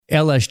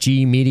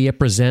LSG Media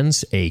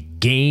presents a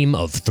Game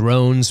of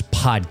Thrones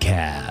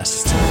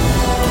podcast.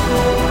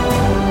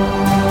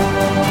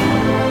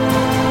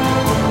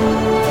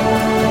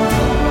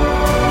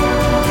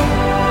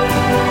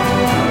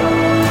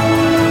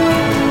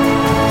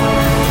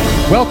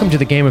 Welcome to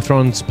the Game of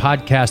Thrones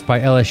podcast by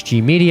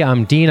LSG Media.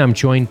 I'm Dean. I'm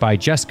joined by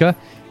Jessica,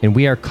 and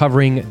we are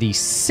covering the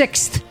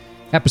 6th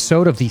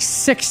episode of the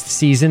 6th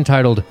season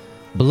titled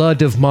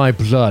Blood of My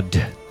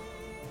Blood.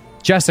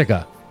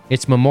 Jessica,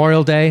 it's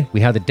Memorial Day.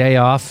 We have the day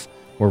off.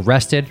 We're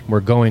rested.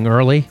 We're going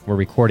early. We're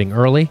recording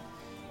early.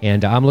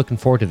 And I'm looking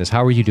forward to this.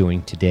 How are you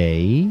doing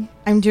today?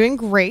 I'm doing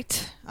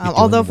great.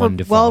 Although for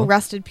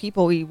well-rested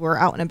people, we were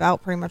out and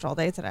about pretty much all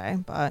day today.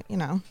 But, you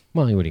know.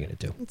 Well, what are you going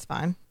to do? It's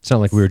fine. It's not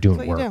like we were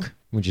doing work. Do.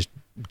 We're just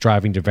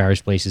driving to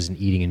various places and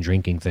eating and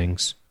drinking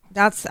things.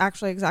 That's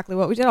actually exactly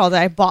what we did all day.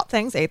 I bought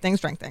things, ate things,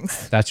 drank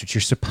things. That's what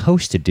you're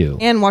supposed to do.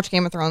 And watch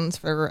Game of Thrones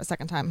for a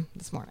second time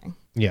this morning.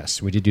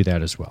 Yes, we did do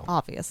that as well.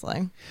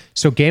 Obviously.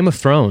 So Game of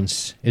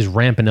Thrones is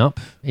ramping up.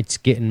 It's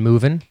getting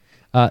moving.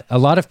 A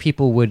lot of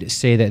people would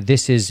say that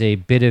this is a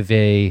bit of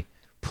a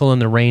pulling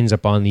the reins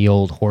up on the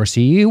old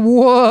horsey.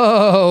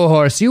 Whoa,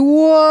 horsey.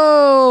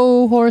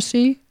 Whoa,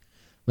 horsey.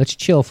 Let's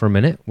chill for a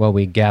minute while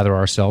we gather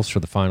ourselves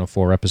for the final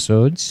 4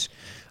 episodes.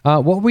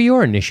 What were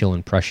your initial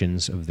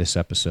impressions of this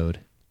episode?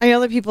 I know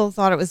that people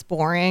thought it was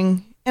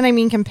boring. And I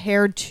mean,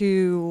 compared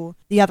to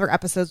the other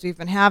episodes we've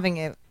been having,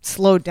 it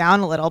slowed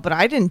down a little. But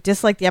I didn't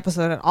dislike the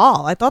episode at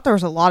all. I thought there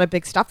was a lot of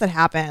big stuff that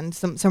happened.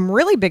 Some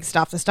really big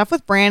stuff. The stuff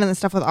with Bran and the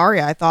stuff with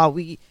Arya, I thought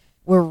we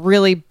were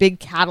really big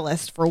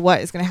catalyst for what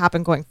is going to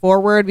happen going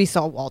forward. We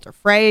saw Walder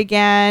Frey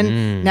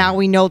again. Now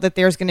we know that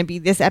there's going to be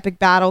this epic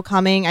battle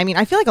coming. I mean,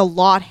 I feel like a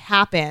lot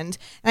happened.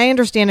 And I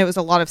understand it was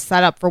a lot of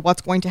setup for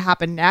what's going to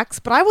happen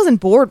next. But I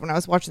wasn't bored when I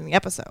was watching the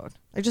episode.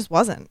 I just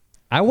wasn't.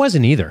 I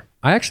wasn't either.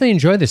 I actually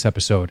enjoyed this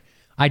episode.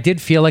 I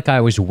did feel like I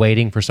was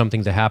waiting for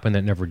something to happen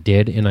that never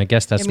did, and I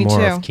guess that's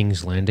more of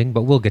King's Landing,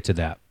 but we'll get to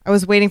that. I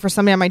was waiting for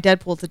somebody on my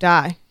Deadpool to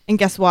die, and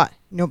guess what?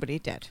 Nobody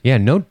did. Yeah,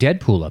 no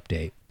Deadpool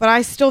update. But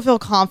I still feel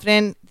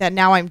confident that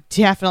now I'm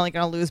definitely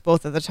going to lose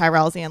both of the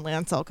Tyrells and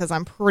Lancel, because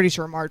I'm pretty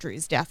sure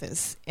Marjorie's death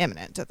is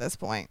imminent at this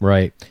point.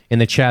 Right. In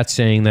the chat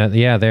saying that,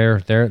 yeah,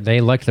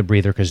 they liked the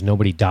breather because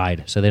nobody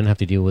died, so they didn't have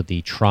to deal with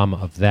the trauma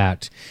of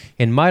that.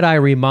 And might I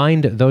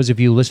remind those of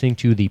you listening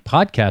to the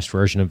podcast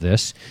version of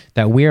this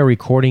that we are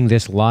recording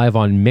this live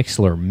on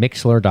Mixlr,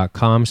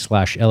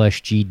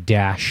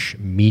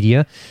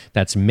 mixlr.com/LSG-media.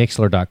 That's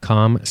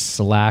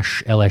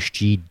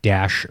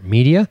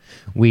mixlr.com/LSG-media.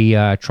 We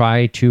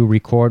try to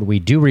record. We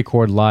do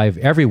record live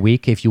every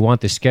week. If you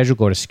want the schedule,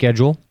 go to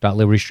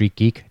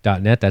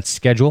schedule.libertystreetgeek.net. That's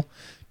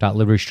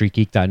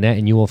schedule.libertystreetgeek.net,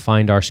 and you will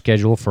find our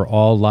schedule for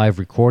all live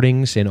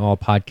recordings and all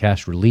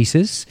podcast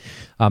releases.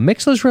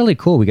 Mixlr is really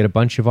cool. We get a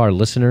bunch of our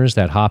listeners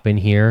that hop in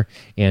here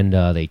and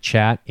they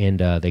chat and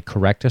they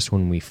correct us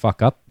when we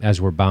fuck up,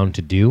 as we're bound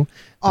to do.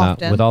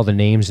 With all the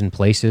names and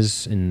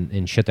places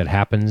and shit that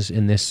happens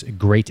in this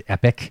great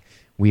epic,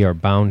 we are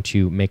bound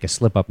to make a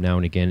slip up now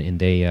and again, and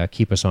they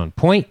keep us on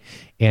point.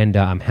 And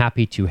I'm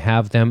happy to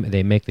have them.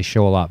 They make the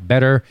show a lot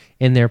better,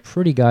 and they're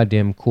pretty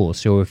goddamn cool.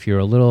 So if you're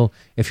a little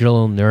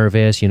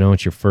nervous, you know,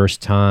 it's your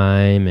first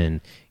time,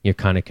 and you're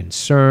kind of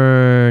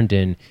concerned,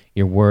 and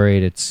you're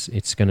worried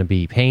it's going to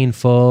be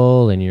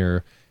painful, and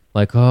you're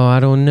like, oh, I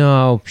don't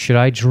know, should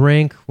I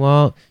drink?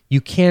 Well, you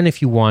can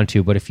if you want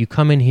to, but if you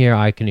come in here,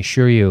 I can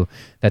assure you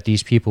that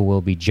these people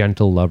will be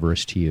gentle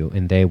lovers to you,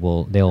 and they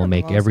will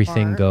make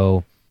everything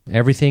go.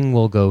 Everything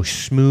will go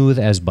smooth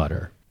as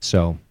butter.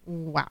 So,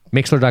 wow.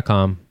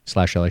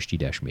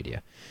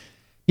 Mixlr.com/LSG-media.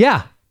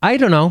 Yeah, I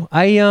don't know.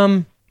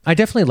 I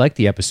definitely liked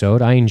the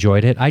episode. I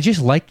enjoyed it. I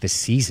just liked the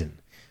season.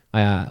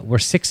 We're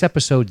 6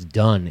 episodes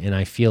done, and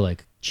I feel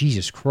like,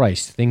 Jesus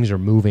Christ, things are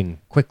moving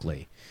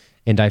quickly.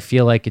 And I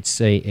feel like it's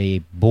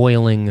a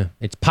boiling,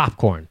 it's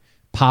popcorn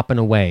popping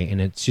away, and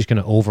it's just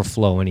going to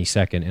overflow any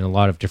second, and a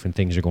lot of different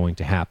things are going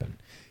to happen.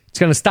 It's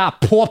going to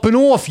stop popping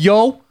off,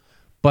 yo!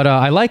 But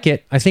I like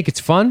it. I think it's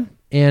fun,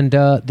 and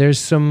there's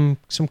some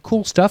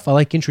cool stuff. I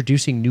like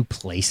introducing new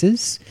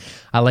places.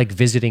 I like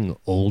visiting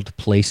old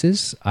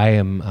places. I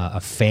am a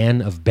fan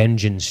of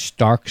Benjen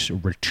Stark's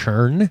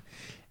return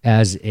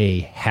as a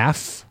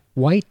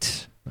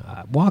half-white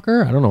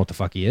walker. I don't know what the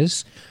fuck he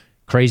is.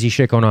 Crazy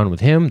shit going on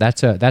with him.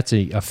 That's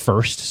a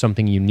first,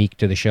 something unique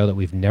to the show that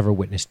we've never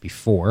witnessed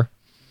before.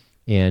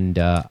 And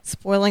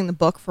spoiling the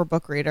book for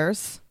book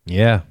readers.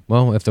 Yeah,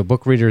 well, if the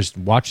book readers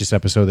watch this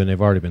episode, then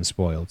they've already been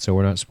spoiled, so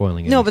we're not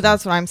spoiling anything. No, but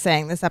that's what I'm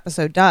saying. This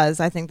episode does.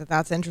 I think that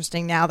that's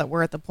interesting now that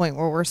we're at the point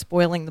where we're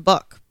spoiling the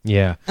book.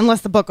 Yeah.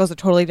 Unless the book goes a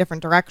totally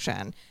different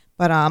direction.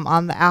 But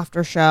on the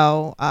after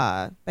show,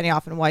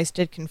 Benioff and Weiss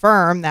did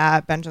confirm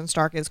that Benjen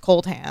Stark is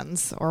Cold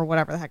Hands, or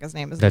whatever the heck his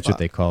name is. That's what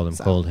they called him,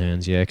 Cold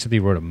Hands. Yeah, except he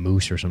wrote a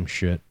moose or some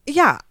shit.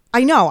 Yeah.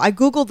 I know. I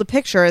Googled the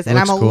pictures, and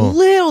I'm a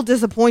little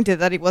disappointed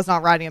that he was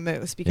not riding a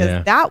moose,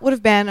 because that would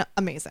have been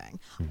amazing.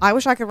 I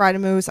wish I could ride a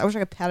moose. I wish I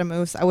could pet a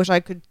moose. I wish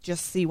I could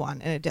just see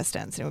one in a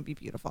distance, and it would be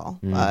beautiful.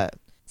 But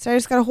so I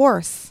just got a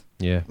horse.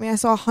 Yeah. I mean, I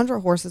saw 100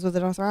 horses with a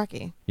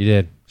Dothraki. You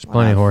did. There's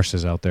plenty of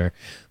horses out there.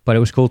 But it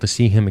was cool to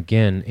see him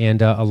again.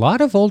 And a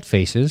lot of old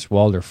faces.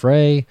 Walder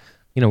Frey.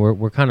 You know,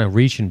 we're kind of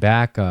reaching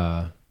back.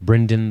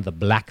 Brynden the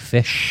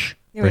Blackfish.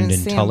 Yeah, we didn't Brynden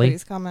see him, Tully. but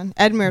he's coming.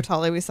 Edmure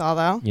Tully we saw,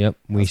 though. Yep.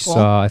 We That's cool.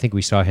 saw, I think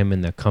we saw him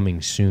in the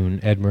Coming Soon.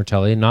 Edmure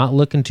Tully. Not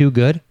looking too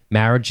good.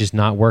 Marriage is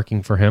not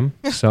working for him.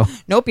 So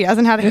Nope, he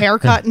hasn't had a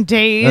haircut in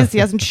days. He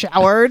hasn't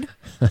showered.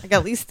 Like,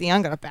 at least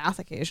Theon got a bath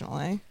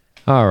occasionally.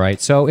 All right.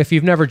 So if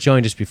you've never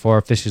joined us before,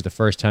 if this is the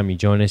first time you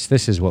join us,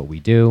 this is what we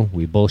do.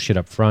 We bullshit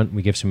up front.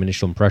 We give some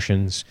initial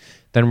impressions.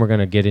 Then we're going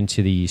to get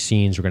into the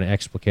scenes. We're going to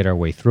explicate our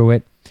way through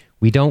it.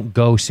 We don't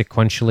go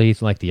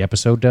sequentially like the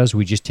episode does.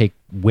 We just take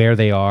where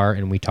they are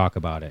and we talk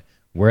about it.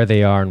 Where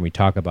they are and we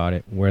talk about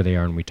it. Where they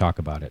are and we talk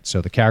about it.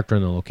 So the character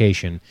and the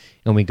location,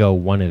 and we go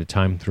one at a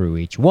time through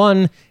each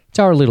one. It's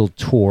our little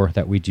tour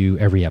that we do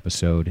every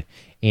episode.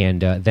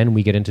 And then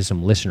we get into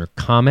some listener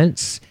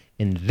comments.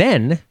 And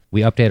then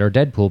we update our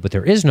Deadpool, but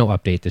there is no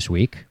update this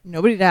week.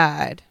 Nobody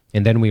died.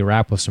 And then we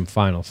wrap with some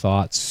final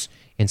thoughts.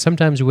 And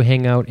sometimes we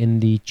hang out in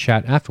the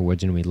chat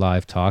afterwards and we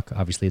live talk.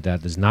 Obviously,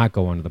 that does not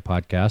go onto the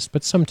podcast,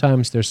 but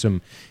sometimes there's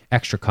some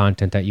extra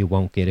content that you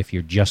won't get if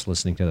you're just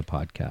listening to the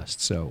podcast.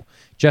 So,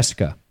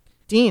 Jessica,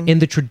 Dean. in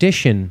the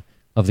tradition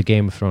of the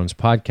Game of Thrones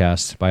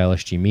podcast by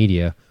LSG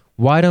Media,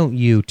 why don't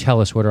you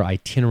tell us what our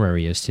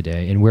itinerary is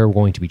today and where we're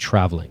going to be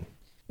traveling?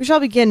 We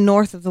shall begin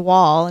north of the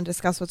wall and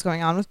discuss what's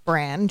going on with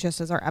Bran, just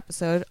as our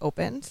episode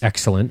opens.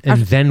 Excellent.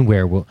 And then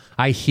where will...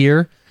 I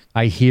hear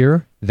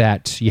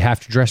that you have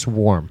to dress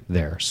warm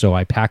there. So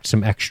I packed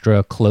some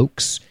extra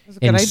cloaks That's a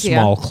good and idea.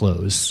 small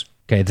clothes.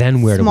 Okay,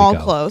 then where do we Small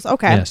go? clothes.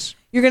 Okay. Yes.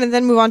 You're going to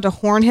then move on to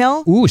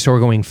Hornhill. Ooh, so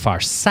we're going far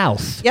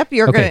south. Yep,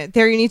 you're Okay. going to...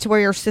 There you need to wear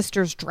your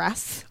sister's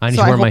dress. I need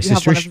So to wear hope my you have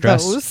one sister's of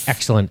dress. those.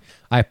 Excellent.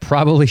 I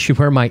probably should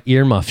wear my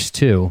earmuffs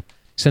too,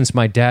 since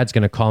my dad's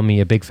going to call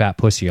me a big fat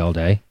pussy all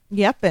day.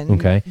 Yep, and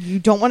Okay. you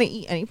don't want to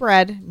eat any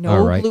bread. No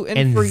All right. gluten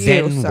and for you,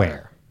 then sir.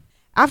 where?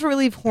 After we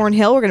leave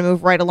Hornhill, we're going to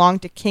move right along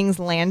to King's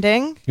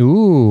Landing.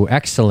 Ooh,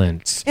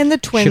 excellent. And the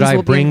twins Should I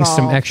will be bring some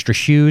involved. extra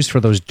shoes for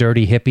those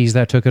dirty hippies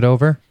that took it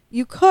over?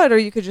 You could, or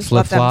you could just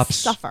let them Flip-flops?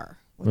 suffer.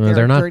 with their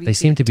They're not. dirty They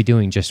seem feet. to be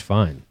doing just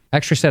fine.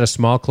 Extra set of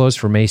small clothes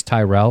for Mace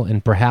Tyrell,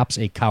 and perhaps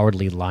a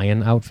cowardly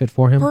lion outfit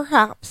for him.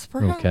 Perhaps.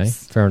 Okay,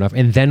 fair enough.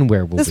 And then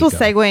where will This we will go?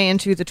 segue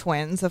into the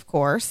twins, of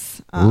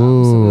course. So we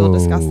will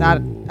discuss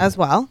that as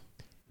well.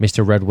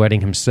 Mr. Red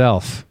Wedding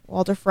himself.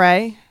 Walder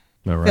Frey,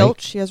 All right.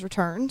 Filch, she has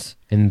returned.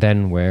 And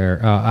then where?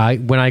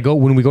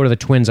 When we go to the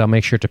twins, I'll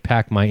make sure to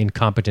pack my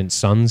incompetent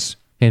sons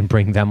and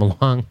bring them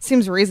along.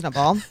 Seems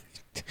reasonable.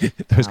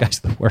 Those guys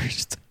are the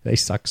worst. They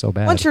suck so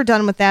bad. Once you're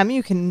done with them,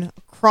 you can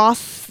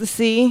cross the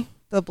sea,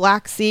 the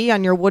Black Sea,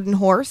 on your wooden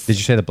horse. Did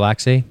you say the Black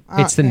Sea?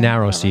 It's the yeah,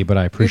 Narrow whatever. Sea, but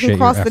I You appreciate can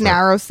cross your the effort.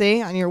 Narrow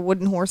Sea on your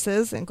wooden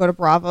horses and go to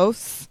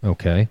Bravos.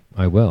 Okay,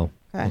 I will.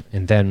 Okay.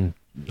 And then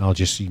I'll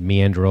just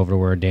meander over to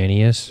where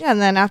Danny is. Yeah,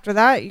 and then after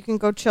that, you can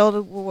go chill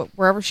to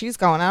wherever she's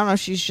going. I don't know.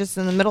 She's just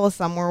in the middle of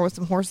somewhere with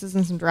some horses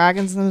and some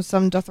dragons and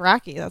some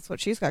Dothraki. That's what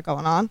she's got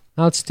going on.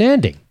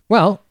 Outstanding.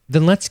 Well,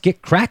 then let's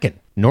get cracking.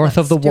 North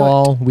of the Let's do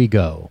wall we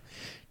go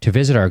to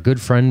visit our good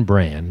friend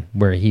Bran,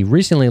 where he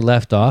recently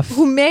left off.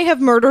 Who may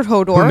have murdered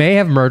Hodor. Who may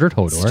have murdered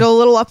Hodor. Still a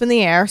little up in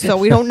the air, so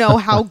we don't know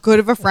how good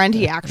of a friend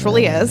he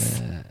actually is.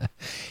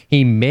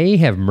 He may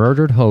have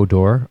murdered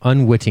Hodor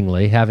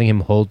unwittingly, having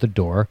him hold the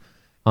door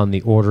on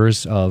the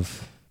orders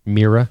of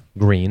Mira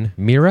Green.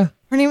 Mira?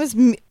 Her name is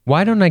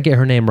Why don't I get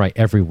her name right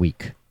every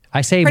week?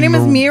 I say her name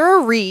is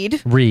Mira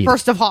Reed. Reed.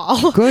 First of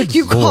all, Good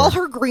you call Lord.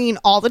 her Green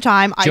all the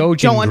time. I Jojen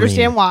don't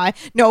understand Green. why.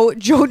 No,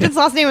 Jojen's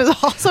last name is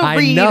also I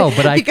Reed. know,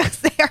 but because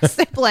they are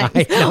siblings.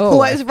 I know.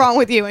 What is wrong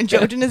with you? And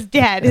Jojen is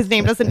dead. His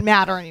name doesn't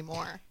matter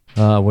anymore.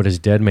 What is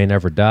dead may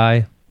never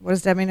die. What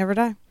does Dead May Never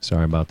Die?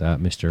 Sorry about that,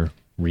 Mr.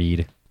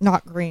 Reed.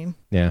 Not Green.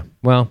 Yeah.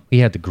 Well, he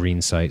had the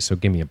green site, so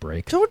give me a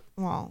break.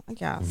 Well, I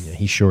guess. Yeah,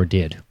 he sure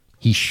did.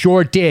 He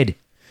sure did.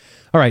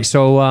 All right,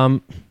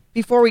 so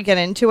Before we get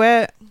into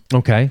it,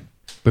 okay.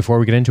 Before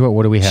we get into it,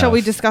 what do we have? shall we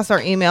discuss our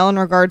email in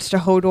regards to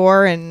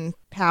Hodor and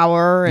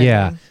power? And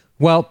Yeah.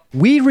 Well,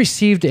 we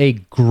received a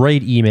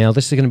great email.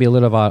 This is going to be a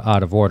little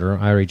out of order.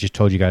 I already just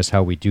told you guys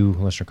how we do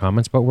listener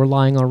comments, but we're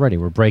lying already.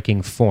 We're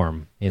breaking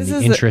form in This the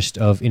is interest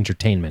of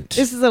entertainment.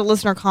 This is a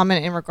listener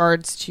comment in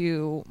regards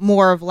to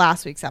more of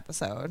last week's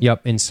episode.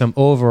 Yep, and some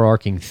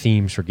overarching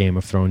themes for Game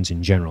of Thrones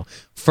in general.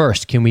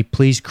 First, can we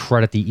please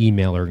credit the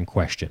emailer in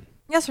question?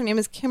 Yes, her name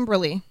is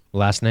Kimberly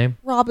Last name?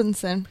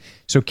 Robinson.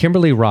 So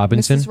Kimberly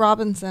Robinson. Mrs.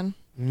 Robinson.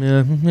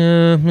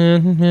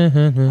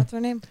 Mrs. That's her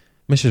name.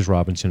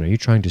 Robinson, are you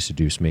trying to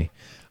seduce me?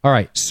 All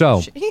right, so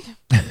She-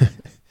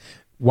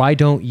 why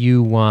don't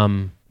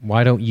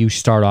you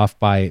start off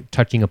by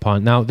touching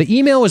upon... Now, the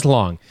email was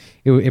long.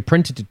 It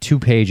printed to 2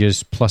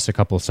 pages plus a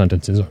couple of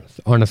sentences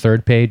on a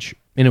third page,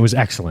 and it was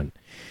excellent.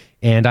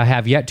 And I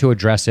have yet to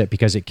address it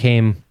because it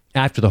came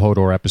after the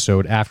Hodor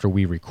episode, after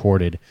we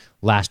recorded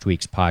last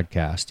week's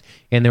podcast.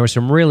 And there were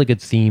some really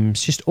good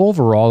themes just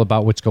overall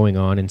about what's going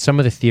on and some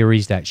of the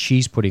theories that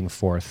she's putting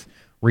forth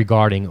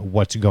regarding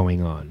what's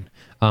going on.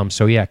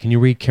 So yeah, can you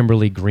read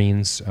Kimberly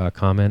Green's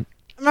comment?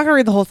 I'm not going to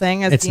read the whole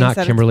thing. As It's Dean not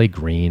said, Kimberly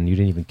Green. You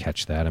didn't even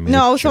catch that. I mean,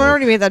 no, someone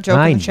already made that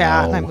joke in the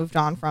chat, and I know. moved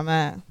on from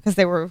it because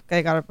they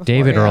got it before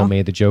David you. Earl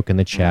made the joke in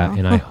the chat,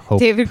 and I hope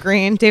David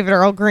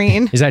Earl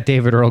Green. Is that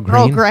David Earl Green?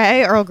 Earl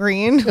Grey, Earl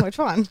Green. Which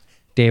one?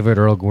 David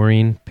Earl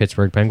Green,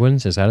 Pittsburgh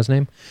Penguins. Is that his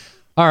name?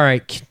 All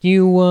right.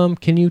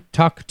 Can you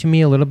talk to me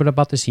a little bit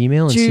about this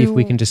email and see if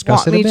we can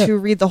discuss it a bit? Do you want me to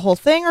read the whole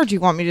thing, or do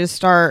you want me to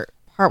start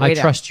partway down?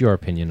 I trust your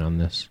opinion on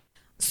this.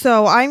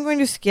 So I'm going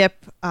to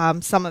skip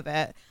some of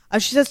it.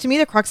 She says, to me,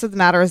 the crux of the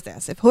matter is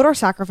this. If Hodor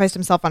sacrificed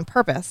himself on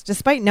purpose,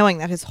 despite knowing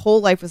that his whole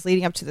life was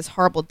leading up to this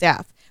horrible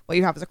death, what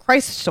you have is a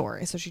Christ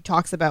story. So she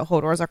talks about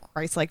Hodor as a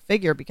Christ-like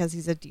figure because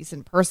he's a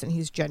decent person.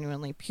 He's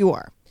genuinely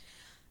pure.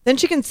 Then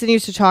she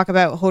continues to talk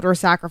about Hodor's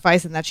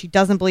sacrifice and that she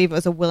doesn't believe it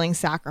was a willing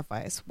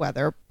sacrifice,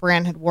 whether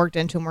Bran had worked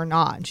into him or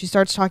not. And she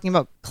starts talking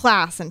about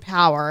class and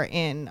power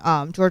in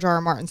George R.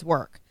 R. Martin's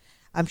work.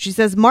 She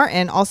says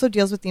Martin also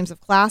deals with themes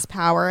of class,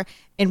 power,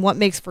 and what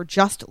makes for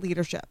just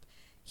leadership.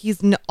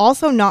 He's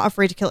also not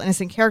afraid to kill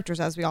innocent characters,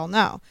 as we all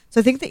know. So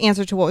I think the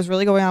answer to what was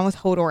really going on with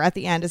Hodor at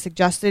the end is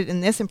suggested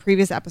in this and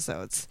previous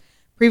episodes.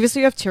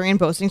 Previously, you have Tyrion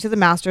boasting to the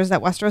masters that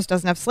Westeros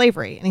doesn't have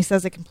slavery, and he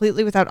says it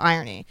completely without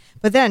irony.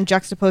 But then,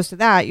 juxtaposed to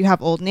that, you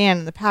have old Nan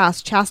in the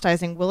past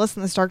chastising Willis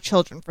and the Stark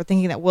children for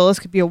thinking that Willis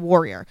could be a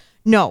warrior.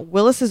 No,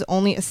 Willis is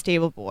only a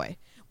stable boy.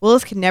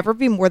 Willis can never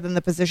be more than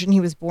the position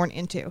he was born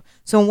into.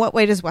 So in what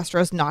way does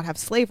Westeros not have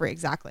slavery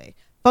exactly?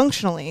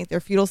 Functionally, their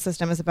feudal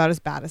system is about as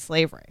bad as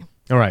slavery.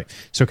 All right.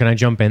 So can I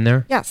jump in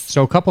there? Yes.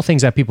 So a couple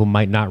things that people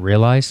might not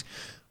realize.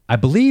 I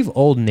believe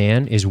old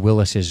Nan is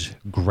Willis's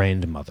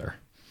grandmother.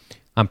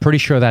 I'm pretty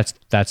sure that's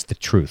the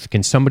truth.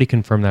 Can somebody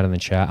confirm that in the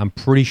chat? I'm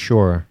pretty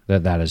sure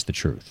that is the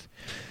truth.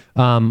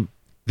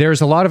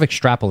 There's a lot of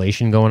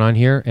extrapolation going on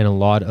here and a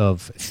lot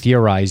of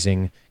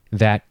theorizing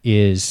that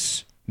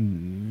is...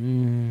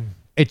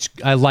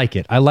 I like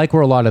it. I like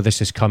where a lot of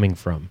this is coming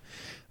from.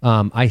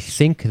 I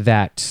think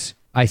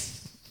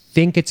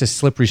it's a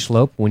slippery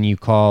slope when you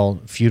call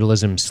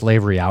feudalism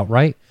slavery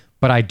outright,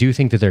 but I do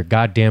think that they're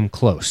goddamn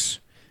close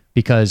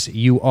because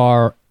you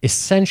are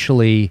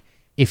essentially,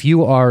 if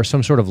you are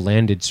some sort of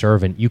landed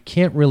servant, you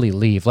can't really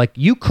leave. Like,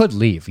 you could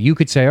leave. You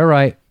could say, all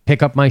right,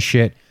 pick up my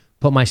shit,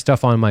 put my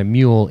stuff on my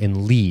mule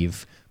and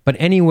leave. But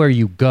anywhere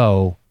you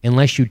go,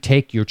 unless you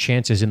take your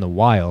chances in the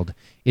wild,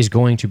 is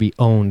going to be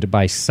owned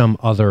by some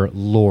other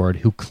lord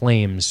who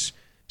claims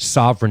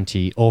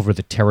sovereignty over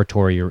the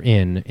territory you're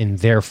in, and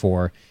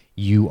therefore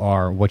you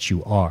are what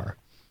you are.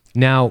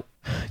 Now,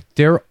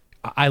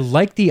 I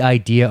like the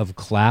idea of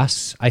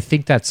class. I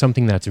think that's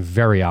something that's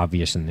very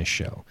obvious in this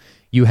show.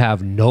 You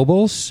have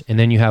nobles, and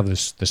then you have the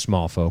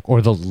small folk,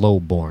 or the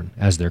lowborn,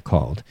 as they're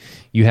called.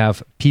 You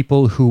have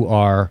people who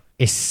are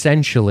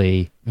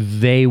essentially,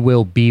 they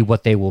will be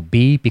what they will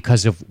be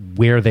because of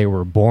where they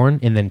were born,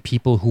 and then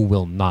people who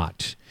will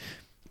not.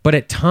 But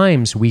at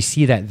times, we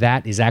see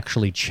that is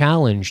actually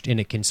challenged, and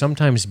it can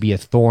sometimes be a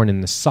thorn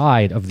in the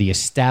side of the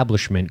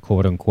establishment,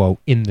 quote unquote,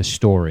 in the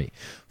story.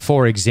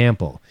 For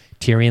example,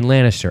 Tyrion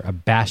Lannister, a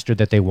bastard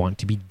that they want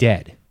to be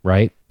dead,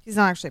 right? He's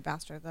not actually a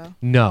bastard, though.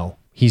 No,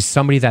 he's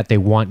somebody that they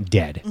want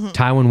dead. Mm-hmm.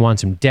 Tywin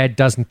wants him dead,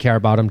 doesn't care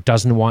about him,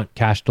 doesn't want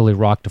Casterly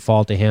Rock to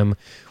fall to him,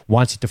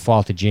 wants it to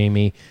fall to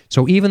Jaime.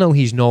 So even though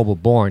he's noble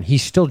born,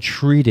 he's still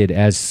treated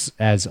as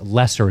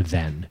lesser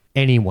than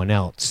anyone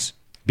else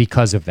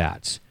because of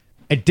that.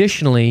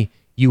 Additionally,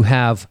 you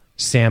have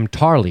Sam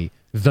Tarly,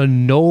 the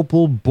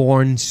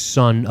noble-born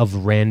son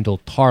of Randall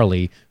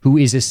Tarly, who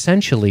is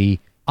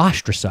essentially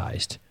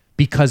ostracized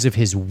because of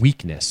his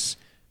weakness,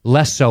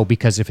 less so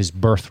because of his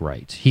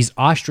birthright. He's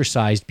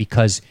ostracized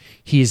because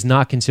he is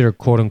not considered,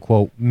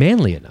 quote-unquote,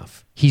 manly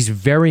enough. He's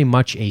very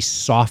much a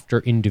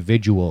softer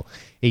individual,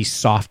 a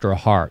softer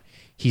heart.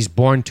 He's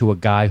born to a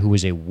guy who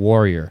is a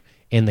warrior,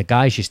 and the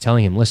guy's just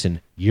telling him,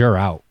 listen, you're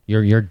out.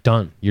 You're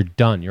done. You're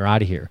done. You're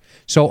out of here.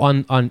 So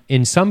on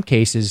in some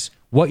cases,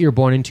 what you're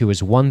born into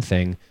is one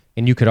thing,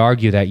 and you could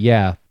argue that,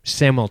 yeah,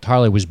 Samuel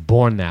Tarly was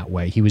born that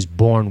way. He was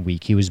born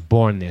weak. He was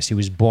born this. He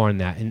was born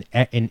that.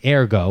 And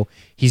ergo,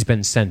 he's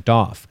been sent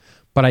off.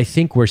 But I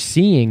think we're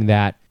seeing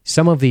that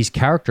some of these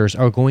characters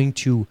are going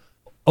to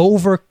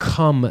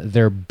overcome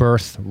their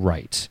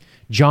birthright.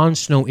 Jon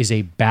Snow is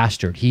a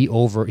bastard.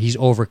 He's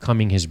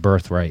overcoming his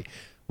birthright.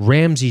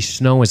 Ramsay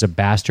Snow is a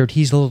bastard.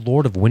 He's the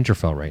Lord of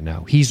Winterfell right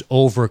now. He's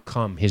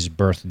overcome his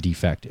birth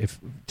defect,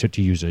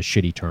 to use a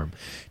shitty term.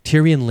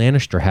 Tyrion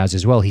Lannister has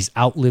as well. He's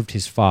outlived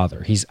his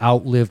father. He's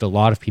outlived a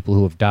lot of people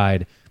who have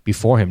died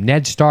before him.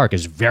 Ned Stark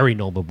is very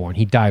noble born.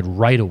 He died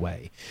right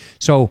away.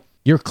 So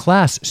your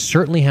class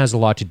certainly has a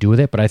lot to do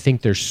with it, but I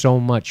think there's so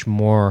much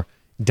more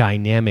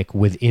dynamic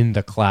within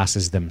the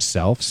classes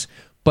themselves.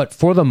 But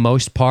for the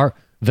most part,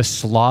 the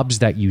slobs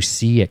that you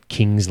see at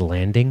King's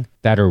Landing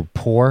that are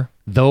poor,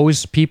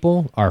 those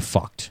people are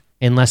fucked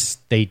unless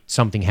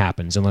something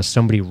happens, unless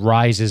somebody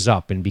rises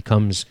up and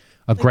becomes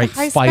a great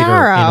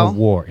fighter in a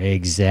war.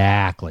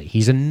 Exactly.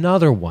 He's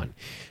another one.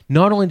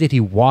 Not only did he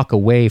walk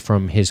away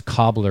from his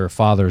cobbler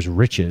father's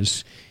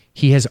riches,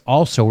 he has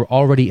also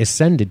already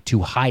ascended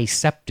to High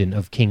Septon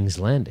of King's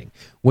Landing,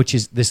 which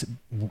is this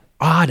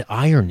odd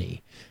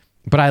irony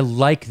But I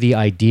like the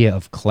idea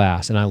of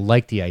class, and I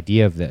like the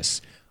idea of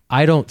this.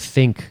 I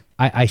think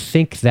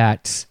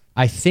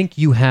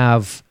you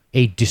have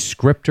a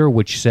descriptor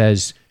which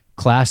says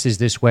class is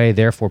this way,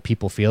 therefore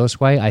people feel this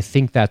way. I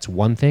think that's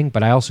one thing,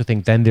 but I also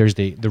think then there's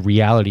the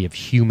reality of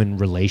human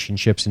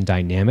relationships and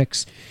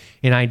dynamics.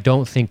 And I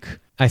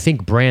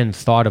think Bran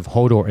thought of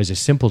Hodor as a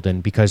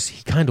simpleton because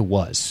he kind of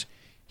was.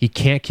 He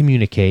can't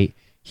communicate.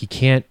 He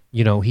can't,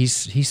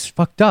 he's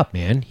fucked up,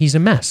 man. He's a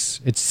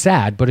mess. It's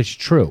sad, but it's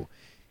true.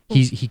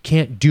 He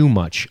can't do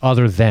much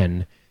other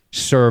than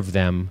serve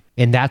them.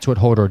 And that's what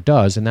Hodor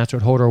does. And that's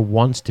what Hodor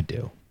wants to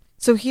do.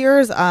 So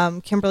here's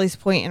Kimberly's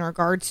point in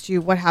regards to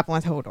what happened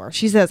with Hodor.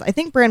 She says, I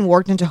think Bran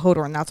worked into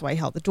Hodor and that's why he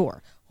held the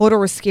door. Hodor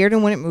was scared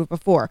and wouldn't move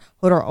before.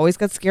 Hodor always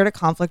got scared of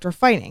conflict or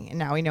fighting, and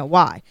now we know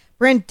why.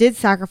 Bran did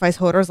sacrifice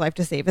Hodor's life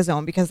to save his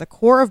own because the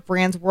core of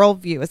Bran's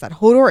worldview is that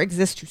Hodor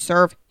exists to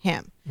serve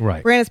him.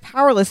 Right. Bran is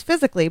powerless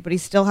physically, but he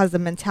still has the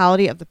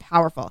mentality of the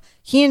powerful.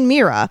 He and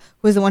Mira,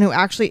 who is the one who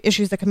actually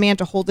issues the command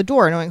to hold the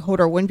door, knowing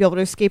Hodor wouldn't be able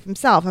to escape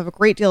himself, have a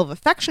great deal of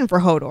affection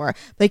for Hodor,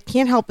 but they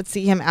can't help but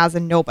see him as a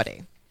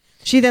nobody.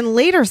 She then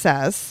later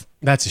says...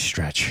 That's a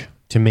stretch,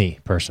 to me,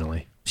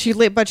 personally.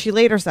 But she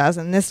later says,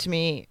 and this to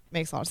me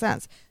makes a lot of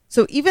sense,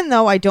 so even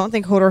though I don't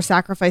think Hodor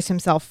sacrificed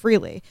himself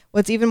freely,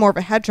 what's even more of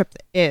a head trip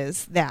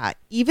is that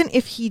even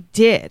if he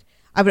did,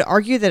 I would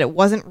argue that it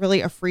wasn't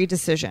really a free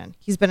decision.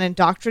 He's been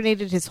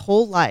indoctrinated his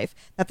whole life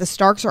that the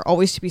Starks are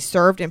always to be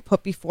served and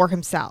put before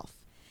himself.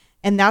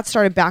 And that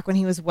started back when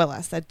he was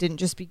Willis. That didn't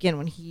just begin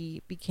when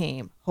he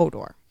became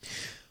Hodor.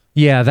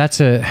 Yeah, that's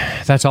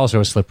also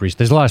a slippery.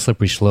 There's a lot of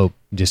slippery slope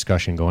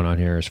discussion going on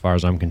here as far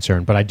as I'm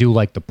concerned. But I do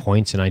like the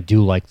points and I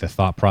do like the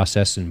thought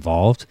process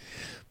involved.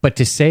 But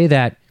to say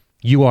that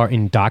you are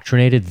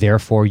indoctrinated,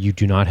 therefore you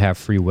do not have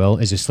free will,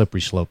 is a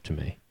slippery slope to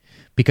me.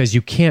 Because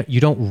you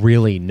don't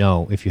really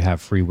know if you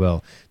have free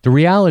will. The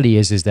reality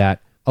is that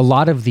a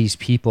lot of these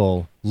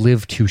people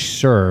live to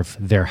serve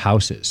their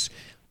houses.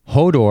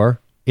 Hodor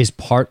is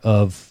part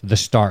of the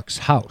Stark's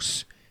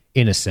house,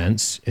 in a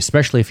sense,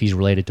 especially if he's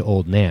related to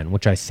Old Nan,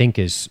 which I think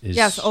is...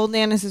 Yes, Old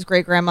Nan is his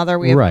great-grandmother.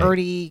 We have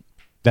already...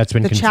 That's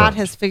been confirmed. The chat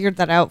has figured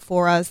that out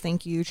for us.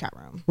 Thank you, chat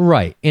room.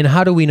 Right. And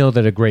how do we know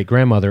that a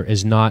great-grandmother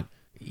is not...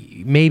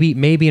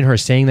 Maybe in her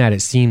saying that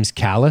it seems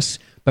callous,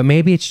 but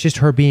maybe it's just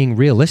her being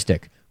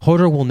realistic.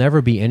 Hodor will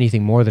never be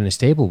anything more than a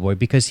stable boy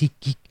because he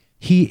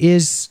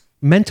is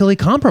mentally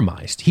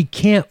compromised. He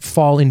can't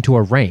fall into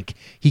a rank.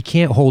 He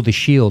can't hold a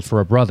shield for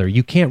a brother.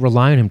 You can't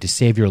rely on him to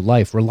save your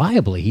life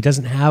reliably. He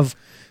doesn't have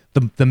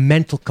the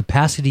mental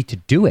capacity to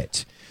do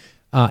it.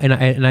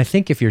 And I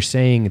think if you're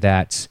saying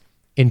that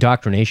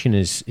indoctrination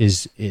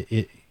is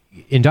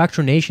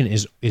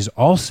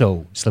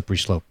also slippery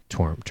slope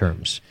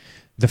terms.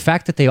 The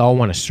fact that they all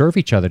want to serve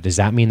each other, does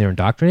that mean they're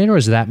indoctrinated, or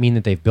does that mean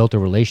that they've built a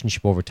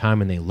relationship over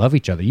time and they love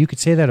each other? You could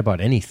say that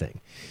about anything.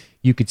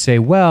 You could say,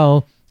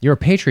 well, you're a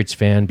Patriots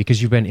fan because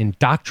you've been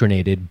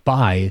indoctrinated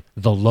by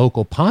the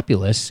local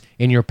populace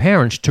and your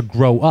parents to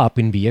grow up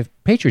and be a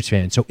Patriots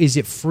fan. So is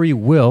it free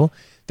will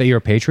that you're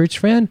a Patriots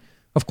fan?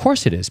 Of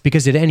course it is,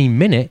 because at any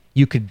minute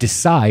you could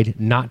decide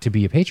not to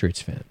be a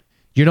Patriots fan.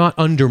 You're not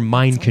under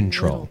mind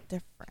control.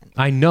 Different.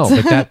 I know,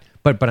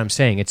 but I'm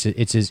saying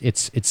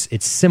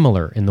it's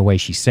similar in the way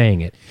she's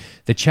saying it.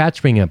 The chat's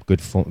bringing up good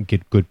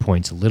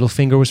points.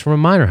 Littlefinger was from a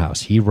minor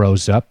house. He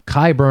rose up.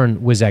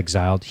 Qyburn was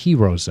exiled. He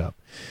rose up.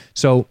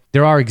 So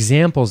there are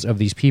examples of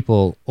these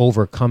people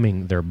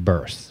overcoming their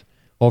birth,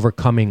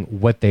 overcoming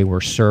what they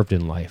were served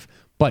in life.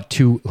 But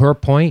to her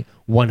point,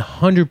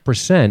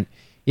 100%,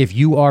 if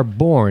you are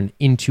born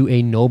into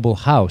a noble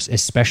house,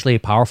 especially a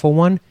powerful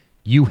one,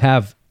 you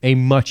have a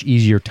much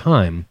easier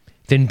time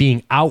than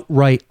being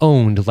outright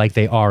owned like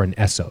they are in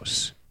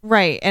Essos.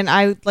 Right. And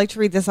I would like to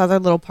read this other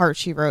little part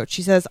she wrote.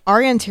 She says,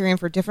 Arya and Tyrion,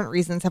 for different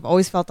reasons, have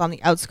always felt on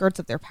the outskirts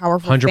of their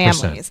powerful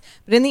 100%. families.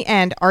 But in the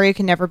end, Arya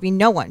can never be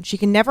no one. She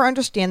can never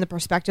understand the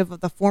perspective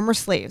of the former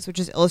slaves, which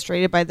is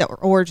illustrated by the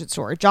origin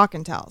story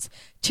Jaqen tells.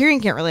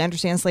 Tyrion can't really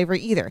understand slavery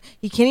either.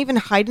 He can't even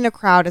hide in a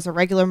crowd as a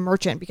regular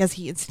merchant because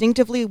he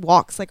instinctively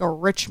walks like a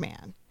rich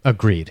man.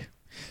 Agreed.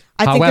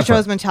 I think the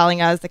show's been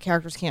telling us the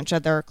characters can't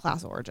shed their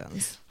class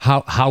origins.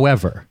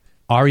 However,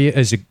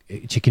 Arya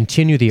to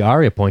continue the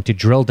Arya point, to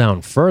drill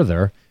down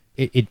further,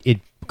 it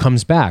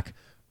comes back.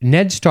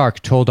 Ned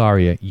Stark told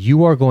Arya,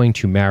 you are going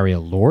to marry a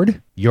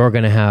lord, you're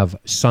going to have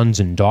sons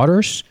and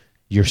daughters,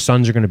 your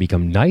sons are going to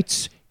become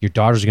knights, your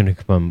daughters are going to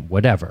become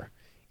whatever.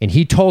 And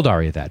he told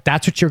Arya that.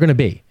 That's what you're going to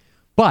be.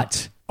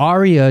 But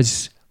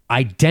Arya's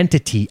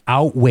identity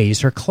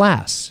outweighs her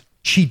class.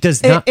 She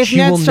does not. If she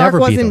Ned will Stark never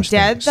be wasn't those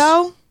dead, things.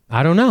 though,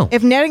 I don't know.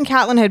 if Ned and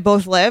Catelyn had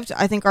both lived,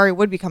 I think Arya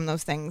would become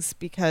those things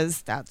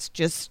because that's a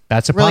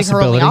really possibility.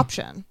 her only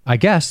option. I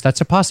guess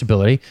that's a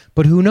possibility,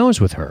 but who knows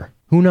with her?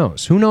 Who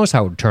knows? Who knows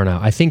how it would turn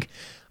out? I think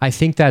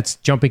that's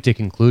jumping to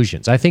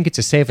conclusions. I think it's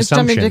a safe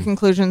assumption. Jumping to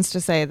conclusions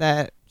to say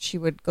that she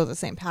would go the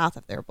same path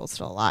if they were both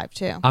still alive,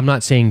 too. I'm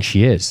not saying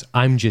she is.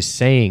 I'm just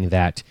saying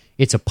that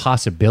it's a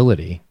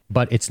possibility,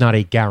 but it's not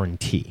a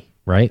guarantee,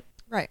 right?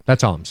 Right.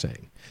 That's all I'm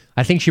saying.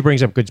 I think she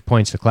brings up good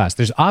points to class.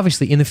 There's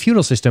obviously, in the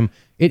feudal system,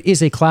 it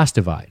is a class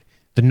divide.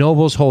 The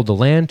nobles hold the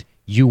land.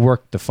 You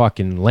work the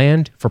fucking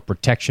land for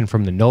protection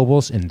from the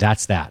nobles, and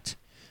that's that.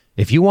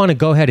 If you want to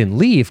go ahead and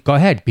leave, go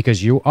ahead,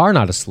 because you are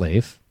not a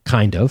slave,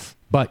 kind of.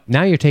 But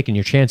now you're taking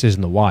your chances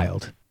in the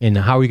wild. And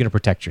how are you going to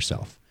protect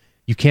yourself?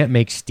 You can't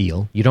make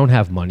steel. You don't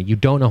have money. You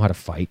don't know how to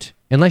fight.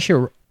 Unless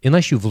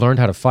you've learned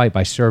how to fight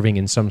by serving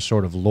in some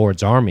sort of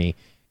lord's army,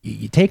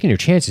 taking your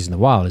chances in the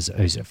wild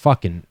is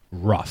fucking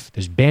rough.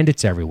 There's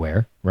bandits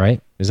everywhere,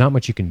 right? There's not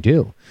much you can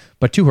do.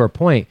 But to her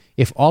point,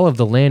 if all of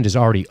the land is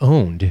already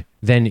owned,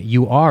 then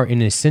you are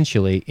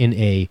essentially in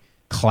a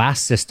class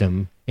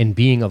system, and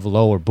being of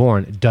lower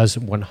born does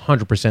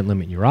 100%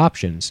 limit your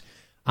options.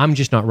 I'm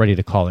just not ready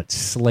to call it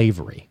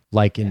slavery,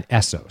 like in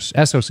Essos.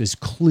 Essos is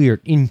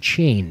clear in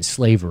chain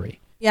slavery.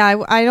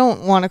 Yeah, I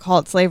don't want to call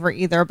it slavery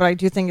either, but I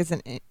do think it's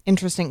an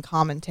interesting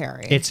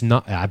commentary. It's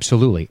not,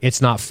 absolutely. It's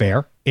not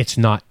fair. It's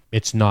not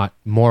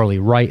morally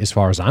right as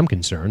far as I'm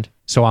concerned.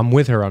 So I'm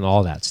with her on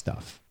all that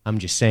stuff. I'm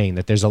just saying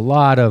that there's a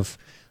lot of,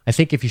 I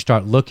think if you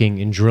start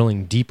looking and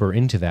drilling deeper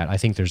into that, I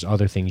think there's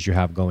other things you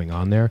have going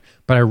on there.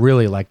 But I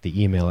really liked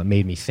the email. It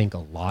made me think a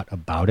lot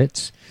about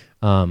it.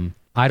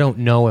 I don't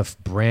know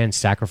if Bran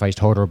sacrificed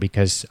Hodor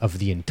because of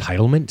the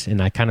entitlement,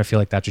 and I kind of feel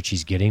like that's what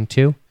she's getting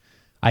to.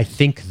 I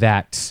think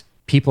that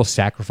people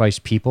sacrifice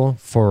people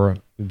for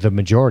the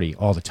majority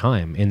all the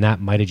time, and that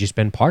might have just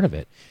been part of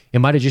it. It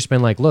might have just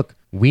been like, look,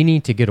 we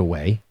need to get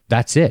away.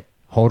 That's it.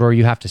 Hodor,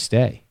 you have to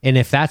stay. And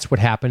if that's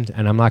what happened,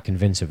 and I'm not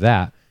convinced of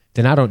that,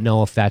 then I don't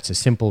know if that's a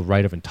simple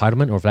right of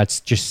entitlement or if that's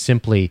just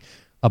simply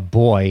a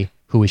boy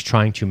who is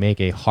trying to make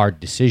a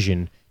hard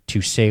decision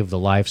to save the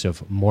lives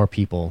of more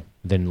people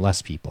than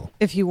less people.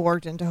 If he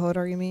warged into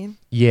Hodor, you mean?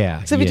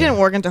 Yeah. So if he didn't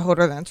warg into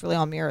Hodor, then it's really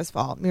all Mira's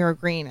fault. Mira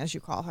Green, as you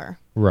call her.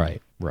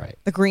 Right.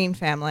 The Green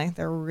family.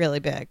 They're really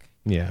big.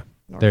 Yeah.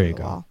 There you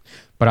go.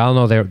 But I don't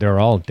know. They're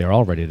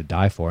all ready to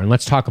die for. And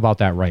let's talk about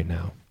that right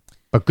now.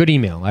 But good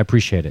email. I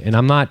appreciate it. And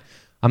I'm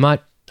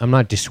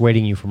not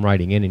dissuading you from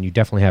writing in, and you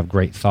definitely have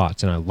great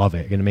thoughts, and I love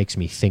it. And it makes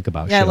me think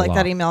about shit I like a lot.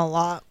 that email a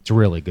lot. It's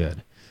really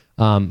good.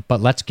 But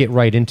let's get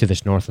right into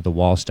this North of the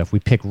Wall stuff. We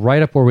pick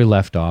right up where we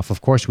left off. Of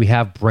course, we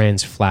have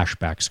Bran's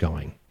flashbacks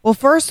going. Well,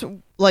 first,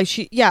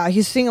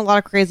 he's seeing a lot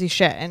of crazy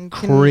shit.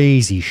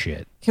 Crazy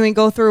shit. Can we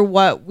go through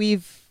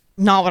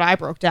not what I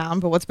broke down,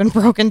 but what's been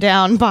broken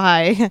down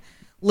by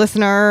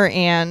listener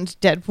and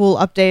Deadpool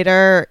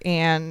updater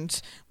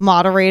and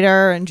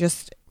moderator and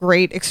just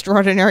great,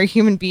 extraordinary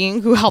human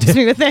being who helps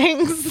me with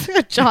things,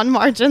 John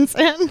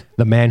Marginson.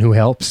 The man who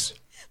helps.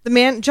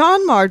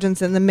 John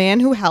Marginson, the man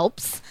who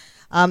helps,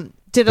 man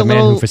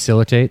who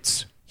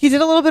facilitates. He did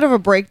a little bit of a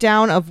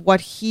breakdown of what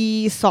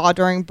he saw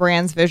during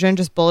Bran's vision,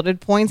 just bulleted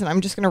points, and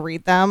I'm just going to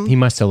read them. He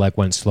must have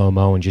went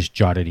slow-mo and just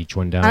jotted each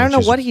one down. I don't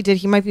know what he did.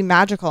 He might be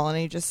magical, and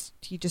he just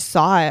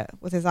saw it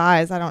with his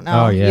eyes. I don't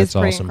know. Oh, yeah, He's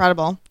pretty awesome.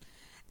 Incredible.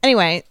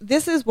 Anyway,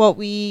 this is what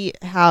we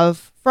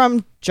have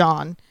from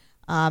John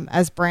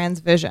as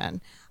Bran's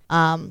vision.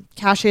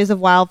 Caches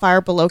of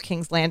wildfire below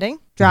King's Landing.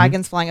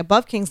 Dragons flying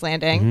above King's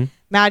Landing.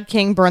 Mad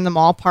King burn them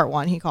all, part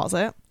 1, he calls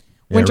it.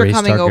 Winter Aerys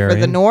coming Targaryen. over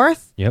the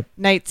north. Yep.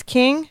 Night's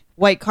King.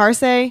 White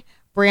Carsey,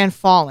 Bran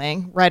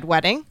falling, Red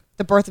Wedding,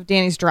 the birth of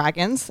Dany's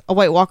dragons, a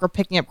White Walker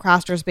picking up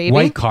Craster's baby.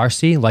 White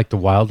Carsey, like the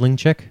wildling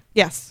chick?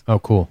 Yes. Oh,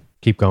 cool.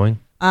 Keep going.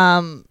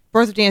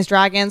 Birth of Dany's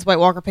dragons, White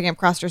Walker picking up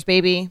Craster's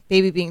baby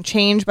being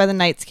changed by the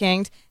Night's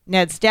King,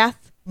 Ned's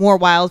death, more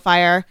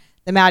wildfire,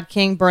 the Mad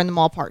King burn them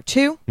all, part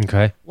 2.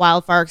 Okay.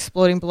 Wildfire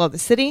exploding below the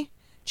city,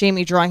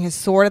 Jaime drawing his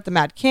sword at the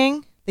Mad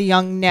King, the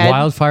young Ned.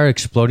 Wildfire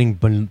exploding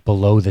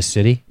below the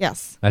city?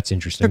 Yes. That's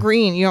interesting. The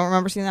green. You don't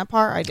remember seeing that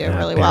part? I do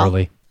really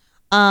barely. well.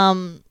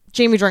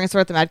 Jaime drawing a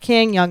sword at the Mad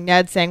King, young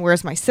Ned saying,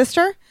 "Where's my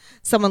sister?"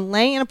 Someone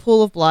laying in a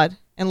pool of blood,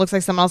 and looks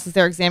like someone else is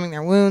there examining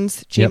their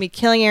wounds. Jaime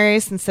killing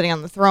Aerys and sitting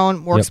on the throne,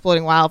 more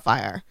exploding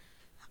wildfire.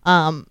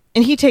 And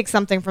he takes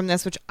something from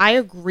this, which I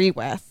agree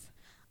with,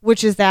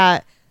 which is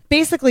that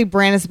basically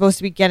Bran is supposed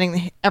to be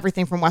getting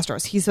everything from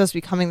Westeros. He's supposed to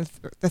be becoming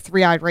the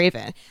three-eyed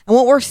raven. And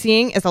what we're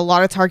seeing is a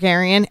lot of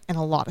Targaryen and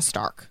a lot of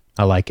Stark.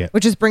 I like it.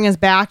 Which is bringing us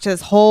back to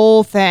this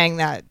whole thing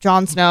that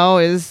Jon Snow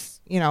is,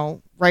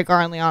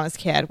 Rhaegar and Lyanna's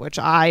kid, which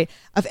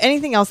if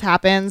anything else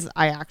happens,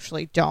 I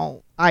actually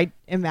don't. I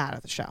am mad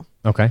at the show.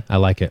 Okay, I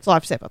like it. That's all I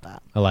have to say about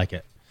that. I like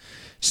it.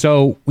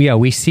 So, yeah,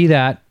 we see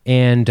that,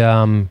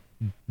 and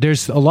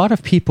there's a lot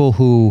of people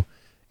who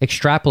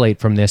extrapolate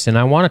from this, and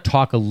I want to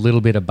talk a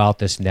little bit about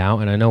this now,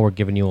 and I know we're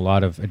giving you a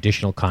lot of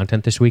additional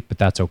content this week, but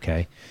that's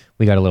okay.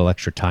 We got a little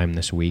extra time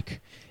this week.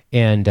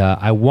 And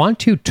I want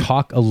to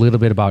talk a little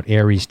bit about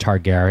Aerys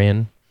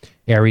Targaryen,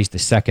 Aerys the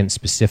Second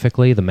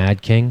specifically, the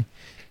Mad King.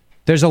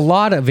 There's a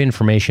lot of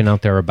information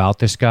out there about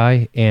this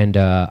guy, and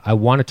I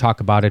want to talk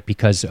about it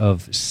because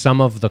of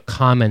some of the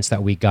comments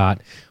that we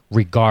got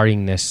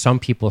regarding this. Some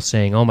people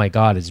saying, oh my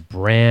God, is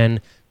Bran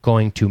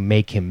going to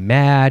make him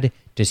mad?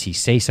 Does he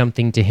say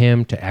something to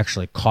him to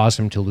actually cause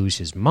him to lose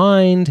his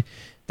mind?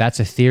 That's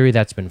a theory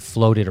that's been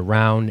floated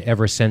around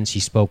ever since he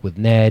spoke with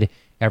Ned,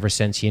 ever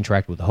since he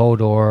interacted with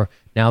Hodor.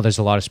 Now there's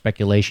a lot of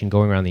speculation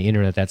going around the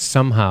internet that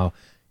somehow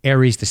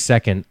Aerys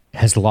II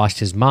has lost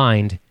his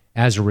mind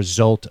as a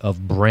result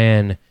of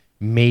Bran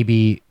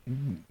maybe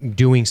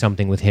doing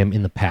something with him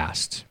in the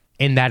past.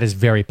 And that is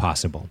very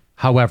possible.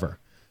 However,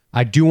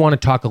 I do want to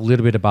talk a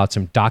little bit about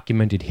some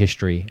documented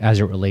history as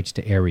it relates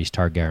to Aerys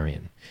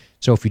Targaryen.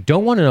 So if you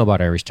don't want to know about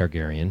Aerys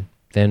Targaryen,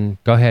 then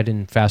go ahead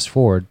and fast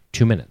forward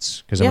 2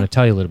 minutes, because I'm going to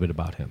tell you a little bit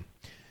about him.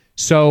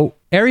 So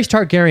Aerys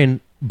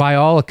Targaryen, by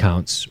all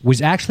accounts,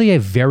 was actually a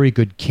very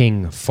good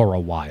king for a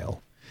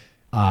while.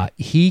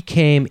 He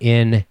came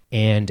in,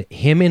 and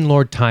him and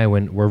Lord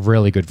Tywin were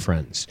really good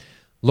friends.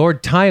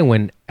 Lord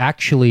Tywin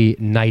actually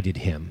knighted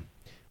him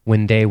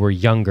when they were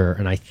younger,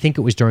 and I think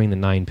it was during the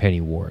Nine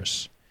Penny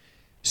Wars.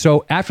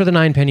 So after the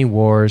Nine Penny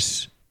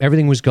Wars,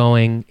 everything was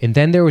going, and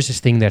then there was this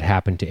thing that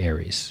happened to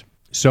Aerys.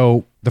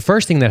 So the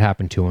first thing that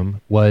happened to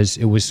him was,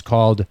 it was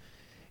called,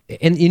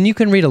 and you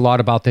can read a lot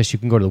about this. You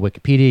can go to the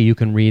Wikipedia. You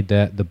can read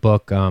the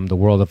book, The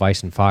World of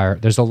Ice and Fire.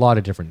 There's a lot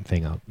of different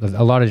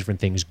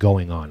things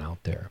going on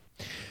out there.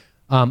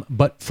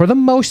 But for the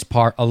most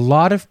part, a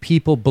lot of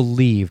people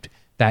believed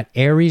that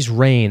Aerys'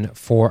 reign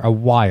for a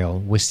while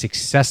was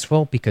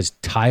successful because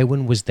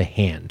Tywin was the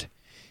hand,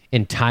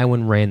 and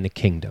Tywin ran the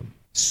kingdom.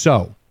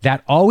 So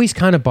that always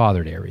kind of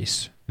bothered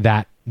Aerys,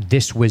 that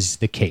this was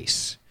the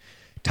case.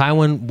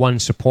 Tywin won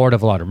support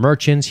of a lot of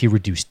merchants. He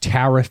reduced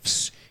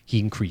tariffs. He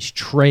increased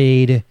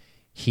trade.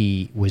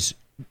 He was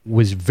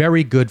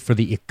very good for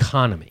the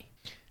economy.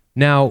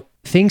 Now,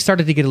 things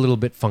started to get a little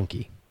bit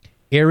funky.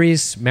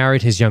 Aerys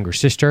married his younger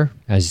sister,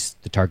 as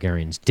the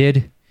Targaryens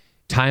did.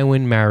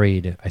 Tywin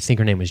married, I think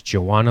her name was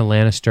Joanna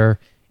Lannister,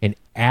 and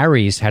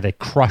Aerys had a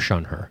crush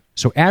on her.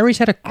 So Aerys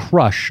had a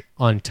crush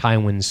on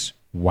Tywin's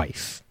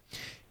wife,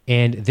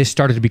 and this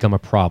started to become a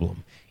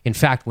problem. In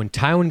fact, when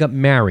Tywin got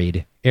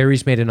married,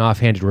 Aerys made an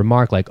offhanded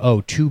remark like, "Oh,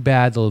 too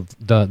bad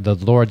the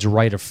Lord's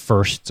right of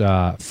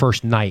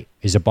first night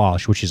is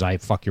abolished," which is, I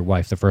fuck your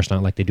wife the first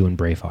night, like they do in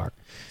Braveheart.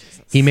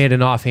 He made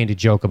an offhanded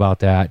joke about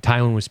that.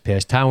 Tywin was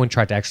pissed. Tywin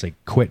tried to actually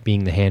quit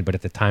being the hand, but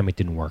at the time it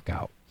didn't work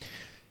out.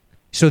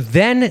 So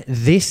then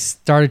this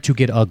started to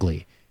get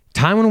ugly.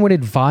 Tywin would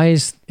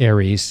advise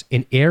Aerys,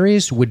 and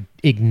Aerys would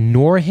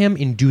ignore him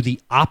and do the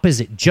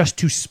opposite just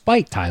to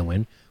spite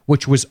Tywin,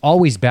 which was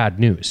always bad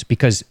news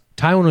because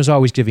Tywin was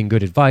always giving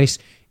good advice.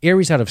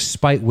 Aerys, out of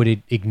spite,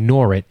 would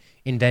ignore it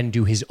and then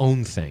do his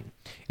own thing.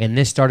 And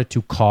this started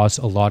to cause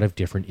a lot of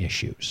different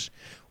issues.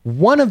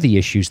 One of the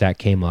issues that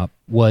came up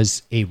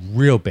was a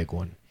real big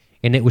one,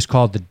 and it was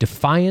called the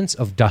Defiance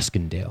of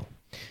Duskendale.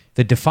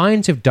 The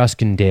Defiance of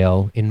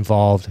Duskendale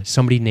involved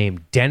somebody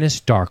named Dennis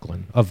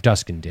Darklyn of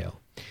Duskendale,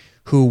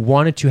 who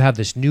wanted to have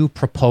this new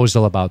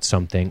proposal about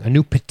something, a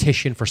new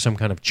petition for some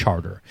kind of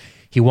charter.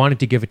 He wanted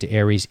to give it to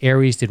Aerys.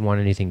 Aerys didn't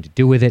want anything to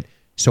do with it,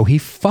 so he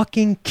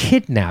fucking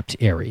kidnapped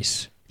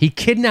Aerys. He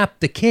kidnapped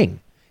the king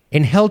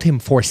and held him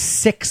for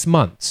 6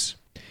 months.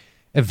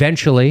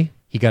 Eventually,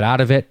 he got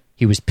out of it.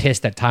 He was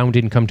pissed that Tywin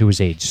didn't come to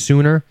his aid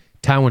sooner.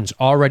 Tywin's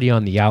already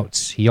on the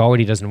outs. He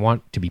already doesn't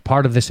want to be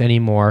part of this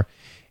anymore.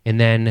 And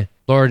then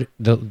the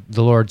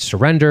Lord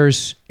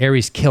surrenders.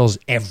 Aerys kills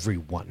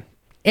everyone.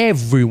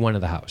 Everyone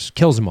of the house.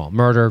 Kills them all.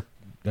 Murder,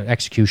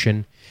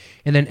 execution.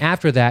 And then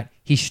after that,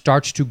 he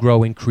starts to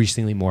grow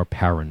increasingly more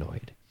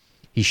paranoid.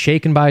 He's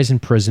shaken by his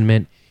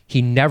imprisonment.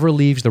 He never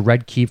leaves the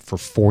Red Keep for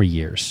 4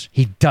 years.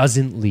 He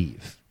doesn't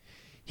leave.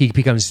 He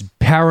becomes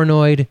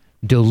paranoid,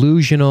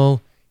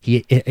 delusional.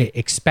 He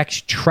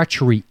expects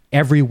treachery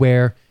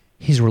everywhere.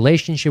 His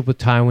relationship with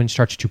Tywin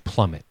starts to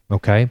plummet,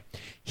 okay?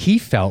 He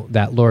felt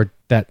that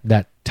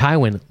that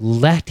Tywin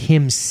let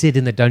him sit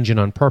in the dungeon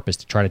on purpose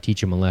to try to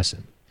teach him a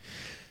lesson.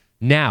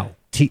 Now,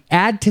 to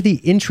add to the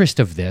interest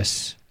of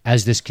this,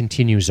 as this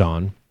continues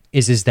on,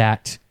 is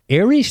that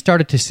Aerys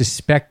started to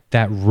suspect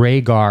that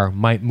Rhaegar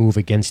might move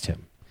against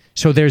him.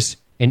 So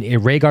and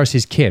Rhaegar's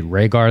his kid.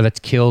 Rhaegar that's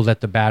killed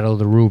at the Battle of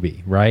the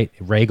Ruby, right?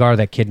 Rhaegar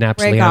that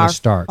kidnaps Lyanna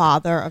Stark.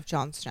 Father of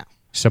Jon Snow.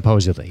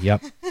 Supposedly,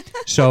 yep.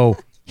 So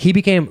he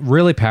became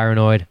really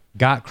paranoid,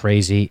 got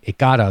crazy, it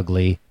got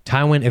ugly.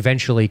 Tywin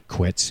eventually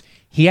quits.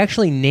 He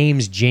actually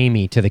names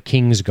Jaime to the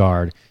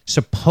Kingsguard.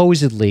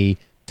 Supposedly,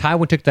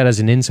 Tywin took that as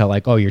an insult,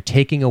 like, "Oh, you're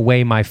taking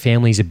away my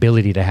family's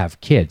ability to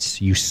have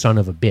kids, you son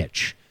of a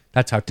bitch."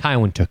 That's how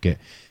Tywin took it.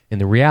 And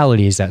the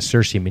reality is that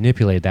Cersei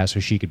manipulated that so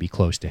she could be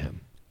close to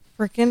him.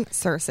 Freaking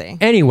Cersei.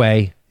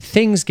 Anyway,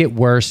 things get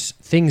worse,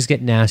 things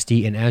get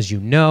nasty, and as you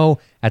know,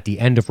 at the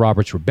end of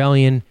Robert's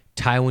Rebellion,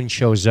 Tywin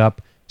shows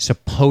up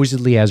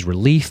supposedly as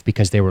relief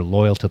because they were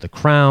loyal to the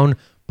crown,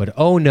 but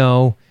oh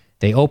no,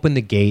 they open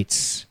the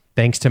gates,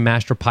 thanks to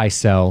Master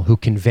Pycelle, who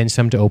convinced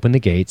them to open the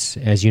gates,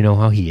 as you know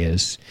how he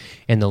is,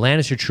 and the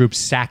Lannister troops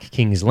sack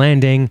King's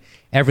Landing,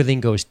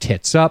 everything goes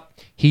tits up,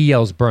 he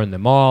yells burn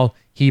them all,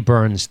 he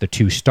burns the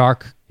two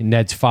Stark,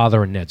 Ned's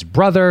father and Ned's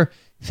brother,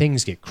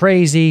 things get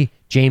crazy,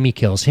 Jaime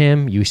kills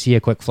him. You see a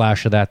quick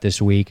flash of that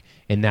this week,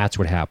 and that's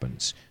what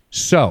happens.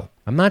 So,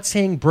 I'm not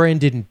saying Bran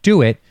didn't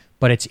do it,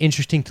 but it's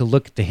interesting to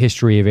look at the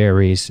history of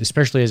Aerys,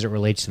 especially as it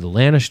relates to the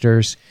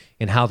Lannisters,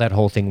 and how that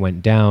whole thing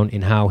went down,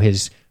 and how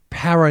his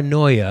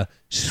paranoia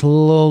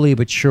slowly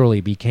but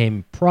surely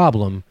became a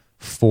problem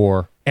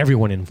for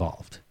everyone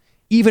involved.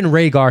 Even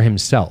Rhaegar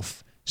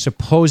himself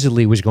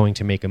supposedly was going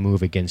to make a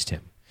move against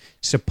him.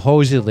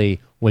 Supposedly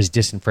was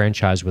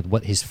disenfranchised with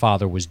what his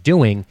father was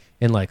doing,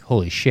 and like,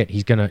 holy shit,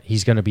 he's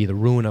gonna be the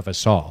ruin of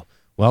us all.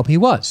 Well, he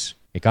was.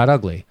 It got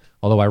ugly.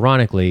 Although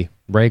ironically,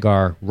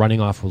 Rhaegar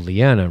running off with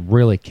Lyanna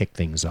really kicked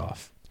things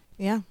off.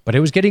 Yeah. But it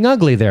was getting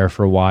ugly there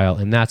for a while,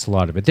 and that's a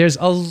lot of it. There's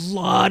a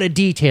lot of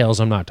details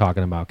I'm not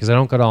talking about because I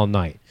don't got all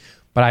night.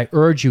 But I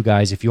urge you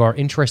guys, if you are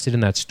interested in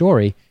that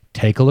story,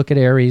 take a look at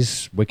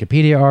Aerys'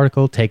 Wikipedia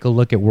article. Take a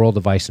look at World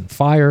of Ice and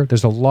Fire.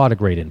 There's a lot of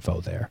great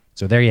info there.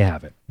 So there you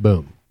have it.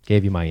 Boom.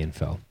 Gave you my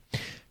info.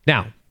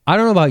 Now, I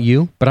don't know about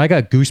you, but I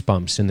got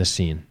goosebumps in this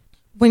scene.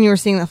 When you were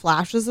seeing the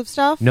flashes of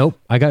stuff? Nope.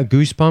 I got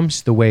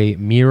goosebumps the way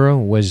Mira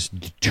was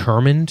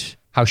determined,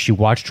 how she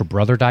watched her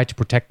brother die to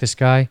protect this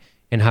guy,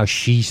 and how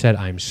she said,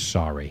 I'm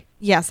sorry.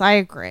 Yes, I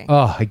agree.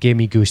 Oh, it gave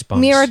me goosebumps.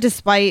 Mira,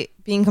 despite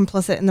being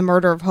complicit in the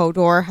murder of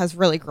Hodor, has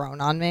really grown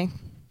on me.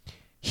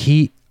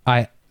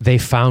 They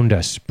found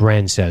us,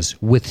 Bran says,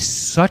 with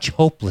such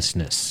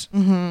hopelessness.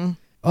 Mm-hmm.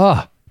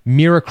 Oh,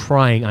 Mira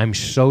crying, I'm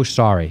so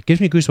sorry. Gives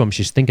me goosebumps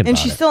just thinking about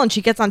it. And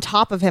she gets on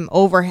top of him,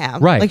 over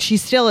him. Right. Like she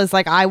still is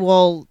like, I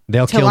will,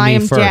 they'll till kill I me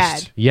am first.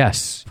 dead,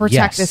 Yes.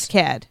 protect this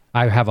kid.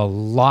 I have a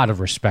lot of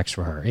respect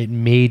for her. It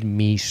made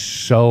me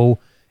so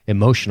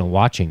emotional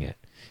watching it.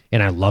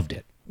 And I loved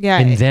it. Yeah.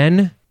 And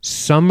then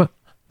some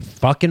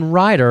fucking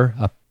rider,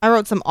 a I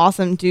wrote some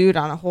awesome dude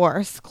on a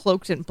horse,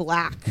 cloaked in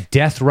black.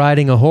 death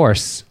riding a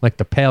horse, like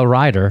the Pale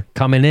Rider,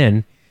 coming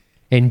in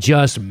and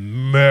just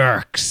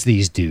murks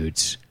these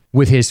dudes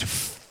with his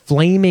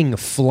flaming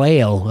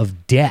flail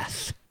of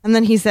death. And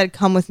then he said,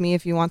 come with me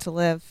if you want to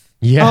live.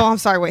 Yeah. Oh, I'm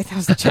sorry. Wait, that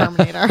was the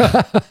Terminator.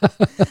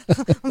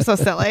 I'm so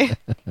silly.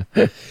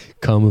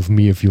 Come with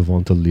me if you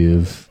want to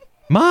live.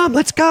 Mom,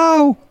 let's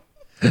go.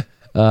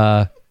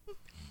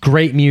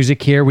 Great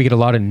music here. We get a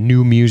lot of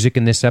new music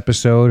in this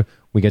episode.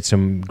 We get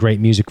some great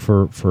music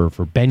for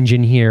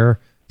Benjen here.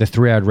 The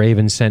Three-Eyed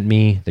Raven sent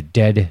me. The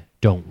dead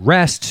don't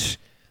rest.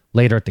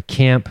 Later at the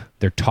camp,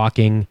 they're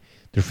talking.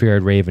 The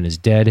Three-Eyed Raven is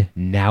dead.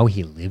 Now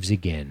he lives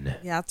again.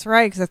 Yeah, that's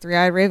right, because the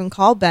Three-Eyed Raven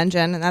called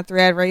Benjen, and that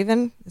Three-Eyed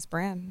Raven is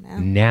Bran now.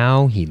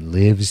 Now he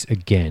lives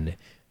again.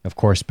 Of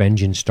course,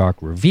 Benjen Stark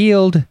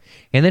revealed,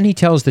 and then he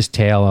tells this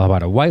tale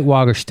about a White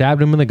Walker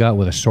stabbed him in the gut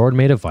with a sword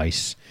made of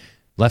ice,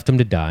 left him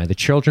to die. The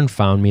children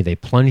found me. They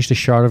plunged a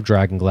shard of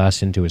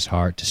dragonglass into his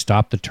heart to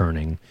stop the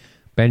turning.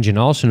 Benjen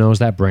also knows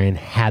that Bran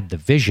had the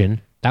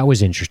vision. That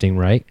was interesting,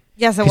 right?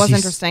 Yes, it was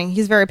interesting.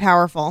 He's very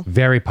powerful.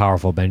 Very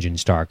powerful, Benjen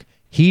Stark.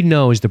 He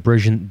knows the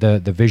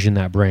vision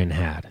that Bran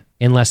had.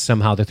 Unless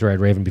somehow the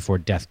Three-Eyed Raven before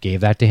death gave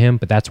that to him,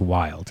 but that's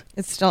wild.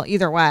 It's still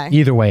either way.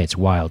 Either way, it's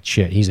wild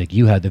shit. He's like,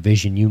 you had the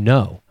vision, you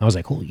know. I was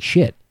like, holy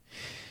shit.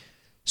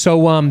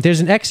 So there's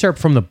an excerpt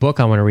from the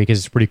book I want to read because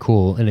it's pretty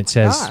cool. And it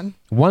says,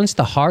 once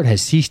the heart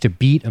has ceased to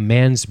beat, a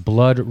man's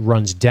blood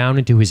runs down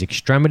into his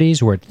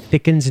extremities where it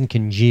thickens and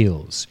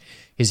congeals.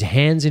 His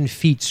hands and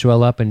feet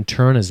swell up and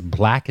turn as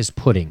black as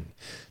pudding.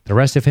 The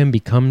rest of him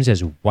becomes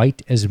as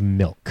white as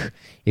milk.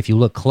 If you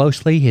look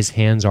closely, his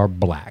hands are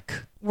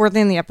black. Were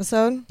they in the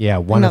episode? Yeah,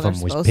 one of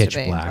them was pitch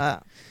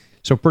black.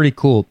 So pretty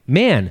cool.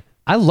 Man,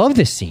 I love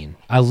this scene.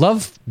 I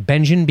love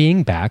Benjen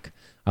being back.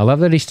 I love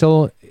that he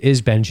still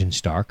is Benjen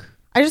Stark.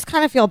 I just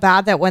kind of feel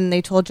bad that when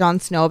they told Jon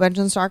Snow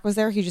Benjen Stark was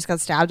there, he just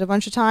got stabbed a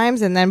bunch of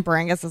times, and then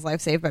Bran gets his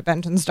life saved by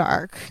Benjen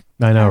Stark.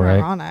 I know, right?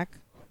 Ironic.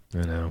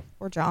 I know.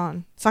 Poor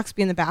Jon. Sucks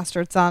being the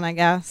bastard son, I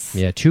guess.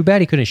 Yeah, too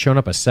bad he couldn't have shown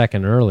up a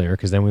second earlier,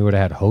 because then we would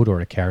have had Hodor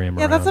to carry him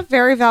around. Yeah, that's a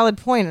very valid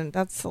point, and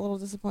that's a little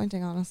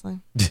disappointing, honestly.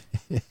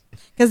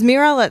 Because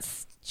Mira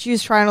she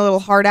was trying a little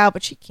hard out,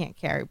 but she can't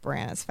carry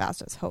Bran as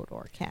fast as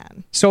Hodor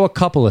can. So a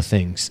couple of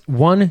things.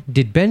 One,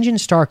 did Benjen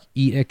Stark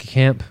eat at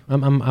camp? I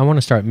want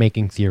to start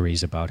making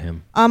theories about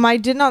him. I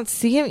did not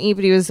see him eat,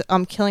 but he was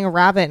killing a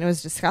rabbit, and it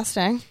was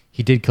disgusting.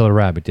 He did kill a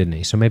rabbit, didn't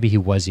he? So maybe he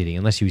was eating,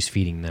 unless he was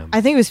feeding them.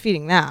 I think he was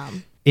feeding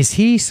them. Is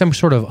he some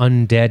sort of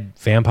undead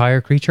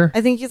vampire creature?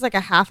 I think he's like a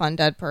half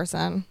undead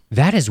person.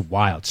 That is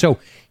wild. So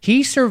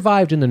he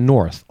survived in the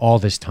North all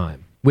this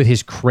time with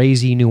his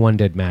crazy new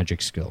undead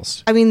magic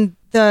skills. I mean,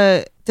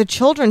 the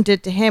children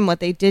did to him what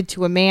they did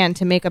to a man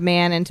to make a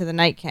man into the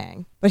Night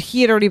King. But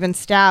he had already been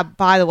stabbed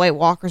by the White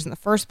Walkers in the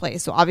first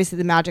place, so obviously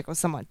the magic was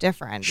somewhat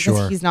different.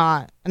 Because he's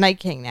not a Night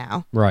King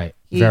now. Right.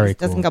 He Very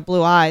cool. doesn't got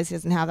blue eyes. He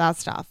doesn't have that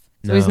stuff.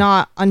 So he's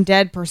not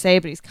undead per se,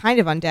 but he's kind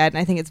of undead, and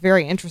I think it's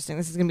very interesting.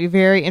 This is going to be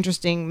very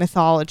interesting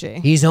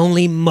mythology. He's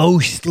only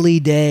mostly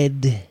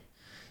dead.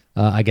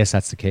 I guess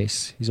that's the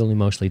case. He's only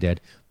mostly dead.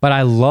 But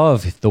I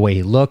love the way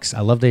he looks. I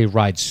love that he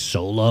rides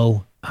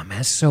solo.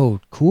 That's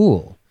so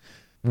cool.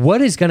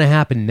 What is going to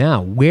happen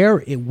now? Where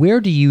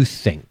do you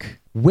think?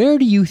 Where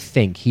do you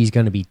think he's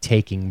going to be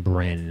taking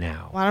Bran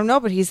now? Well, I don't know,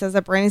 but he says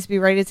that Bran needs to be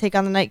ready to take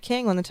on the Night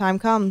King when the time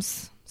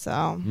comes.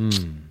 So...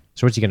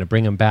 So what's he going to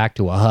bring him back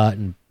to a hut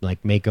and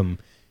like make him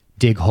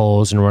dig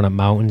holes and run up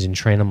mountains and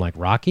train him like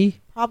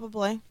Rocky?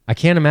 Probably. I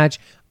can't imagine.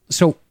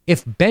 So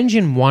if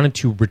Benjen wanted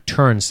to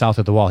return south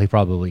of the wall, he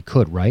probably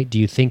could, right? Do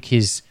you think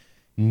his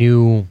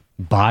new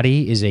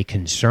body is a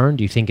concern?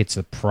 Do you think it's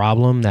a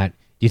problem that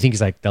Do you think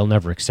he's like, they'll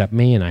never accept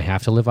me and I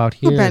have to live out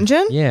here?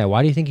 Benjen? Yeah.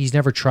 Why do you think he's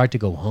never tried to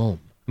go home?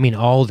 I mean,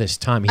 all this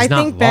time. He's I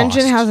not think lost.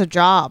 Benjen has a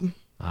job.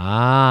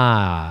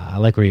 I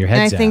like where your head's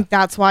And I at. think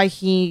that's why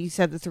he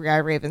said the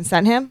Three-Eyed Raven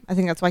sent him. I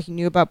think that's why he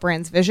knew about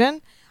Bran's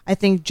vision. I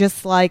think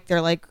just like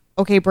they're like,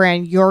 okay,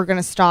 Bran, you're going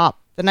to stop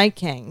the Night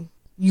King.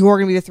 You're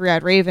going to be the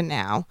Three-Eyed Raven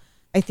now.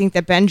 I think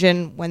that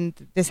Benjen, when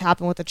this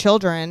happened with the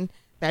children,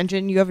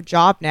 Benjen, you have a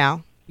job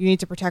now. You need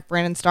to protect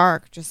Brandon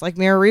Stark, just like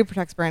Mira Reed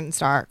protects Brandon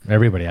Stark.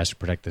 Everybody has to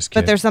protect this kid.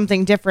 But there's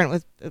something different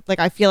with, like,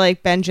 I feel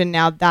like Benjen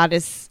now,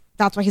 that's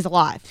why he's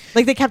alive.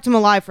 Like, they kept him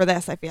alive for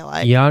this, I feel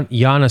like.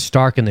 Yana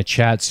Stark in the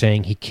chat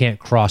saying he can't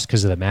cross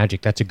because of the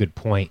magic. That's a good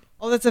point.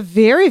 Oh, that's a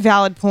very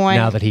valid point.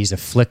 Now that he's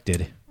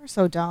afflicted. We're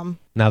so dumb.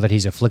 Now that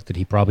he's afflicted,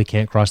 he probably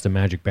can't cross the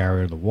magic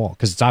barrier of the wall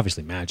because it's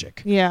obviously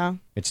magic. Yeah.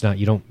 It's not,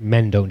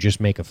 men don't just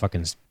make a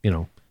fucking,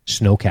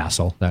 snow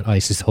castle that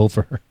ice is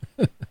over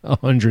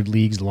 100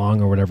 leagues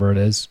long or whatever it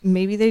is.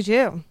 Maybe they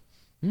do.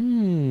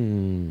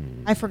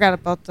 I forgot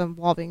about the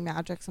wall being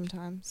magic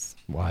sometimes.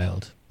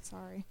 Wild.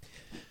 Sorry.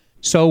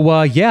 So,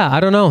 I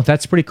don't know.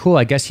 That's pretty cool.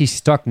 I guess he's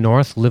stuck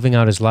north, living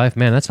out his life.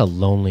 Man, that's a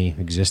lonely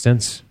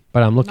existence.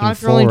 But I'm looking Not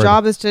if your forward. only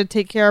job is to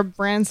take care of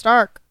Bran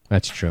Stark.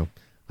 That's true.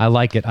 I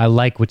like it. I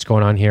like what's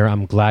going on here.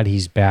 I'm glad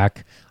he's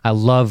back. I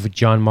love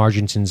John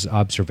Marginson's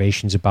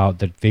observations about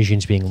the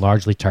visions being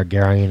largely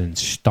Targaryen and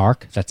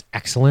Stark. That's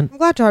excellent. I'm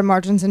glad John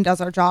Marginson does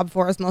our job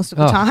for us most of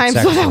the time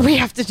it's so that excellent. we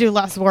have to do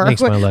less work.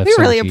 Makes my life We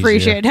so really much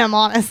appreciate him,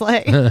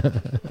 honestly.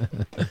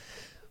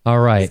 All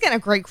right. He's getting a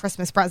great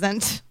Christmas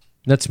present.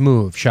 Let's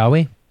move, shall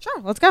we?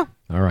 Sure, let's go.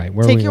 All right.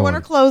 Where are Take we your going?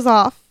 winter clothes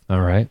off.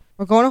 All right.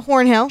 We're going to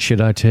Hornhill.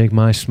 Should I take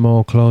my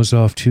small clothes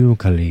off too,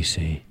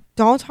 Khaleesi?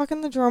 Don't talk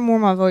in the Jorah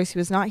Mormont voice. He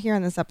was not here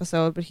in this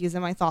episode, but he's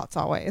in my thoughts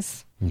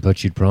always.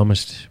 But you'd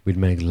promised we'd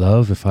make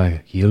love if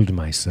I healed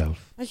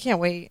myself. I can't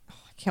wait. I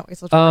can't wait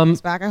till Jorah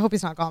comes back. I hope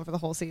he's not gone for the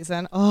whole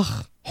season.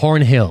 Ugh.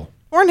 Hornhill.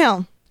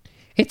 Hornhill.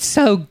 It's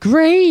so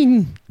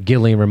green,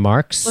 Gilly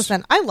remarks.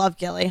 Listen, I love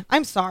Gilly.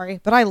 I'm sorry,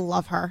 but I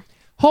love her.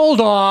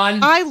 Hold on.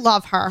 I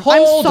love her. Hold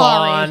I'm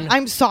sorry. on.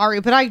 I'm sorry,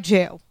 but I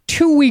do.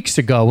 2 weeks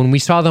ago when we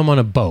saw them on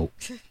a boat,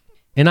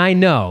 and I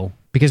know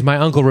because my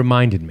uncle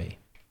reminded me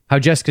how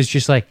Jessica's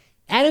just like,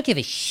 I don't give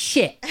a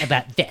shit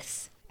about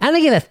this. I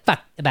don't give a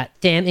fuck about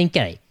Sam and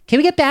Gilly. Can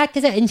we get back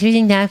to the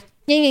interesting stuff?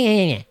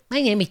 Yeah.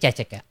 My name is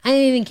Jessica. I don't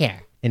even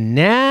care. and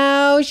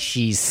now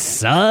she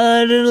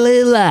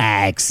suddenly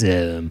likes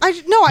him. I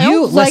You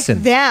don't like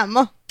listen. them.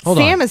 Hold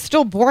Sam on. is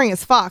still boring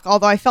as fuck,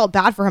 although I felt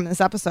bad for him in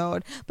this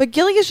episode. But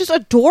Gilly is just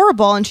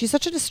adorable, and she's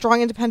such a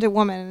strong, independent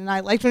woman. And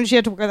I liked when she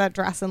had to wear that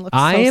dress and look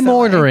I so am silly.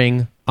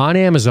 ordering on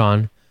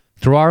Amazon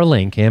through our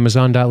link,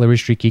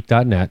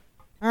 amazon.libertystreetgeek.net.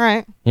 All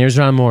right. Here's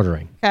what I'm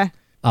ordering. Okay.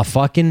 A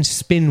fucking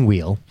spin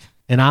wheel,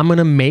 and I'm going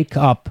to make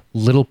up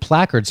little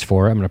placards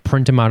for it. I'm going to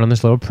print them out on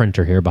this little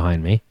printer here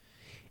behind me.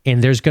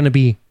 And there's going to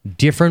be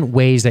different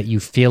ways that you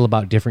feel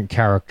about different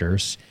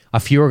characters. A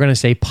few are going to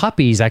say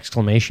puppies,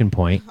 exclamation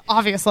point.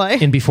 Obviously.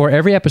 And before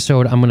every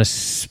episode, I'm going to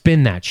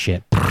spin that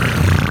shit.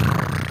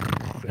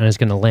 And it's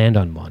going to land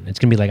on one. It's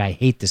going to be like, I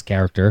hate this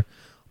character.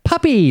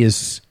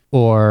 Puppies!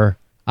 Or,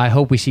 I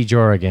hope we see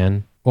Jorah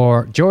again.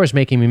 Or, Jorah's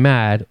making me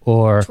mad.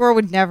 Or, Jorah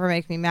would never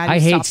make me mad. I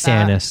You hate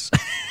stop that. Stannis.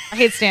 I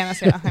hate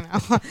Stannis, yeah, I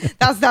know.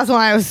 That's what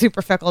I was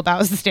super fickle about,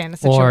 was the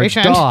Stannis Or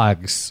situation.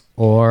 dogs.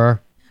 Or,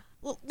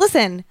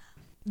 Listen,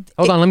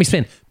 hold on, let me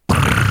spin.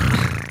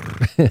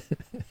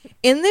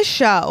 in this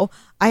show,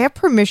 I have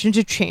permission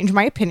to change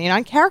my opinion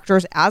on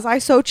characters as I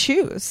so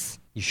choose.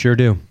 You sure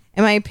do.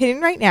 And my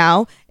opinion right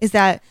now is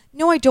that,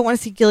 no, I don't want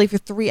to see Gilly for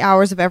 3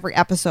 hours of every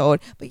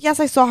episode. But yes,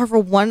 I saw her for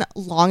one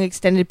long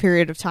extended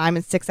period of time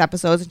in 6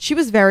 episodes, and she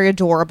was very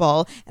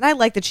adorable. And I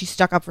like that she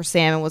stuck up for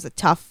Sam and was a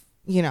tough,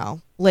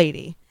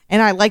 lady.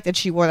 And I like that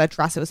she wore that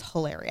dress. It was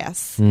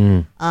hilarious.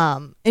 And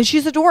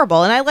she's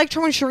adorable. And I liked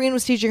her when Shireen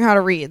was teaching her how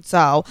to read.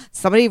 So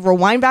somebody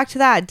rewind back to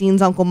that,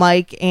 Dean's Uncle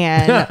Mike,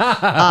 and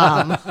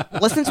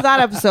listen to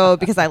that episode,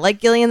 because I like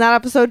Gilly in that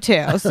episode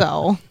too.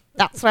 So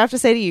that's what I have to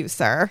say to you,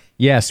 sir.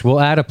 Yes, we'll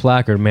add a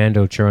placard.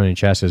 Mando, Chiron, and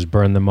Chess says,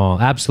 burn them all.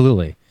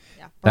 Absolutely.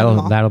 Yeah, burn them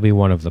all. That'll be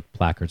one of the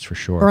placards for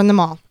sure. Burn them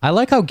all. I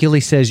like how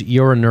Gilly says,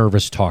 you're a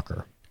nervous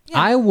talker. Yeah.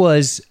 I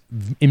was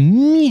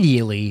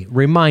immediately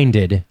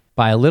reminded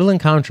by a little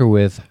encounter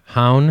with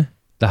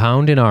the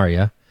Hound in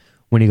Arya,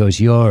 when he goes,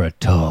 you're a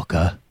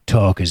talker.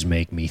 Talkers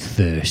make me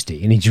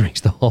thirsty. And he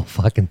drinks the whole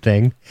fucking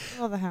thing.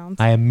 I love the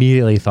hounds. I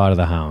immediately thought of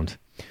the Hound.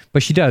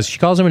 But she does. She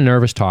calls him a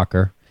nervous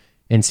talker.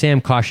 And Sam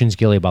cautions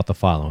Gilly about the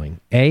following.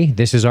 A,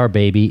 this is our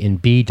baby. And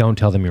B, don't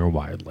tell them you're a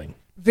wildling.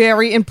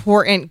 Very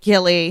important,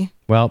 Gilly.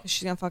 Well,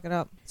 She's gonna fuck it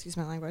up. Excuse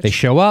my language. they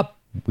show up.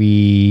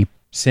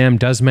 Sam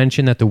does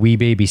mention that the wee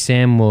baby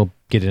Sam will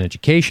get an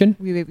education.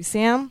 Wee baby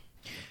Sam.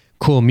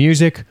 Cool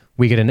music.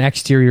 We get an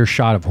exterior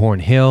shot of Horn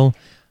Hill.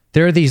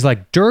 There are these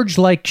like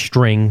dirge-like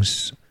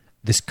strings,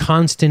 this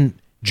constant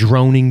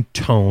droning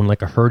tone,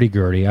 like a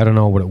hurdy-gurdy. I don't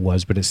know what it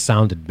was, but it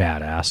sounded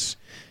badass.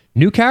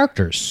 New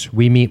characters.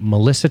 We meet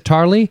Melissa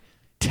Tarley,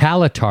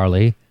 Tala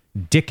Tarley,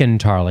 Dickon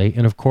Tarley,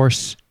 and of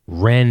course,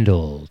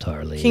 Randall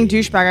Tarley. King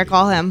douchebag, I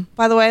call him.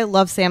 By the way, I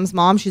love Sam's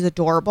mom. She's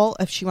adorable.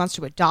 If she wants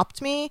to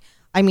adopt me,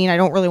 I mean, I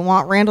don't really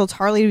want Randall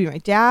Tarley to be my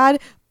dad,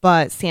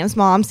 but Sam's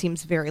mom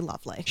seems very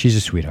lovely. She's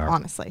a sweetheart.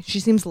 Honestly, she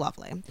seems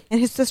lovely. And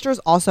his sister is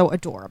also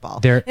adorable.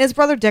 They're- And his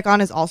brother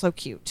Dickon is also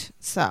cute.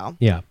 So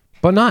Yeah.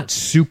 But not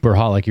super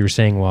hot like you were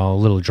saying while a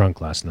little drunk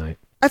last night.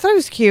 I thought he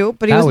was cute,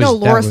 but he That was no was-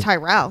 that Loris was-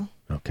 Tyrell.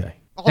 Okay.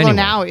 Although Anyway.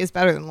 now he is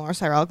better than Loris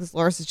Tyrell because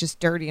Loris is just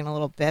dirty and a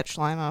little bitch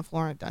lying on a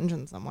floor in a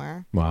dungeon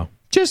somewhere. Wow.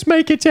 Just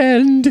make it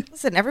end.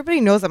 Listen,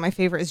 everybody knows that my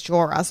favorite is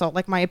Jorah, so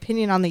like my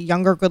opinion on the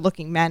younger,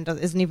 good-looking men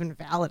isn't even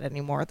valid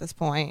anymore at this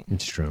point.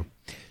 It's true.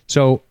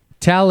 So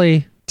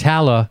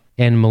Tala,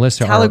 and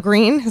Melissa Tala are...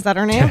 Green, is that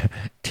her name?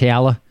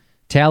 Tala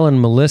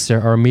and Melissa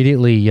are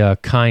immediately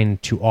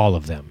kind to all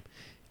of them.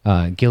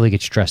 Gilly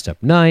gets dressed up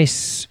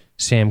nice.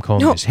 Sam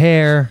combs No. his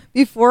hair.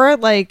 Before,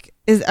 like,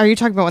 are you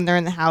talking about when they're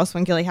in the house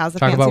when Gilly has the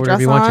Talk fancy about whatever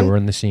dress you want on? to. We're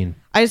in the scene.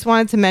 I just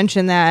wanted to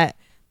mention that,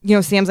 you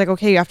know, Sam's like,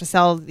 okay, you have to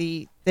sell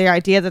the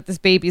idea that this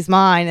baby's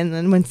mine. And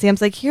then when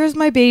Sam's like, here's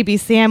my baby,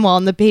 Samuel,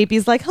 and the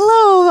baby's like,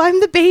 hello, I'm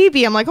the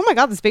baby. I'm like, oh my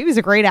God, this baby's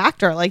a great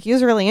actor. Like, he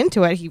was really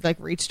into it. He, like,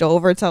 reached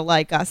over to,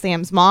 like,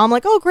 Sam's mom,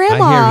 like, oh,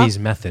 grandma. I hear he's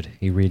method.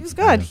 He reads. He was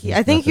good.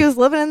 I think he was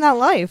living in that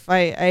life. I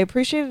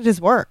appreciated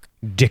his work.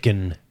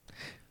 Dickin.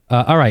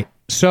 All right.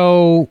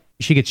 So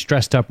she gets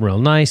dressed up real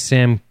nice.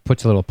 Sam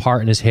puts a little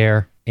part in his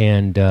hair.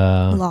 And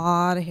A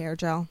lot of hair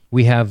gel.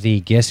 we have the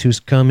guess who's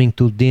coming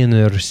to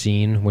dinner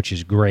scene, which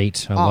is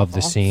great. I love the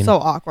Awful. scene. So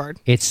awkward.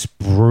 It's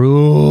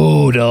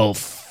brutal.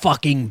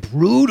 Fucking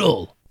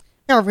brutal.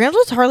 Yeah,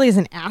 Randall Tarley is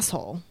an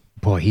asshole.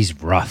 Boy, he's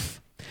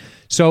rough.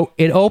 So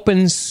it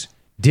opens,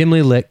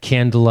 dimly lit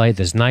candlelight,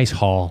 this nice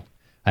hall.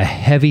 A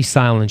heavy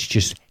silence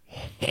just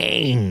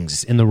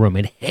hangs in the room.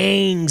 It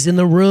hangs in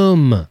the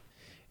room.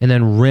 And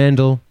then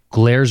Randall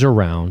glares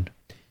around.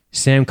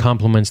 Sam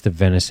compliments the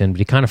venison, but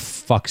he kind of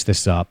fucks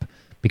this up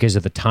because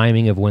of the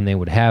timing of when they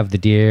would have the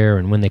deer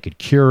and when they could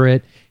cure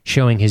it,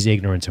 showing his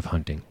ignorance of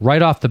hunting.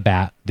 Right off the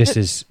bat,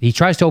 he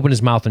tries to open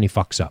his mouth and he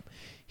fucks up.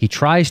 He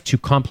tries to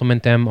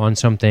compliment them on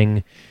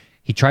something.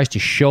 He tries to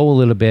show a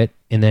little bit,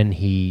 and then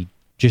he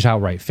just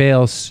outright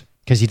fails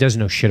because he doesn't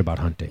know shit about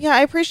hunting. Yeah,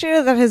 I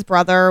appreciated that his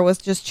brother was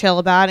just chill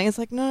about it. He's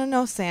like,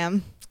 no,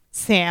 Sam.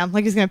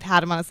 Like he's going to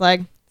pat him on his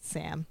leg.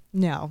 Sam,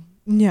 no.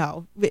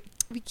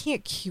 We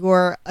can't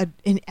cure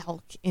an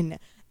elk in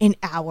an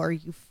hour,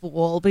 you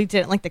fool. But he did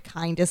it in like the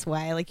kindest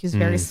way. Like he was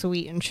very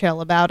sweet and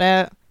chill about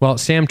it. Well,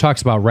 Sam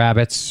talks about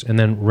rabbits, and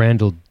then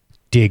Randall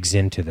digs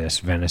into this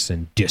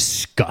venison,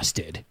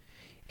 disgusted.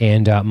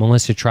 And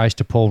Melissa tries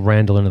to pull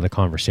Randall into the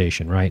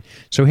conversation, right?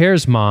 So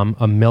here's Mom,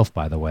 a MILF,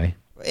 by the way.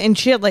 And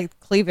she had like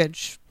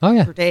cleavage Oh,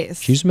 yeah. for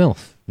days. She's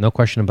MILF. No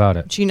question about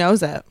it. She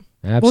knows it.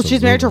 Absolutely. Well,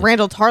 she's married to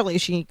Randall Tarley.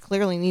 She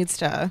clearly needs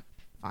to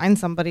find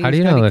somebody How who's do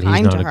you going know to that be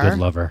he's kind not to a her. good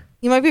lover?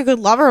 He might be a good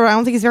lover, but I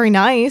don't think he's very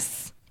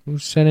nice. Who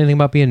said anything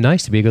about being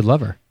nice to be a good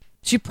lover?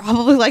 She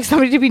probably likes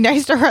somebody to be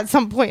nice to her at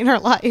some point in her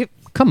life.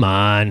 Come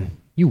on.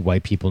 You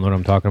white people know what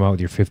I'm talking about with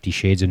your 50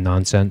 Shades of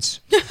nonsense.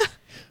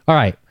 All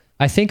right.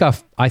 I think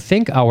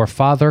our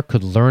father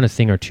could learn a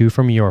thing or two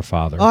from your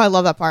father. Oh, I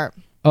love that part.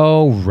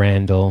 Oh,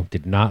 Randall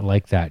did not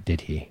like that,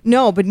 did he?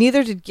 No, but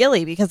neither did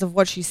Gilly because of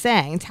what she's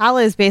saying.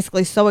 Tala is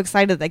basically so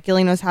excited that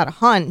Gilly knows how to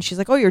hunt. She's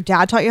like, oh, your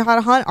dad taught you how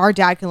to hunt? Our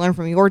dad can learn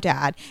from your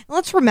dad. And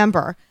let's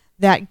remember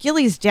that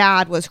Gilly's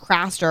dad was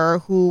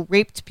Craster, who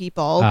raped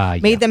people, Yeah.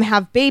 made them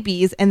have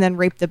babies, and then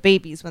raped the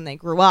babies when they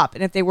grew up.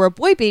 And if they were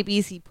boy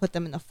babies, he put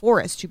them in the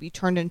forest to be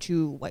turned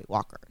into White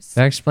Walkers.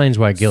 That explains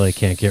why Gilly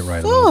can't get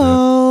right a little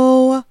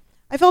So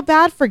I felt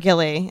bad for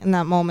Gilly in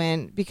that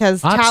moment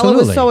because Tala was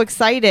Absolutely. so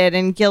excited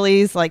and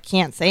Gilly's like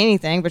can't say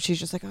anything, but she's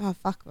just like, oh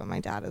fuck, but my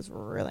dad is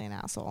really an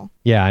asshole.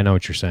 bit. Yeah, I know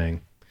what you're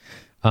saying.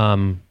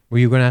 Were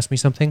you going to ask me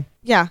something?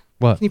 Yeah.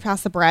 What? Can you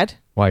pass the bread?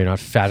 Why, you're not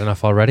fat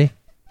enough already?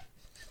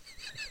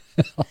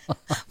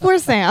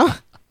 Where's Sam?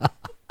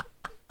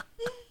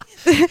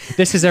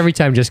 This is every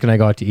time Jessica and I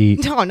go out to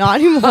eat. No, not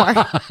anymore.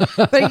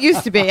 But it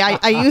used to be. I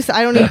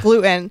don't eat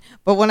gluten,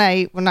 but when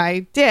I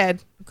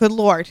did, good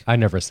lord. I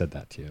never said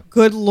that to you,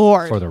 Good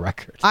lord. for the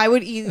record. I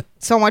would eat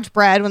so much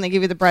bread when they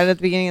give you the bread at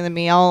the beginning of the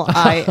meal.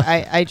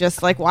 I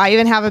just like, why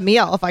even have a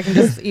meal if I can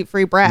just eat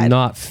free bread?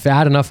 Not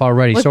fat enough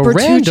already. With So Bertucci's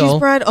Randall,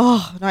 bread.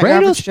 Oh, not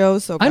Randall's- average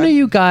Joe's so good. I know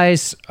you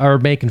guys are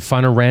making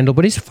fun of Randall,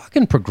 but he's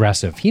fucking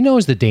progressive. He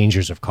knows the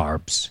dangers of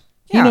carbs.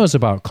 He Yeah. knows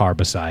about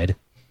carbicide.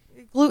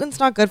 Gluten's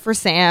not good for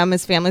Sam.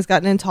 His family's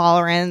got an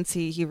intolerance.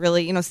 He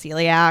really,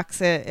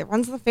 celiacs. It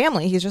runs in the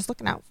family. He's just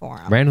looking out for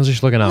him. Randall's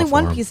just looking out Only for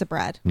one him. piece of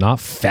bread. Not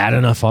fat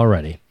enough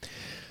already.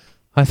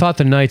 I thought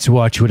the Night's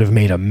Watch would have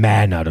made a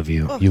man out of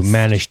you. You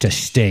managed to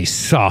stay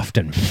soft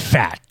and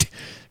fat.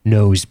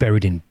 Nose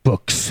buried in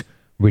books,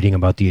 reading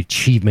about the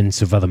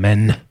achievements of other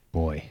men.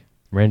 Boy,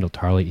 Randall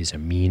Tarley is a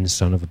mean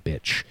son of a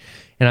bitch.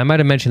 And I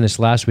might have mentioned this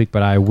last week,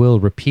 but I will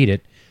repeat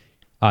it.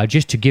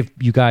 Just to give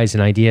you guys an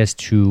idea as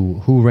to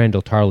who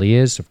Randall Tarley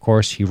is. Of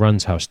course, he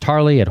runs House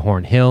Tarley at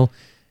Horn Hill.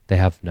 They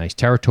have nice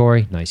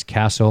territory, nice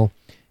castle.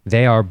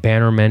 They are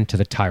bannermen to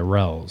the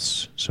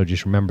Tyrells. So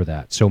just remember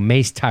that. So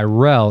Mace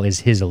Tyrell is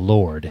his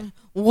lord.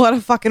 What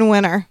a fucking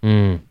winner.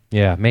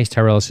 Yeah, Mace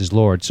Tyrell is his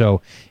lord.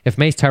 So if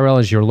Mace Tyrell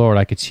is your lord,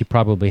 I could see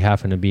probably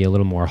having to be a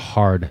little more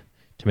hard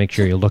to make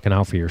sure you're looking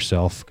out for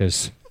yourself,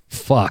 because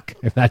fuck,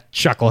 if that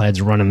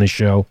chucklehead's running the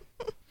show.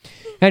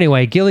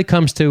 Anyway, Gilly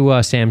comes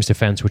to Sam's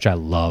defense, which I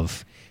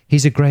love.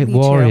 He's a great Me too.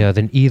 warrior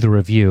than either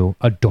of you.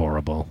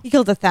 Adorable. He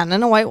killed a Than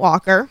and a White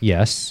Walker.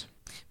 Yes.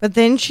 But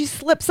then she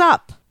slips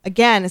up.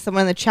 Again, as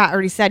someone in the chat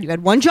already said, you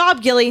had one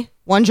job, Gilly.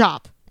 One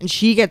job. And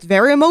she gets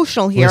very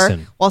emotional here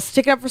Listen. while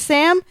sticking up for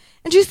Sam.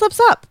 And she slips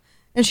up.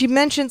 And she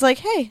mentions, like,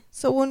 hey,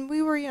 so when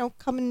we were,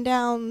 coming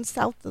down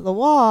south of the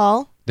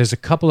wall. There's a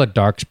couple of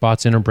dark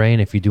spots in her brain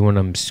if you're doing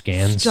them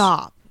scans.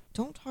 Stop.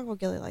 Don't talk about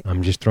Gilly like that.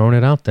 I'm just throwing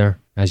it out there,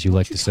 as you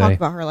like to Talk say.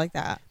 about her like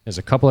that. There's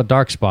a couple of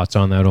dark spots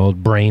on that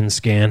old brain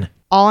scan.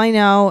 All I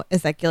know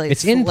is that Gilly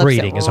It's slips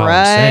inbreeding it is all I'm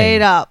right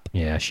saying. up.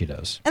 Yeah, she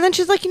does. And then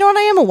she's like, you know what?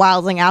 I am a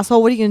wildling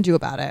asshole. What are you going to do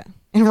about it?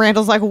 And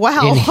Randall's like,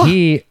 well, And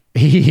he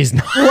is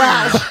not.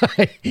 well,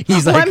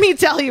 He's like, let me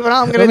tell you what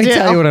I'm let going to me do.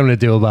 tell you what I'm going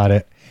to do about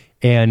it.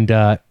 And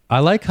I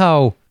like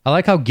how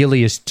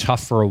Gilly is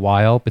tough for a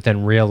while, but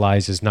then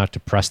realizes not to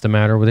press the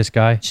matter with this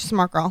guy. She's a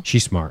smart girl.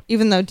 She's smart.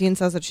 Even though Dean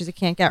says that she's a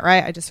can't get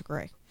right, I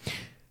disagree.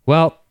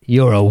 Well,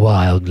 you're a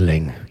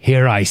wildling.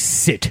 Here I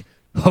sit,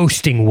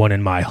 hosting one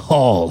in my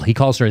hall. He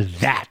calls her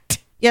that.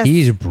 Yes.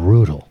 He's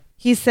brutal.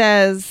 He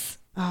says,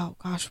 oh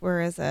gosh,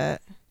 where is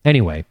it?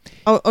 Anyway,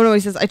 Oh no, he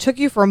says, I took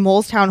you for a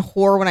Molestown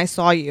whore when I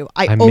saw you.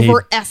 I made-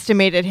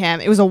 overestimated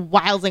him. It was a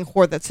wildling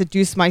whore that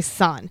seduced my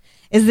son.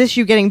 Is this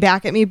you getting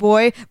back at me,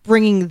 boy?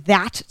 Bringing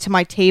that to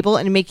my table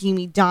and making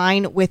me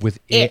dine with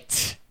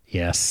it.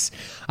 Yes.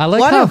 I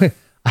like What how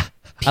a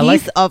I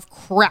like Piece of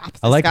crap.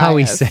 I like this how guy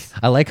he is. says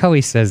I like how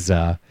he says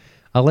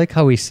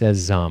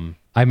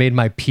I made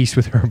my peace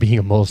with her being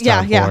a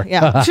Molestown Yeah.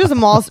 whore. If she was a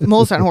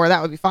Molestown whore,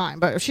 that would be fine.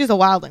 But if she's a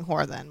wildling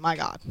whore, then my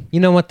God. You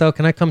know what though?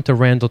 Can I come to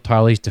Randall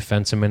Tarley's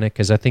defense a minute?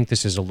 Because I think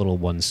this is a little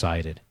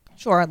one-sided.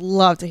 Sure, I'd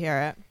love to hear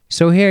it.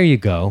 So here you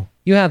go.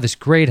 You have this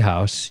great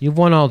house. You've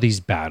won all these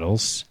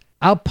battles.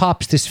 Out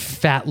pops this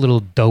fat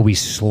little doughy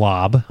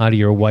slob out of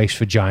your wife's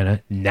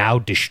vagina, now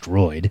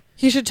destroyed.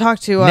 You should talk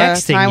to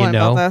Next thing you Tywin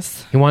know, about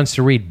this. he wants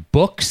to read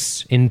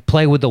books and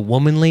play with the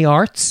womanly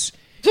arts.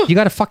 You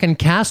got a fucking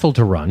castle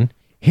to run.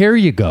 Here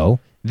you go.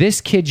 This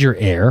kid's your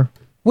heir.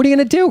 What are you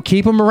going to do?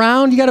 Keep him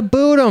around? You got to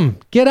boot him.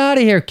 Get out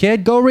of here,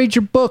 kid. Go read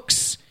your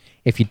books.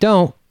 If you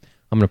don't,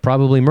 I'm going to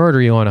probably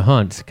murder you on a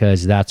hunt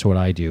because that's what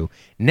I do.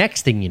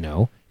 Next thing you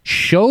know,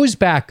 shows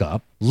back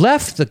up,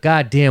 left the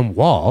goddamn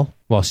wall.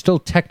 Well, still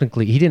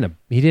technically, he didn't,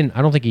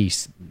 I don't think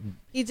he's,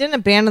 He didn't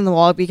abandon the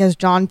wall because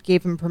John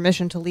gave him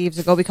permission to leave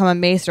to go become a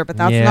maester, but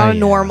that's Yeah, not a yeah.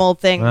 normal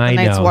thing that I the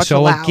Night's know. Watch So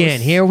allows.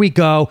 again, here we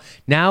go.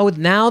 Now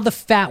the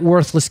fat,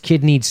 worthless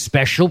kid needs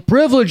special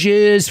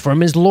privileges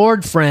from his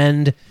lord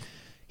friend.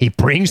 He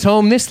brings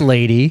home this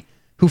lady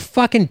who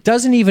fucking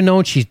doesn't even know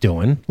what she's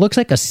doing, looks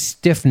like a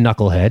stiff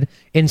knucklehead,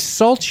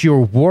 insults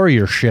your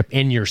warriorship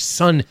and your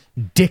son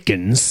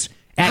Dickens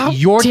at How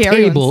your dare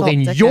you table insult in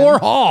Dickens? your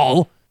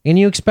hall, and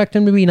you expect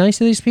him to be nice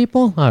to these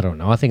people? I don't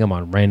know. I think I'm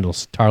on Randall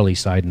Tarley's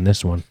side in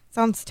this one.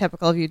 Sounds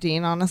typical of you,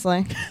 Dean,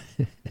 honestly.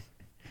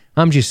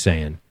 I'm just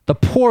saying. The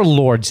poor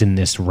lords in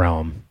this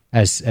realm,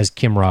 as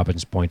Kim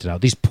Robbins pointed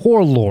out, these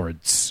poor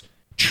lords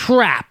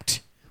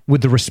trapped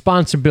with the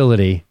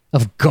responsibility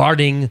of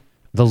guarding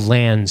the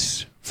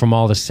lands from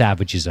all the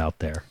savages out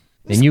there.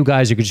 And you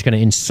guys are just going to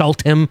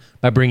insult him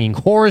by bringing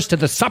whores to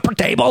the supper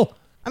table?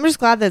 I'm just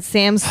glad that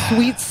Sam's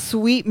sweet,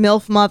 sweet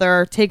MILF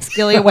mother takes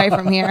Gilly away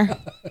from here.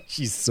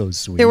 She's so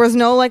sweet. There was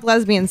no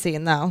lesbian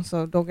scene though,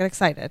 so don't get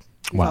excited.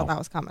 You Wow. thought that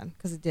was coming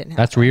because it didn't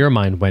happen. That's where your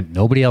mind went.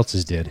 Nobody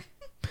else's did.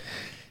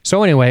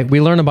 So anyway, we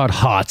learn about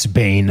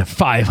Heartsbane.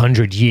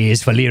 500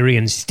 years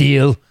Valyrian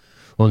steel.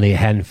 Only a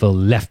handful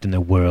left in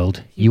the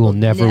world. You will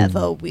never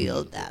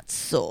wield that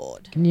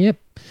sword. Yep.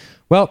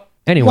 Well,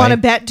 anyway. Want to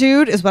bet,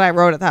 dude? Is what I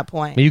wrote at that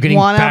point. Are you getting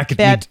Wanna back at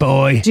me, bet,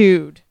 boy?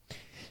 dude?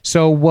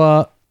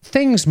 So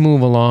things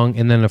move along,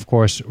 and then, of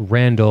course,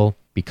 Randall,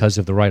 because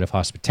of the right of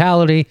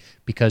hospitality,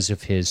 because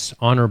of his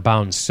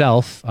honor-bound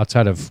self,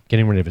 outside of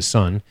getting rid of his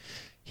son,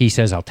 he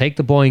says, I'll take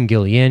the boy and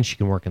Gilly in. She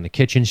can work in the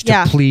kitchen just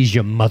Yeah. to please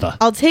your mother.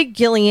 I'll take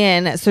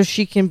Gillian so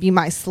she can be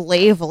my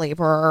slave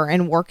laborer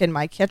and work in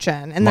my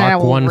kitchen, and then I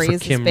Mark will one raise for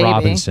this Kim baby.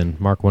 Robinson.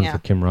 Mark one Yeah. for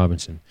Kim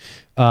Robinson.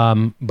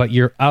 But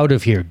you're out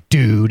of here,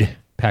 dude.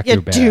 Pack Yeah,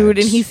 your bags. dude,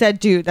 and he said,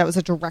 "Dude." That was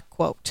a direct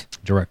quote.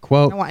 Direct I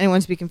quote. don't want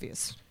anyone to be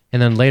confused.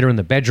 And then later in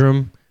the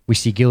bedroom, we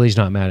see Gilly's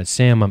not mad at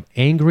Sam. I'm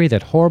angry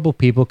that horrible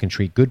people can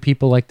treat good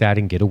people like that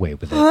and get away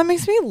with it. Oh, that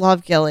makes me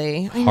love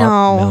Gilly. I Heart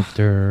know.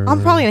 melter.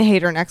 I'm probably gonna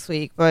hate her next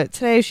week, but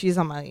today she's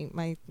on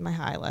my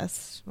high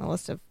list, my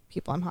list of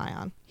people I'm high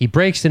on. He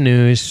breaks the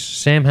news.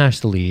 Sam has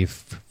to leave.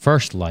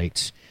 First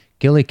lights.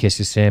 Gilly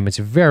kisses Sam. It's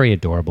very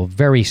adorable,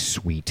 very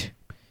sweet.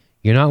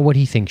 You're not what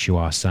he thinks you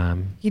are,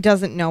 Sam. He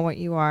doesn't know what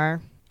you are.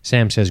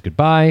 Sam says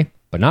goodbye,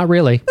 but not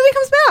really. Then he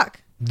comes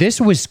back.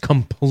 This was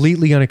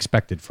completely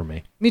unexpected for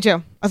me. Me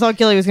too. I thought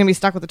Gilly was gonna be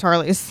stuck with the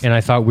Tarleys, And I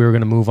thought we were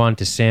going to move on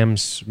to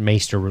Sam's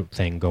maester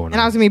thing going and I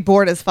on. was gonna be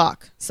bored as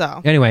fuck.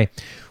 So Anyway,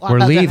 Well, we're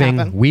that didn't leaving.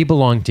 happen. We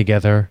belong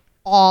together.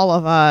 all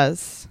of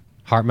us.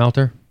 Heart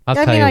melter. I'll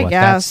I tell mean, you I what,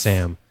 that's guess.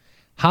 Sam.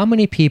 How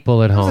many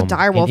people at There's a home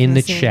dire and wolf in in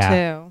the the scene, chat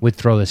too. would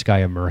throw this guy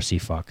a mercy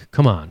fuck?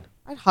 Come on.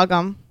 I'd hug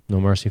him. No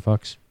mercy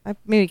fucks? I'd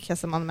maybe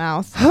kiss him on the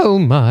mouth. Oh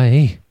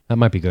my. That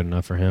might be good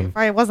enough for him. If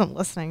I wasn't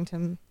listening to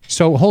him.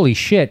 So, holy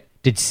shit.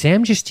 Did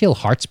Sam just steal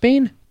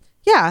Heartsbane?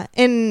 Yeah,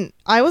 and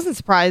I wasn't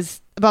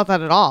surprised about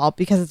that at all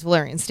because it's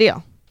Valyrian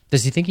steel.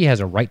 Does he think he has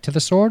a right to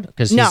the sword?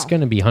 Because No. he's going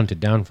to be hunted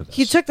down for this.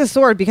 He took the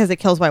sword because it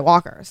kills White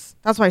Walkers.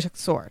 That's why he took the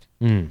sword.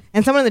 Mm.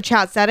 And someone in the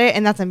chat said it,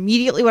 and that's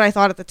immediately what I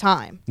thought at the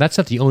time. That's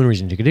not the only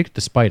reason. He took it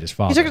despite his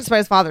father. He took it despite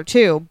his father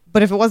too,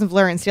 but if it wasn't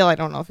Valyrian steel, I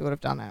don't know if he would have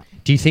done it.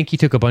 Do you think he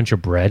took a bunch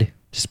of bread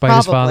despite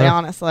his Probably, father?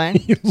 honestly.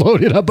 He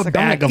loaded up a It's like,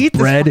 bag I'm of gonna eat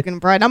bread. This fucking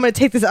bread. I'm going to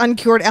take this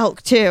uncured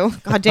elk too.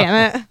 God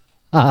damn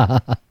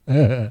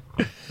it.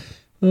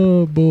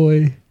 Oh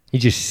boy.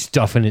 He's just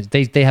stuffing it.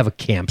 They have a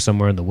camp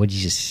somewhere in the woods.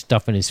 He's just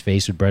stuffing his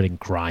face with bread and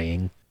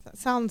crying. That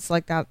sounds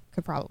like that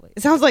could probably.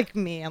 It sounds like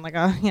me on like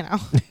a,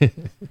 after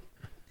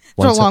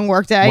Once a long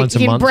work day, once a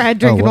eating month. bread,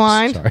 drinking whoops,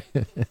 wine. Sorry.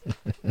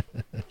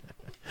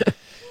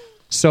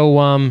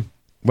 So,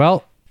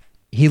 well,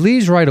 he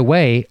leaves right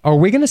away. Are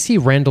we going to see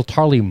Randall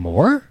Tarley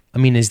more? I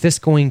mean, is this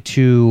going It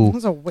to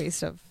was a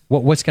waste of.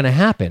 what's going to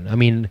happen? I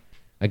mean,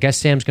 I guess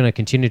Sam's going to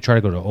continue to try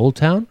to go to Old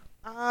Town.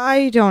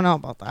 I don't know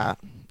about that.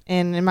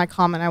 And in my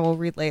comment, I will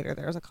read later.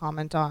 There's a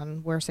comment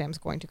on where Sam's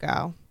going to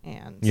go,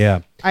 and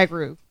Yeah. I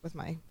agree with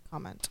my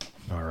comment.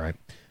 All right.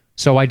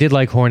 So I did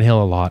like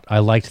Hornhill a lot. I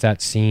liked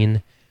that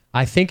scene.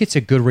 I think it's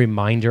a good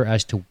reminder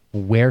as to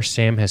where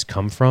Sam has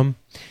come from.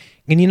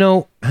 And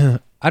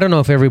I don't know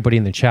if everybody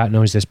in the chat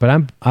knows this, but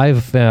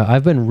I've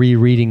been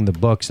rereading the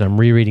books. And I'm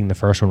rereading the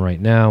first one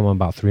right now. I'm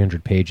about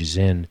 300 pages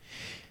in.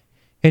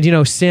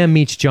 And Sam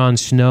meets Jon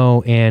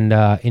Snow,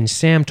 and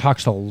Sam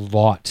talks a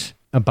lot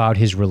about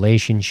his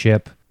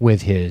relationship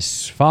with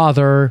his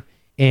father.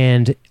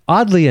 And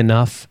oddly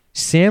enough,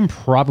 Sam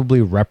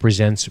probably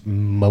represents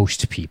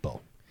most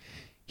people.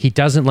 He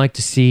doesn't like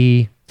to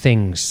see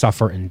things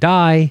suffer and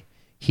die.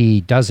 He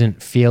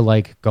doesn't feel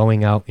like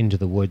going out into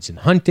the woods and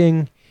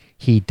hunting.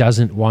 He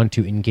doesn't want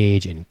to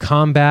engage in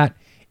combat.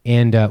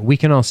 And we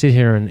can all sit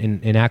here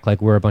and act like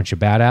we're a bunch of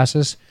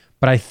badasses.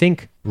 But I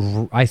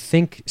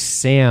think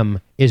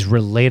Sam is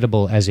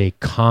relatable as a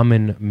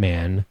common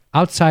man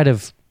outside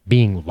of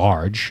being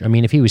large. I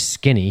mean, if he was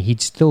skinny,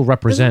 he'd still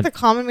represent Isn't the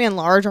common man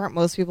large? Aren't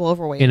most people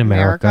overweight in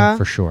America,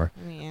 for for sure.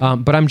 mean-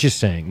 But I'm just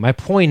saying, my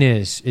point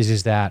is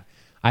that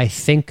I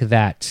think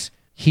that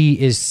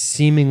he is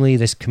seemingly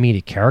this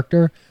comedic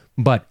character,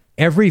 but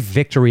every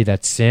victory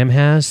that Sam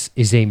has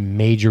is a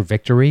major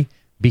victory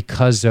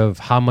because of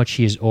how much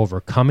he is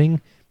overcoming,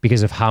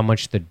 because of how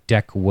much the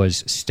deck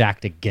was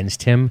stacked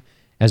against him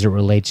as it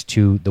relates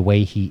to the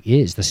way he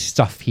is, the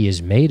stuff he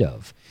is made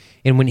of.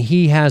 And when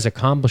he has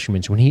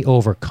accomplishments, when he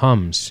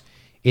overcomes,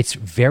 it's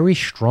very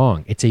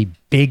strong. It's a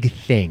big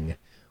thing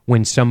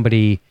when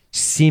somebody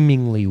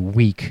seemingly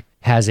weak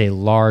has a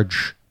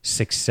large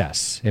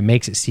success. It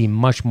makes it seem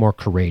much more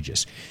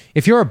courageous.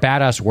 If you're a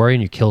badass warrior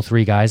and you kill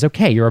 3 guys,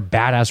 okay, you're a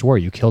badass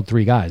warrior. You killed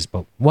 3 guys,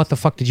 but what the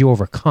fuck did you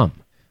overcome,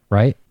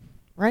 right?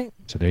 Right?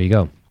 So there you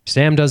go.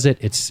 Sam does it.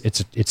 It's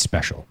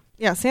special.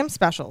 Yeah, Sam's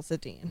special,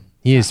 Zadine.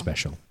 He is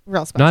special.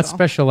 Real special. Not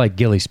special like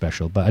Gilly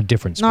special, but a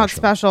different special. Not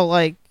special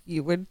like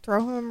you would throw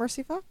him a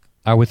mercy fuck?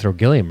 I would throw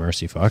Gilly a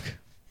mercy fuck.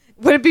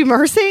 Would it be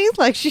Mercy?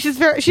 Like she's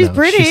No,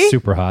 pretty. She's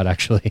super hot,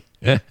 actually.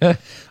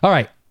 All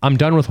right, I'm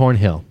done with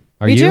Hornhill.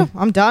 Are Me you? too.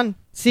 I'm done.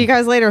 See you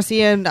guys later.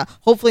 See you,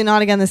 hopefully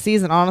not again this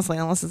season, honestly,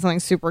 unless it's something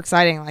super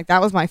exciting. Like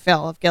that was my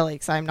fill of Gilly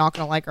because I'm not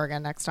going to like her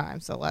again next time.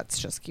 So let's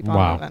just keep on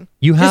Wow. moving.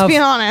 You have- just be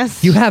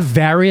honest. You have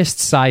various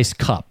sized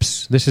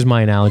cups. This is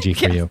my analogy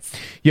for you.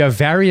 You have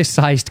various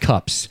sized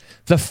cups.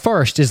 The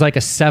first is like a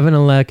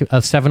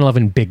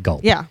 7-Eleven Big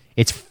Gulp. Yeah.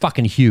 It's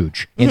fucking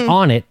huge. And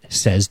on it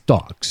says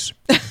dogs.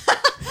 I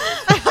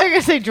thought you were going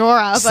to say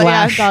Jorah, but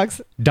yeah, Slash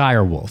dogs.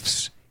 dire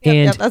wolves. Yep,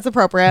 and yep, that's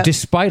appropriate.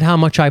 despite how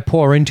much I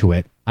pour into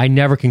it, I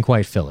never can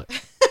quite fill it.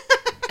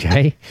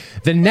 Okay?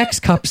 The next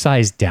cup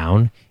size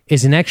down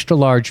is an extra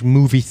large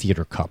movie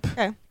theater cup.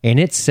 Okay. And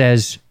it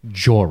says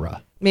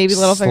Jorah. Maybe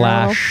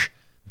Littlefinger.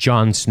 /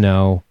 Jon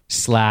Snow /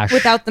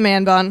 Without the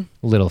man bun.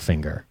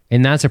 Littlefinger.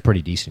 And that's a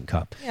pretty decent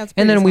cup. Yeah, it's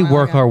and then pretty we decent. I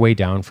work like it. our way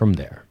down from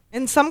there.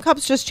 And some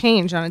cups just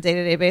change on a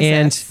day-to-day basis.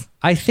 And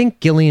I think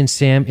Gillian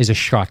Sam is a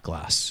shot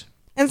glass.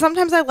 And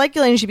sometimes I like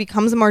Gillian. She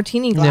becomes a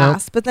martini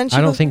glass, but then she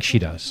I don't goes- think she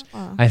does.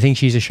 I think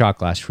she's a shot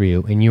glass for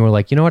you. And you were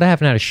like, you know what? I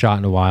haven't had a shot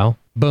in a while.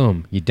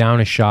 Boom. You down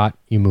a shot.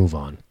 You move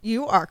on.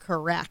 You are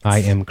correct. I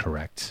am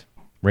correct.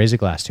 Raise a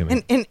glass to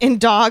me. And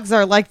dogs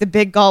are like the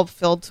big gulp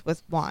filled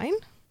with wine.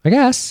 I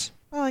guess.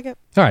 I like it.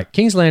 All right.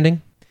 King's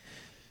Landing.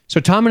 So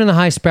Tommen and the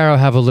High Sparrow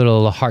have a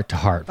little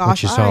heart-to-heart,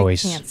 Gosh, which is I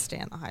always can't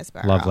stand the High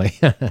Sparrow. lovely.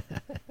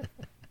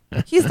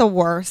 He's the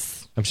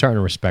worst. I'm starting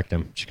to respect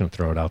him. Just going to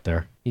throw it out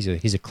there. He's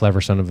a clever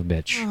son of a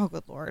bitch. Oh,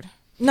 good lord.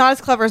 Not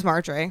as clever as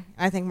Marjorie.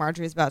 I think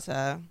Marjorie's about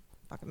to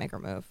fucking make her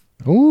move.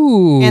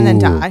 Ooh. And then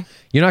die.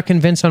 You're not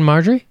convinced on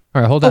Marjorie?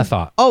 All right, hold that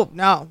thought. Oh,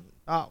 no.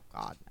 Oh,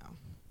 God, no.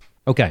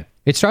 Okay.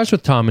 It starts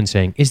with Tommen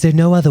saying, "Is there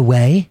no other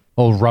way?"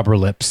 Old rubber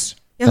lips.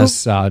 Yeah,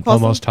 As calls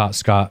almost taught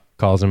Scott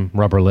calls him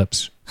Rubber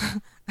Lips.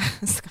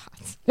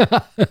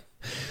 Scott.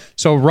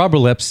 So Rubber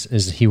Lips,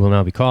 as he will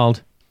now be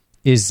called,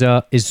 is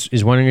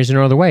wondering is there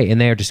no other way, and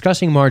they are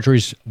discussing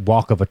Marjorie's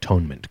walk of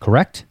atonement.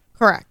 Correct?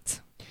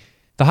 Correct.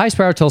 The High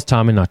Sparrow tells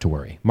Tommen not to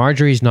worry.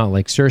 Marjorie's not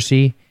like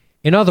Cersei.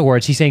 In other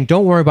words, he's saying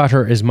don't worry about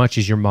her as much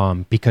as your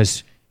mom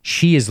because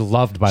she is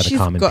loved by the She's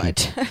common good.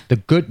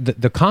 people.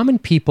 The common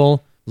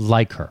people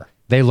like her.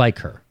 They like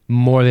her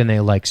more than they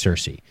like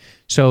Cersei.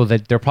 So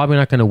that they're probably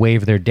not going to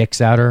wave their dicks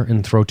at her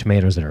and throw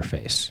tomatoes in her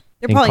face.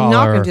 They're And probably call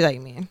not her- going to do that,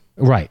 you mean?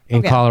 Right. And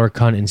Okay. call her a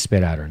cunt and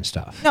spit at her and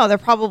stuff. No, they're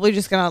probably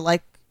just going to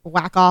like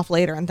whack off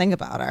later and think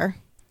about her.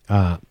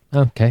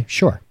 Okay,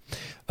 sure.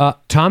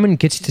 Tommen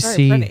gets to very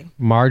see pretty.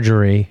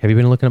 Marjorie. Have you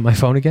been looking at my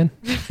phone again?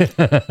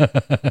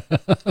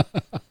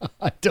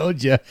 I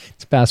told you.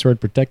 It's password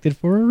protected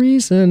for a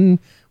reason.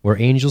 Where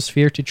angels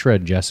fear to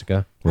tread,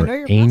 Jessica. know Where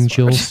your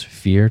angels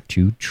fear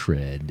to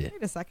tread.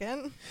 Wait a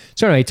second.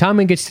 So anyway,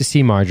 Tommen gets to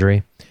see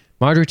Marjorie.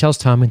 Marjorie tells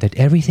Tommen that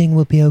everything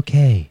will be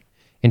okay.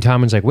 And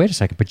Tommen's like, wait a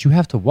second, but you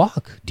have to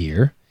walk,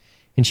 dear.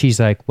 And she's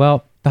like,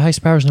 well, the High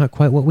Sparrow's not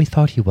quite what we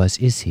thought he was,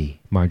 is he?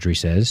 Marjorie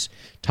says.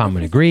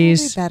 Tommen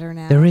agrees. Will be better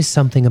now. There is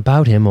something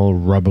about him,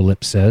 old Rubber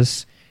Lip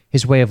says.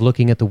 His way of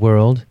looking at the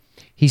world.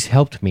 He's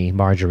helped me,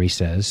 Marjorie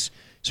says.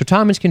 So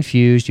Tommen's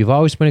confused. You've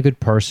always been a good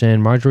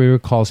person. Marjorie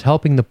recalls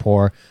helping the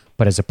poor,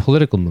 but as a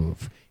political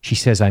move. She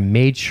says, I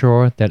made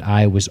sure that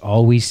I was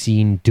always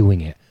seen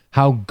doing it.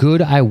 How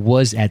good I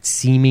was at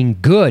seeming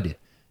good.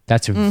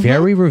 That's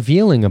very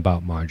revealing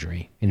about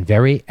Marjorie and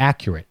very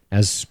accurate,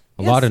 as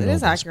a lot of it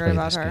is nobles accurate play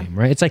about this her. game,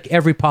 right? It's like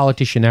every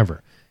politician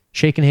ever.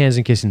 Shaking hands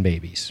and kissing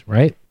babies,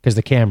 right? Because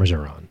the cameras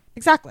are on.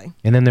 Exactly.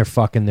 And then they're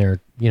fucking their,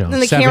 And then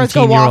the cameras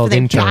go off 17-year-old and they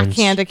interns.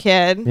 backhand a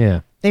kid.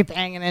 Yeah. They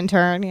bang an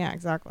intern. Yeah,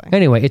 exactly.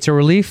 Anyway, it's a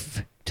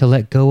relief to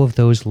let go of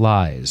those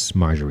lies,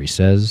 Marjorie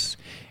says.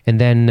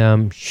 And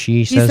then she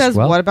He says, says,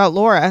 well, what about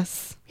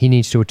Loras? he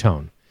needs to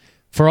atone.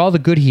 For all the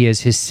good he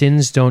is, his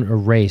sins don't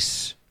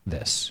erase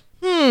this.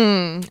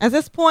 At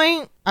this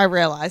point, I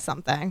realize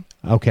something.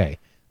 Okay,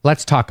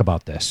 let's talk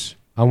about this.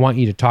 I want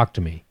you to talk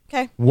to me.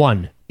 Okay.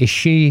 1, is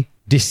she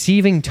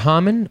deceiving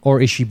Tommen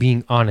or is she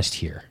being honest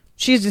here?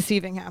 She's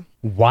deceiving him.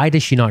 Why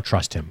does she not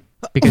trust him?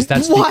 Because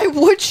that's Why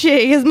would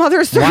she? His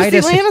mother's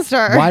Cersei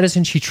Lannister. Why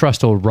doesn't she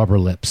trust old Rubber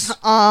Lips?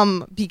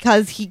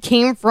 Because he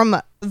came from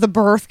the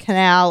birth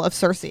canal of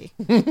Cersei.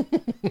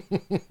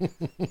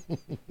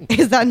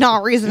 Is that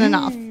not reason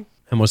enough? I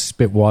almost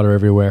spit water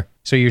everywhere.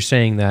 So you're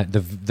saying that the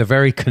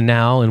very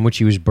canal in which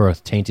he was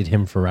birthed tainted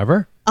him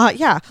forever?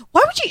 Yeah.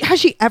 Why would she? Has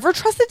she ever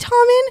trusted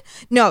Tommen?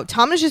 No,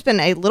 Tommen's just been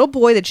a little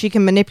boy that she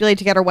can manipulate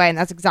to get her way, and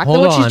that's exactly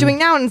Hold what she's on. doing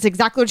now, and it's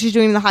exactly what she's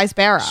doing in the High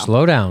Sparrow.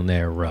 Slow down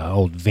there,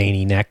 old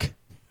veiny neck.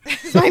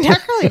 Is my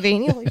neck really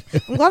veiny?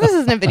 I'm glad this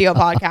isn't a video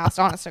podcast,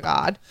 honest to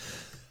God.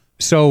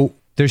 So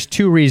there's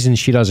 2 reasons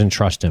she doesn't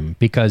trust him.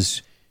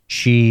 Because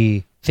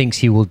she thinks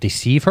he will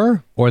deceive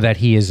her or that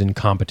he is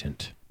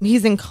incompetent.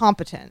 He's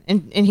incompetent,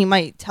 and he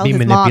might tell Be his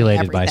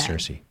manipulated mom by everything.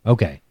 Cersei.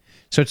 Okay.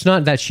 So it's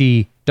not that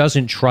she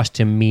doesn't trust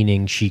him,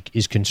 meaning she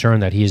is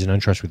concerned that he is an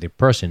untrustworthy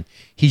person.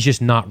 He's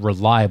just not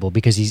reliable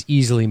because he's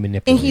easily And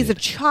manipulated. he's a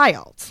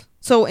child.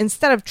 So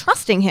instead of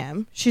trusting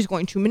him, she's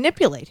going to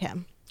manipulate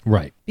him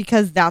Right.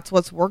 because that's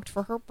what's worked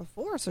for her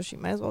before. So she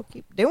might as well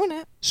keep doing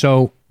it.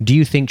 So do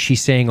you think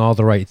she's saying all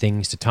the right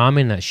things to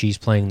Tommen, that she's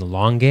playing the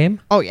long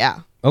game? Oh,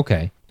 yeah.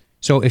 Okay.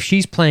 So if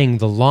she's playing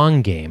the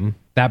long game,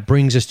 that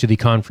brings us to the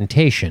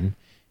confrontation.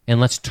 And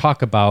let's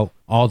talk about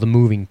all the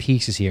moving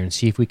pieces here and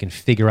see if we can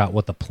figure out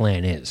what the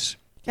plan is.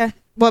 Okay.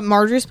 What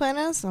Marjorie's plan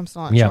is? I'm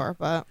still not Yeah. sure,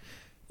 but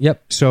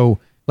Yep. So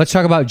let's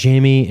talk about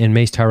Jaime and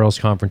Mace Tyrell's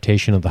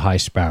confrontation of the High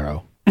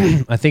Sparrow.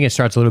 I think it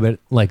starts a little bit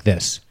like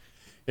this.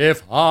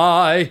 If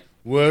I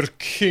were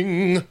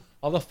king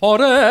of the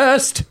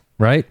forest.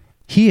 Right?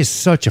 He is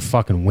such a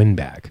fucking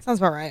windbag. sounds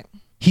about right.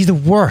 He's the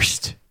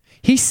worst.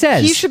 He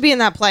says He should be in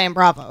that play in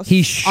Bravos.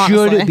 he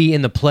should honestly. be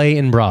in the play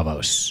in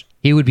Bravos.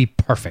 He would be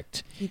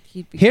perfect.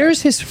 He'd be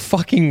Here's his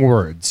fucking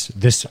words,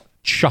 this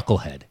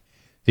chucklehead.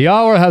 The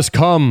hour has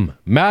come.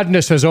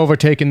 Madness has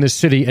overtaken the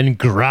city and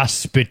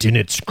grasp it in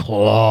its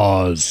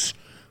claws.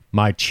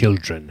 My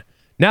children,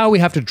 now we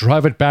have to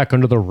drive it back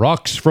under the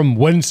rocks from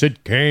whence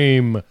it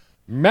came.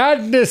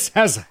 Madness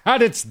has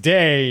had its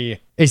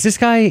day. Is this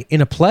guy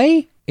in a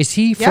play? Is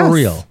he for Yes.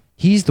 real?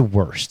 He's the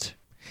worst.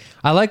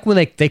 I like when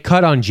they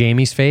cut on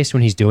Jaime's face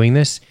when he's doing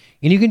this,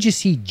 and you can just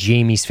see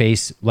Jaime's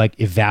face like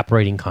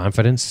evaporating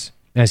confidence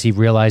as he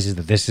realizes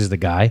that this is the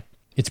guy.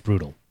 It's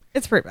brutal.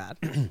 It's pretty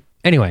bad.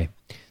 Anyway,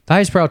 the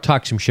High Sparrow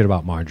talks some shit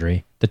about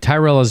Marjorie. The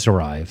Tyrellas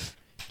arrive.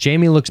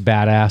 Jaime looks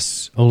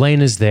badass.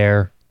 Olena's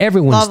there.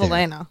 Everyone's Love there.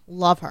 Elena.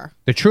 Love her.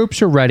 The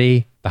troops are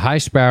ready. The High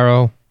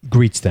Sparrow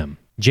greets them.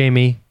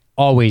 Jaime,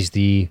 always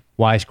the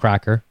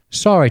wisecracker.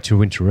 Sorry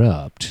to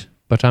interrupt,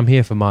 but I'm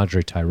here for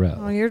Marjorie Tyrell.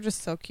 Oh, you're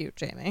just so cute,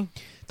 Jamie.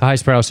 The High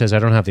Sparrow says, I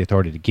don't have the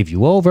authority to give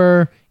you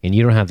over, and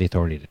you don't have the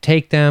authority to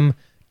take them.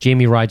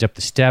 Jaime rides up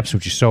the steps,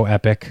 which is so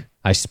epic.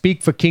 I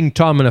speak for King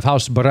Tommen of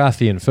House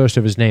Baratheon, first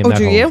of his name. Oh, that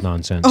do whole you?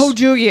 nonsense. Oh,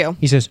 do you?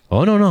 He says,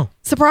 oh, no.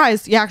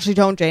 Surprise. You actually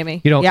don't,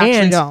 Jamie. You know, you actually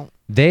and don't.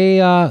 they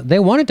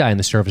want to die in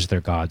the service of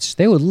their gods.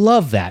 They would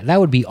love that. That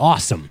would be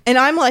awesome. And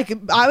I'm like,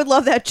 I would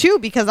love that too,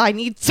 because I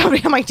need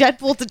somebody on my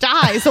Deadpool to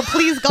die. So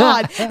please,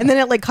 God. And then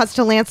it like cuts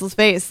to Lancel's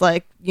face,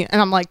 like,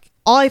 and I'm like,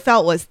 all I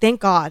felt was, thank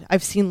God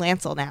I've seen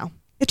Lancel now.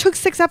 It took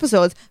 6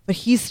 episodes, but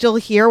he's still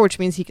here, which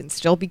means he can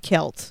still be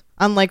killed.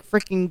 Unlike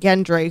freaking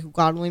Gendry, who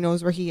God only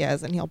knows where he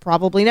is, and he'll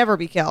probably never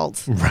be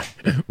killed.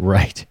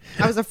 Right.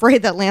 I was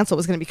afraid that Lancel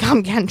was going to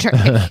become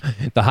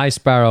Gendry. The High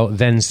Sparrow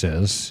then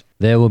says,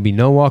 there will be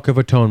no walk of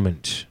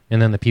atonement.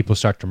 And then the people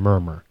start to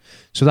murmur.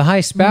 So the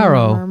High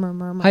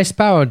Sparrow, High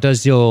Sparrow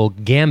does the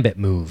old gambit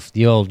move,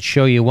 the old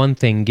show you one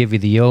thing, give you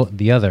the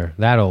other,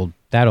 that old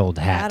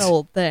hat. That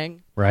old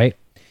thing. Right?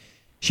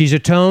 She's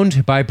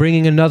atoned by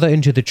bringing another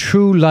into the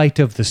true light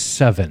of the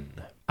 7.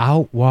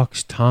 Out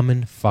walks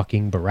Tommen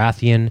fucking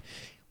Baratheon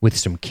with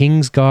some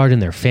Kingsguard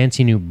and their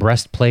fancy new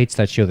breastplates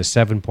that show the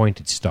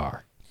 7-pointed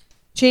star.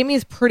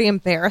 Jamie's pretty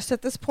embarrassed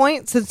at this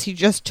point since he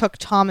just took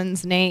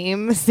Tommen's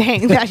name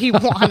saying that he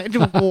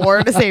wanted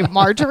war to save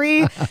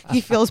Marjorie. He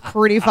feels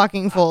pretty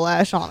fucking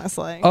foolish,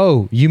 honestly.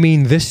 Oh, you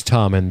mean this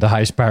Tommen, the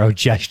High Sparrow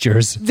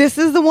gestures. This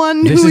is the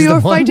one who you're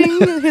fighting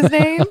his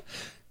name?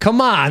 Come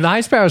on, the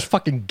High Sparrow's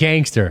fucking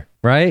gangster,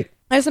 right?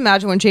 I just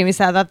imagine when Jamie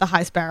said that, the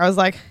High Sparrow's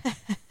like,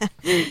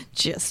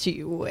 just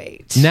you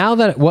wait. Now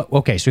that,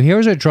 okay, so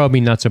here's what drove me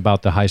nuts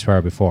about the High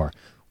Sparrow before,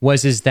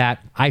 is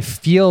that I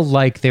feel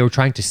like they were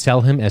trying to sell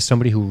him as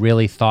somebody who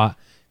really thought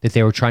that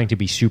they were trying to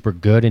be super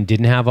good and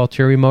didn't have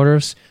ulterior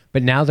motives.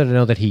 But now that I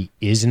know that he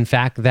is in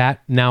fact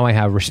that, now I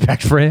have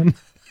respect for him.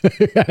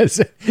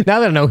 Now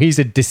that I know he's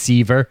a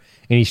deceiver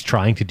and he's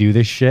trying to do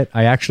this shit,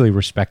 I actually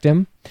respect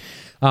him.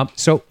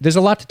 So there's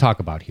a lot to talk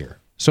about here.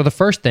 So the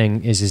first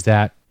thing is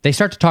that they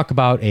start to talk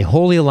about a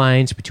holy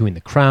alliance between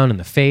the crown and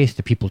the faith.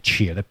 The people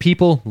cheer. The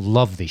people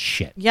love this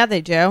shit. Yeah, they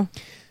do.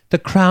 The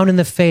crown and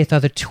the faith are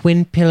the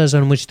twin pillars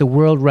on which the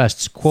world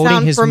rests.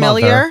 Quoting his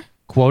mother.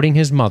 Quoting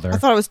his mother. I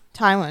thought it was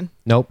Tywin.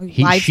 Nope.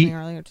 He lied to me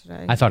earlier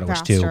today. I thought it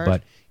was too,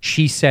 but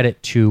she said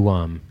it to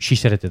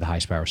the High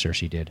Sparrow.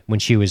 Cersei did when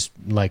she was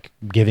like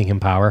giving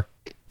him power.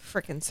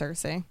 Frickin'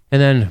 Cersei.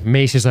 And then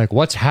Mace is like,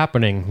 "What's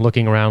happening?"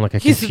 Looking around like a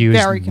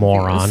confused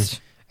moron.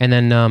 And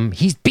then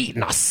he's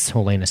beaten us,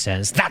 Olenna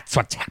says. That's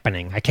what's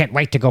happening. I can't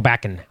wait to go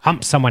back and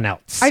hump someone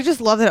else. I just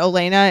love that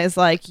Olenna is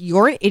like,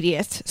 you're an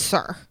idiot,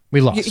 sir.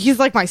 We lost. He's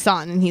like my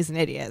son, and he's an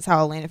idiot. Is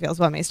how Olenna feels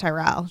about Mace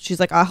Tyrell. She's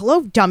like,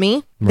 hello, dummy.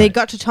 Right. They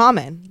got to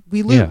Tommen.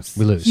 We lose.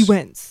 Yeah, we lose. He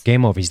wins.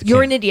 Game over. He's the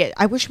You're king. an idiot.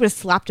 I wish we would have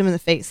slapped him in the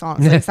face,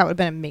 honestly. That would have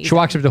been amazing. She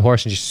walks up to the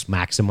horse and just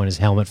smacks him when his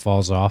helmet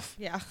falls off.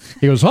 Yeah.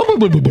 He goes,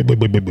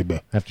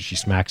 after she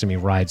smacks him, he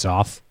rides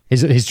off.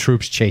 His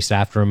troops chase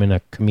after him in a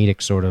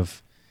comedic sort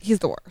of... He's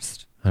the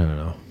worst. I don't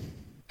know.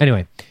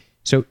 Anyway,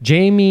 so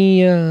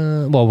Jamie...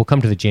 we'll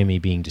come to the Jamie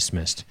being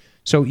dismissed.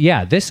 So,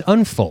 yeah, this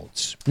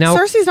unfolds. Now,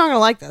 Cersei's not going to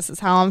like this, is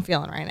how I'm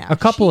feeling right now. A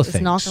couple of things.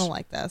 She's not going to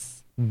like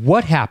this.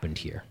 What happened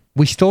here?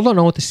 We still don't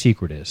know what the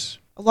secret is.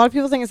 A lot of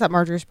people think it's that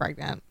Marjorie's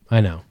pregnant. I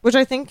know. Which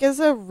I think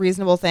is a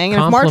reasonable thing.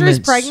 And if Marjorie's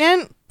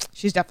pregnant,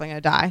 she's definitely going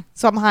to die.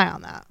 So I'm high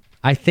on that.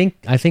 I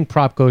think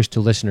prop goes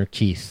to listener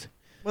Keith.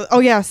 Well,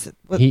 oh, yes.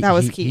 That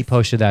was Keith. He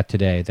posted that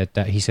today.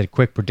 That he said,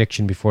 quick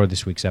prediction before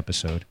this week's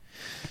episode.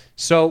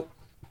 So...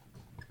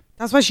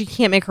 That's why she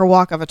can't make her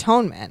walk of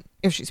atonement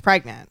if she's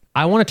pregnant.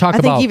 I want to talk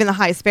about... I think even the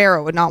High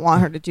Sparrow would not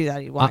want her to do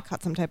that. He'd want to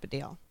cut some type of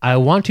deal. I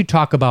want to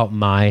talk about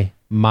my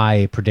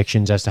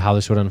predictions as to how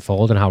this would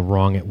unfold and how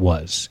wrong it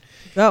was.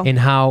 Go. And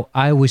how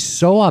I was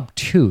so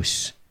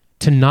obtuse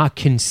to not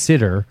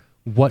consider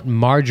what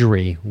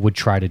Marjorie would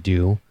try to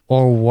do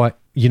or what...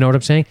 You know what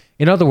I'm saying?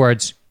 In other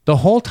words, the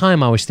whole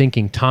time I was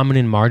thinking Tommen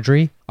and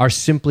Marjorie are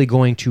simply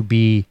going to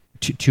be...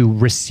 To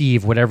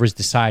receive whatever's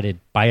decided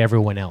by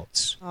everyone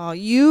else. Oh,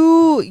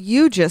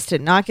 you just did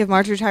not give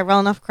Marjorie Tyrell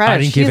enough credit. I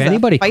didn't give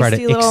anybody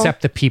credit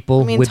except the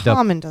people with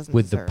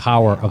the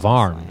power of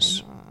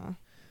arms.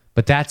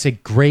 But there's a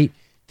great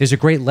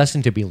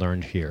lesson to be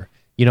learned here.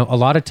 You know, a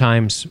lot of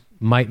times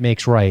might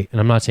makes right,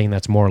 and I'm not saying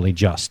that's morally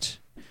just,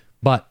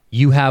 but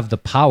you have the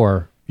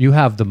power, you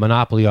have the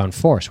monopoly on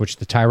force, which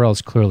the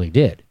Tyrells clearly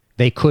did.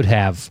 They could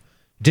have...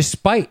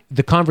 Despite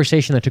the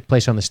conversation that took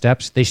place on the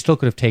steps, they still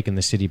could have taken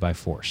the city by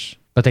force.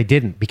 But they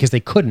didn't, because they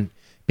couldn't,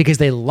 because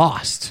they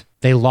lost.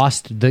 They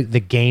lost the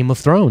Game of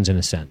Thrones, in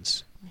a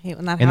sense. I hate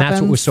when that and happens.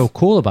 That's what was so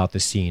cool about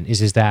this scene,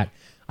 is that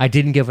I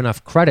didn't give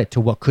enough credit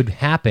to what could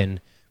happen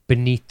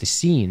beneath the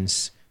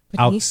scenes,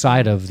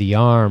 outside of the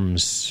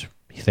arms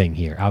thing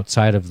here,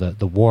 outside of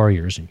the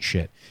warriors and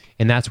shit.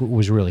 And that's what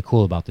was really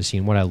cool about the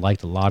scene, what I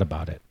liked a lot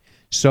about it.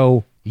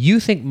 So...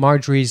 You think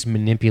Marjorie's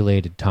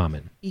manipulated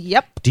Tommen?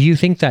 Yep. Do you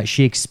think that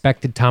she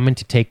expected Tommen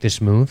to take this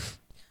move?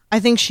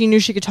 I think she knew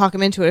she could talk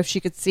him into it if she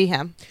could see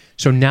him.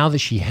 So now that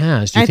she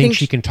has, do you think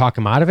she can talk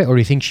him out of it? Or do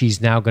you think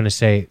she's now going to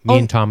say, me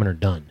and Tommen are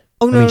done?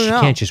 Oh, no, I mean, she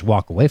can't just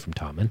walk away from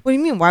Tommen. What do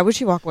you mean? Why would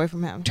she walk away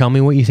from him? Tell me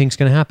what you think's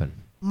going to happen.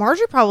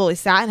 Marjorie probably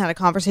sat and had a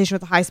conversation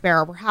with the High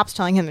Sparrow, perhaps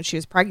telling him that she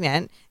was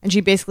pregnant. And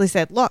she basically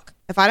said, look,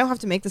 if I don't have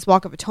to make this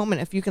walk of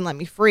atonement, if you can let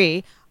me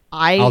free...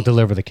 I'll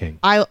deliver the king.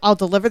 I'll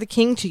deliver the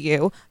king to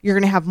you. You're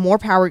going to have more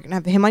power. You're going to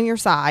have him on your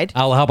side.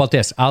 How about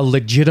this? I'll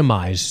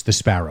legitimize the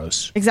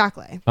sparrows.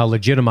 Exactly. I'll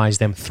legitimize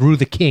them through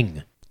the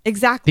king.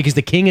 Exactly. Because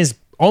the king has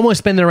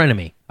almost been their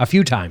enemy a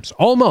few times.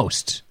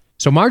 Almost.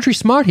 So Marjorie's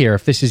smart here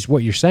if this is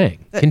what you're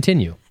saying.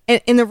 Continue.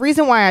 And the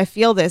reason why I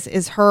feel this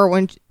is her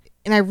and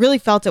I really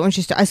felt it when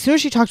as soon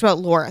as she talked about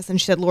Loras and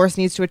she said Loras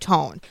needs to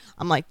atone,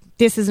 I'm like,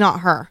 this is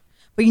not her.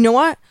 But you know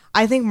what?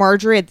 I think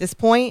Marjorie at this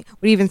point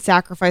would even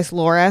sacrifice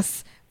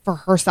Loras for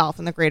herself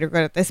and the greater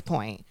good at this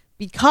point,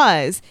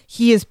 because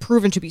he is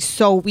proven to be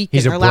so weak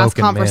in their last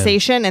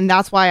conversation. And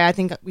that's why I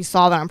think we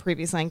saw that on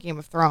previously on Game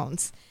of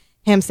Thrones.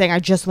 Him saying, I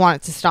just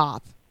want it to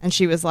stop. And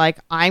she was like,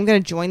 I'm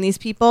going to join these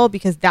people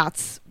because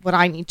that's what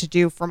I need to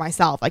do for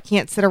myself. I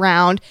can't sit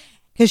around,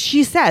 because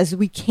she says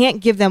we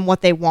can't give them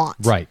what they want.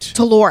 Right.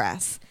 To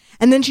Loras.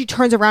 And then she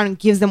turns around and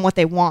gives them what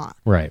they want.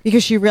 Right.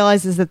 Because she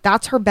realizes that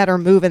that's her better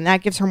move and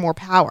that gives her more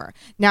power.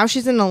 Now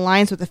she's in an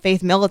alliance with the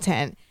Faith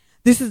Militant.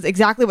 This is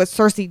exactly what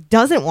Cersei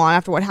doesn't want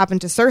after what happened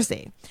to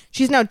Cersei.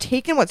 She's now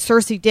taken what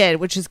Cersei did,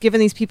 which is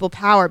given these people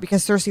power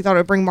because Cersei thought it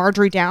would bring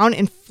Marjorie down,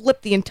 and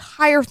flipped the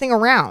entire thing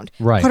around.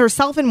 Right. Put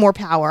herself in more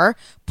power,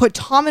 put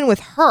Tommen with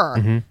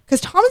her,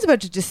 because Tommen's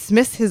about to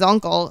dismiss his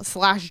uncle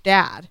 /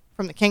 dad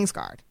from the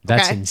Kingsguard.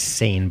 That's okay?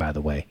 insane, by the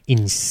way.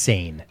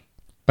 Insane.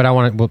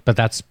 But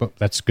that's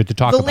good to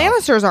talk The about.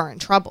 Lannisters are in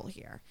trouble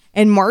here.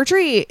 And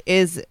Marjorie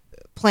is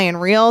playing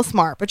real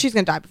smart, but she's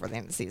going to die before the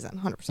end of the season,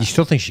 100%. You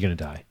still think she's going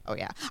to die? Oh,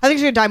 yeah. I think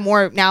she's going to die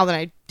more now than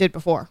I did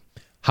before.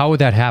 How would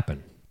that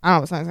happen? I don't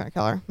know if someone's going to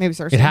kill her. Maybe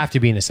Cersei. It'd have to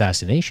be an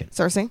assassination.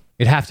 Cersei?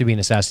 It'd have to be an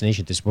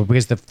assassination at this point,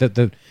 because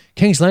the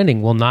King's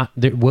Landing will not.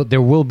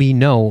 There will be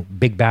no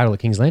big battle at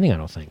King's Landing. I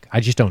don't think. I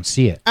just don't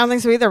see it. I don't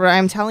think so either, but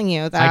I'm telling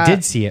you that I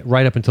did see it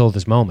right up until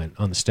this moment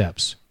on the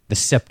steps. The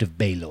Sept of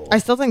Baelor. I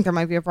still think there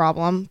might be a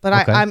problem,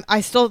 but Okay.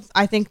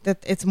 I think that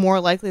it's more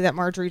likely that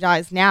Marjorie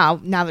dies now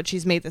that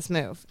she's made this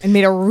move and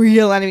made a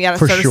real enemy out of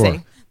For Cersei.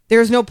 sure.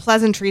 There's no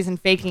pleasantries in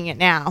faking it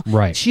now.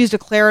 Right. She's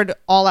declared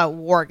all-out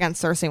war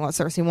against Cersei and what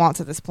Cersei wants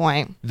at this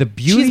point. The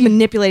beauty. She's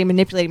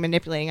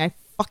manipulating. I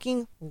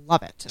fucking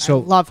love it.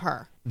 So- I love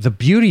her. The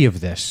beauty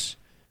of this,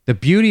 the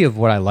beauty of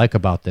what I like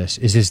about this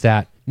is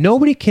that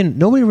nobody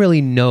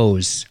really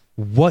knows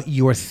what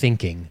you're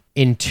thinking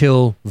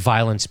until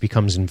violence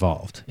becomes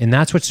involved. And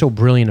that's what's so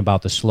brilliant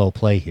about the slow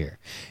play here,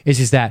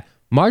 is that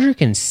Marjorie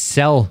can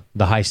sell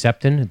the High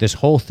Septon this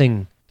whole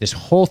thing,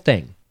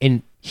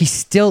 and he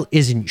still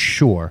isn't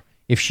sure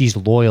if she's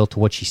loyal to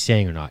what she's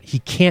saying or not. He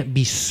can't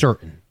be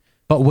certain.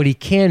 But what he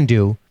can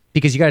do,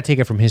 because you got to take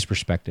it from his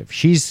perspective,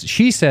 she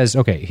says,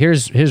 okay,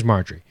 here's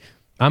Marjorie.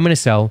 I'm going to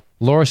sell.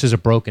 Loras is a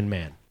broken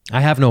man.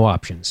 I have no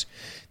options.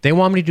 They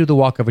want me to do the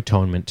Walk of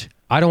Atonement.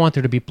 I don't want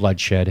there to be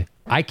bloodshed.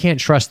 I can't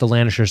trust the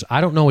Lannisters.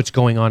 I don't know what's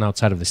going on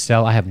outside of the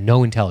cell. I have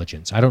no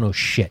intelligence. I don't know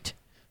shit.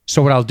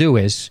 So what I'll do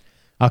is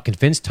I'll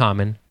convince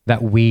Tommen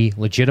that we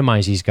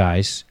legitimize these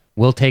guys.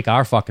 We'll take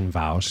our fucking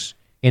vows,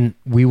 and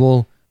we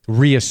will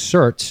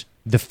reassert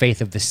the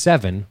faith of the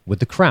Seven with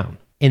the crown,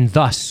 and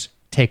thus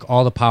take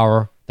all the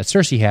power that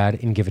Cersei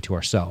had and give it to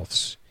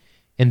ourselves,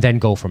 and then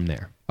go from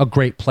there. A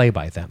great play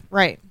by them.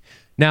 Right.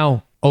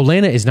 Now,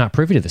 Olenna is not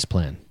privy to this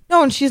plan,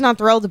 No, and she's not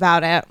thrilled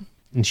about it.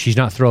 and she's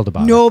not thrilled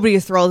about it. Nobody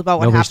is thrilled about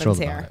what Nobody's happens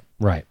thrilled about here. it.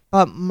 Right.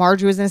 But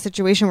Marjorie was in a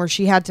situation where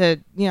she had to,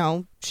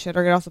 shit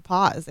or get off the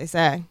pot, as they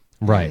say.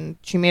 Right. And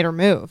she made her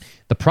move.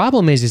 The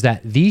problem is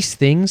that these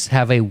things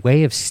have a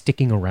way of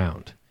sticking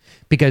around,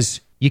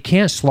 because you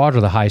can't slaughter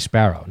the High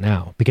Sparrow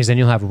now, because then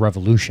you'll have a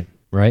revolution,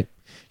 right?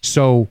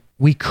 So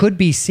we could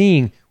be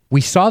seeing,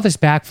 we saw this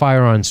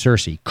backfire on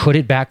Cersei. Could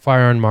it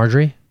backfire on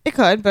Marjorie? It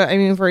could, but I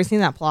mean, we've already seen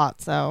that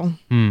plot, so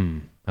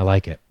I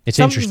like it. It's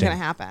something's interesting. going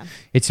to happen.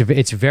 It's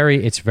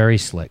very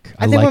slick.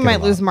 I think like we it might a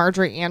lot. lose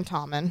Marjorie and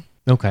Tommen.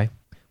 Okay.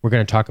 We're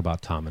going to talk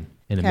about Tommen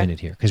in a Okay. minute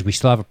here, because we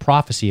still have a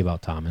prophecy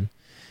about Tommen.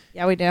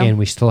 Yeah, we do. And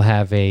we still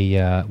have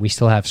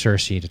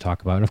Cersei to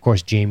talk about, and of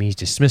course Jaime's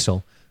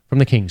dismissal from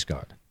the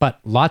Kingsguard. But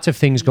lots of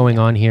things going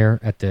on here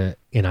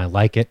and I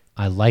like it.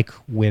 I like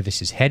where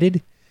this is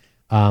headed.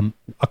 A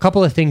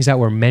couple of things that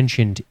were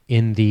mentioned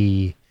in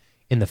the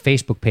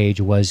Facebook page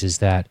is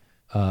that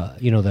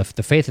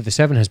the faith of the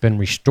Seven has been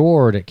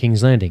restored at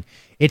King's Landing.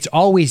 It's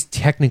always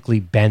technically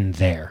been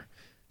there.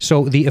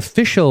 So the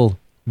official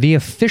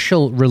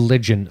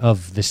religion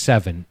of the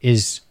Seven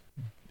is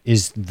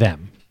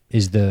them.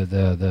 Is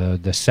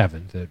the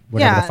Seven,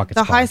 whatever the fuck it's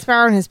the called. High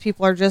Sparrow and his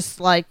people are just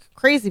like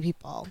crazy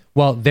people.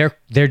 Well, they're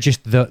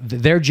just the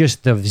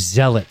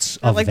zealots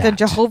They're of like that. the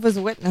Jehovah's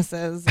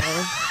Witnesses.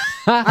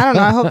 I don't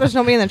know. I hope there's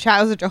nobody in the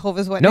chat who's a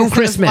Jehovah's Witness. No that's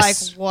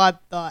Christmas. Like,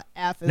 what the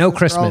F is No this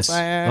Christmas, girl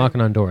saying?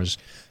 knocking on doors.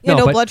 Yeah,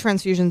 no but blood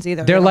transfusions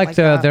either. They're They don't like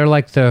that. they're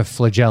like the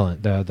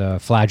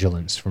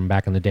flagellants from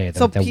back in the day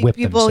that whip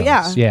people,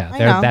 themselves. yeah, I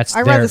know.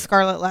 I read the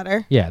Scarlet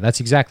Letter. Yeah, that's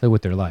exactly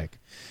what they're like.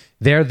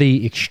 They're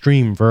the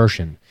extreme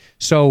version.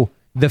 So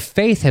the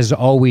faith of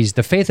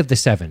the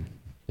Seven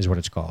is what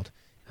it's called.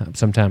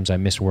 Sometimes I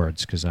miss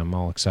words because I'm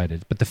all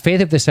excited. But the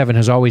faith of the Seven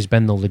has always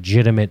been the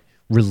legitimate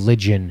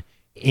religion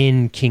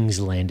in King's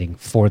Landing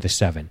for the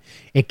Seven.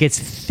 It gets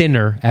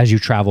thinner as you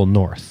travel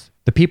north.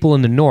 The people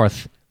in the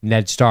north,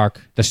 Ned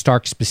Stark, the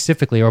Stark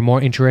specifically, are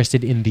more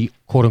interested in the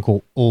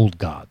quote-unquote old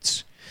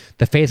gods.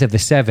 The faith of the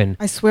Seven,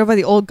 I swear by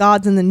the old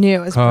gods and the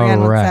new, as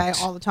Brienne would Correct.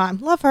 say all the time.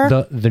 Love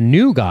her. the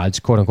new gods,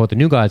 quote-unquote, the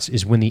new gods,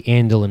 is when the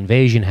Andal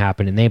invasion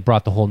happened and they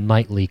brought the whole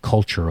knightly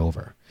culture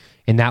over.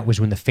 And that was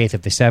when the faith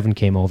of the Seven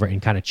came over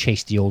and kind of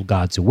chased the old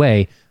gods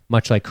away,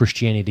 much like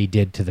Christianity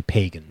did to the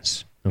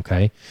pagans.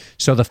 Okay?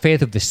 So the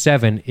faith of the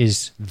Seven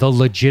is the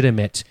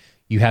legitimate.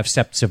 You have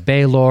Septs of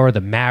Baelor,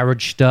 the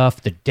marriage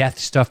stuff, the death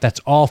stuff. That's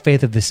all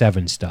faith of the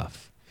Seven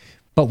stuff.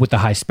 But what the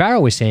High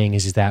Sparrow is saying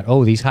is that,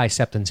 oh, these High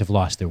Septons have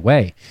lost their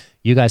way.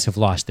 You guys have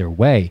lost their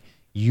way.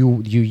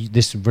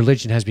 This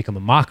religion has become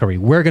a mockery.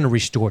 We're going to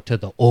restore to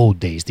the old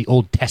days, the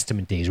Old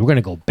Testament days. We're going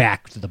to go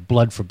back to the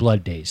blood for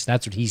blood days.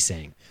 That's what he's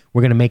saying.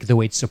 We're going to make it the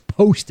way it's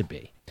supposed to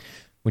be,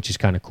 which is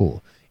kind of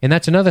cool. And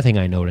that's another thing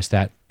I noticed,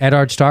 that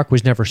Eddard Stark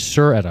was never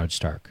Sir Eddard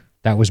Stark.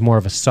 That was more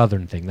of a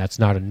Southern thing. That's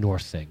not a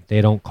North thing.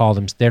 They don't call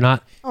them, they're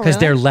not, because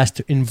they're less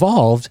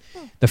involved.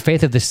 The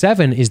faith of the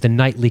Seven is the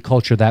knightly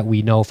culture that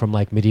we know from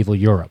like medieval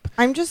Europe.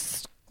 I'm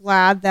just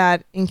glad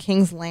that in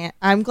King's Land,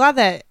 I'm glad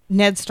that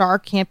Ned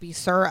Stark can't be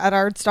Sir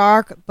Eddard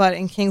Stark, but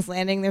in King's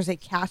Landing, there's a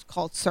cat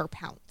called Sir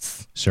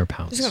Pounce. Sir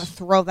Pounce. Just going to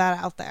throw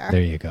that out there.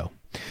 There you go.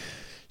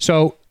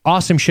 So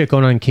awesome shit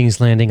going on in King's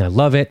Landing. I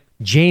love it.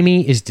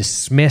 Jaime is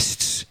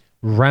dismissed,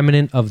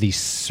 remnant of the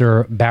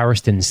Sir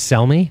Barristan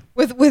Selmy.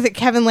 With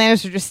Kevin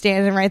Lannister just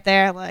standing right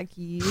there like,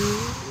 you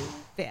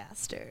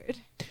bastard.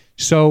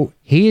 So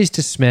he is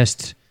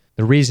dismissed.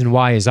 The reason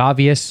why is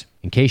obvious.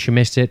 In case you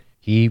missed it,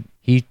 he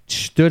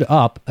stood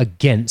up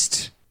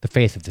against the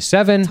faith of the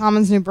Seven.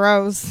 Tommen's new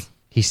bros.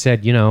 He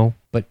said,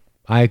 but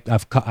I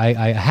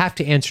have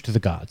to answer to the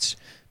gods.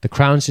 The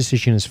crown's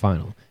decision is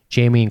final.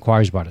 Jaime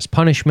inquires about his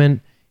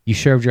punishment. You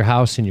served your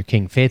house and your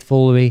king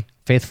faithfully,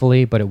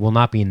 but it will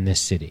not be in this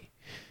city.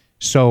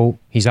 So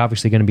he's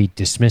obviously going to be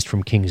dismissed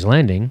from King's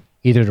Landing,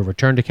 either to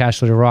return to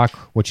Castle Rock,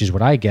 which is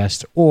what I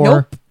guessed,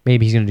 or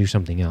maybe he's going to do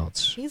something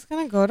else. He's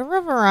going to go to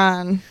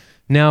Riverrun.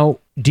 Now,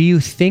 do you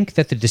think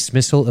that the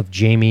dismissal of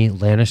Jaime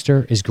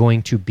Lannister is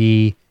going to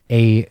be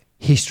a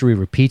history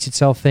repeats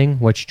itself thing,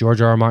 which George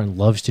R. R. Martin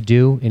loves to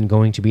do, and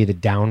going to be the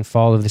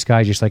downfall of this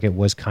guy, just like it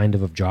was kind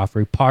of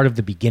Joffrey, part of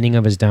the beginning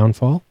of his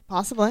downfall?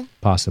 Possibly.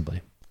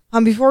 Possibly.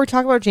 Before we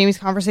talk about Jaime's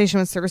conversation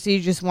with Cersei, you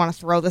just want to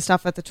throw the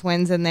stuff at the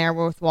twins in there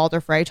with Walder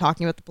Frey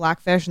talking about the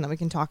Blackfish, and then we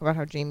can talk about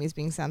how Jaime's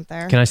being sent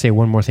there. Can I say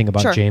one more thing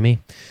about Sure. Jaime?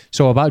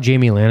 So about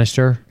Jaime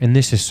Lannister, and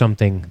this is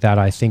something that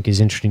I think is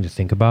interesting to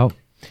think about.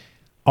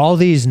 All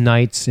these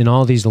knights and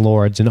all these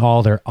lords and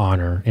all their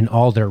honor and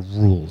all their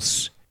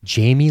rules,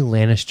 Jaime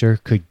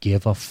Lannister could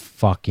give a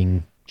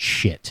fucking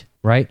shit,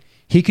 right?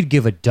 He could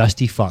give a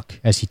dusty fuck,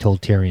 as he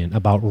told Tyrion,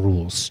 about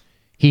rules.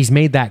 He's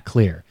made that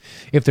clear.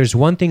 If there's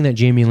one thing that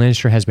Jaime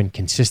Lannister has been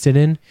consistent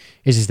in,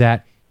 is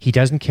that he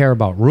doesn't care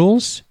about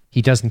rules,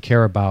 he doesn't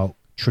care about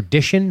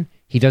tradition,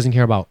 he doesn't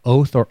care about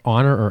oath or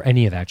honor or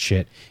any of that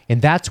shit.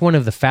 And that's one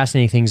of the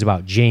fascinating things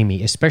about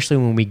Jaime, especially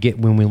when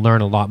we learn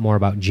a lot more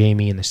about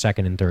Jaime in the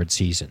second and third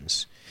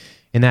seasons.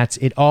 And that's,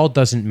 it all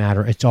doesn't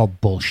matter, it's all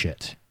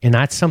bullshit. And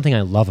that's something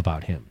I love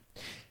about him.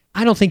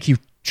 I don't think he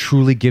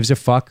truly gives a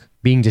fuck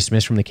being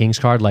dismissed from the King's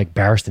Guard like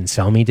Barristan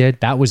Selmy did.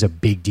 That was a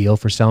big deal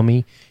for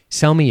Selmy.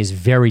 Selmy is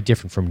very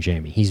different from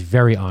Jaime. He's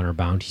very honor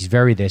bound. He's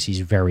very this. He's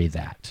very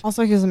that.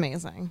 Also, he was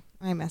amazing.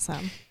 I miss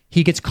him.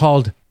 He gets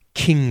called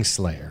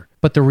Kingslayer.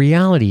 But the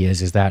reality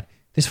is that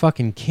this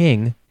fucking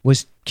king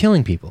was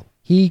killing people.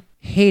 He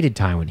hated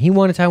Tywin. He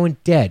wanted Tywin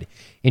dead.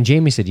 And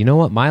Jaime said, you know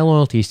what? My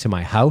loyalty is to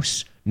my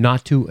house,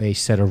 not to a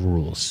set of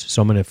rules.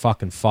 So I'm going to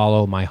fucking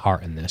follow my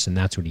heart in this. And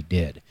that's what he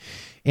did.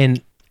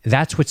 And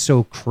that's what's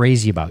so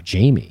crazy about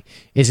Jaime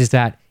is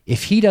that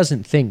if he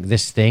doesn't think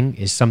this thing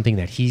is something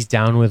that he's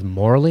down with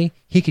morally,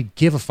 he could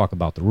give a fuck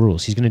about the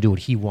rules. He's going to do what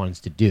he wants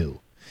to do.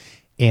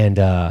 And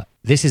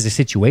this is a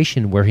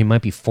situation where he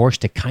might be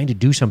forced to kind of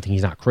do something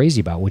he's not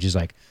crazy about, which is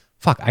like,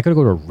 fuck, I gotta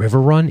go to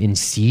Riverrun and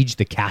siege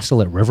the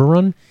castle at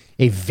Riverrun,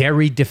 a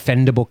very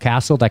defendable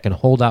castle that can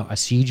hold out a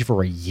siege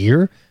for a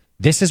year.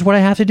 This is what I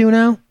have to do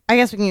now? I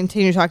guess we can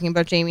continue talking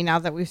about Jaime now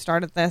that we've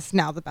started this.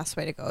 Now the best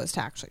way to go is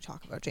to actually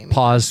talk about Jaime.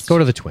 Pause. first. Go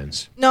to the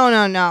twins. No.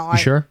 You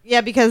sure? Yeah,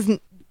 because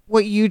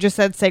what you just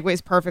said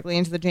segues perfectly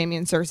into the Jaime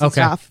and Cersei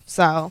stuff.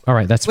 So all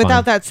right, that's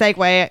without fine. that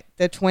segue,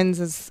 the twins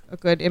is a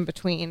good in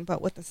between.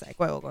 But with the segue,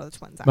 we'll go to the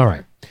twins after. All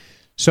right.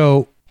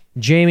 So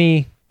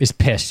Jaime is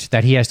pissed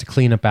that he has to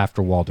clean up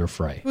after Walder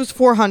Frey. Who's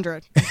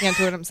 400? He can't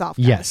do it himself.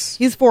 Guys. Yes.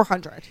 He's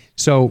 400.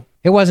 So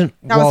it wasn't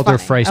That was Walder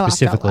funny. Frey I laughed out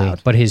specifically,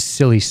 loud. but his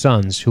silly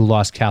sons who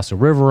lost Castle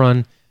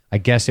Riverrun. I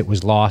guess it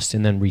was lost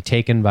and then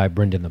retaken by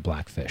Brynden the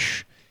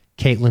Blackfish,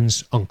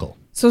 Catelyn's uncle.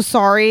 So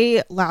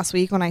sorry last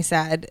week when I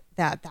said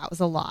that was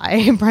a lie.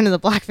 Brynden the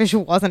Blackfish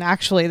wasn't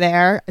actually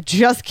there.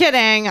 Just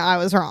kidding. I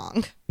was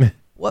wrong.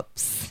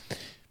 Whoops.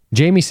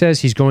 Jaime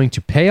says he's going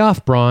to pay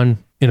off Bronn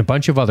and a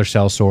bunch of other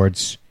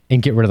sellswords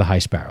and get rid of the High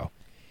Sparrow.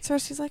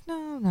 Cersei's like,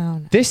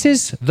 no. This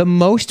is the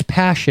most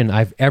passion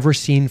I've ever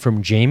seen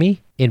from Jaime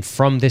and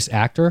from this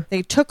actor,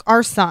 They took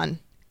our son.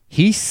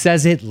 he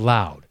says it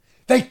loud.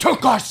 They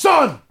took our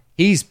son!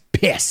 He's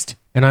pissed.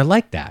 And I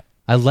like that.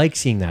 I like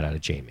seeing that out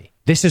of Jamie.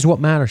 This is what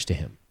matters to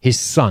him. His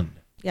son.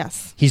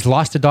 Yes. He's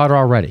lost a daughter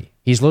already.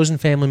 He's losing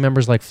family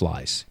members like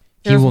flies.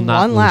 There's he will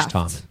not one lose left.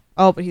 Tom.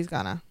 Oh, but he's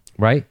gonna.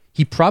 Right?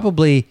 He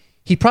probably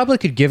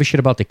could give a shit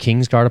about the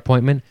Kingsguard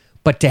appointment,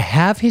 but to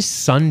have his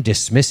son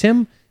dismiss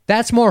him,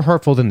 that's more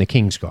hurtful than the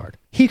Kingsguard.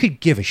 He could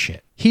give a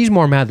shit. He's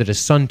more mad that his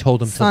son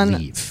told him to Son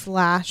leave.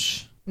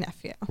 /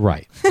 nephew.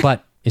 Right.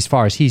 But as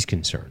far as he's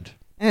concerned,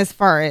 And as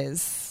far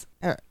as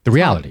The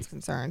reality. Tom is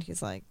concerned,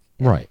 he's like,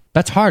 right.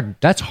 That's hard.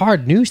 That's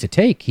hard news to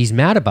take. He's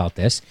mad about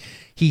this.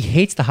 He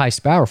hates the High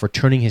Sparrow for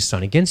turning his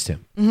son against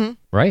him. Mm-hmm.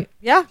 Right?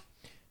 yeah.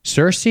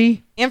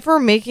 Cersei. And for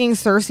making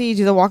Cersei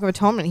do the Walk of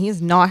Atonement,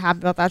 he's not happy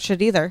about that shit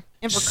either.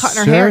 And for cutting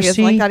her hair, he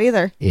doesn't like that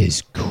either.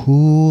 Is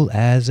cool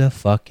as a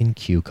fucking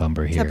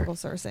cucumber here. Typical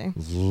Cersei.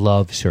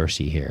 Love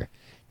Cersei here.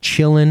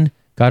 Chilling,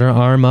 got her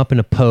arm up in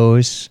a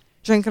pose,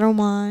 Drinking her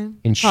wine.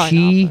 and Probably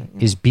she not,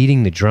 but, is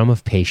beating the drum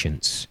of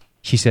patience.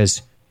 She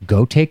says,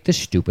 go take the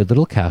stupid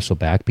little castle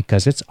back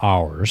because it's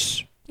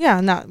ours.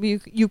 yeah, no,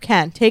 you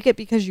can. Take it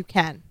because you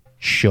can.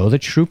 Show the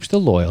troops the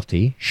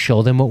loyalty,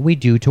 show them what we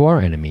do to our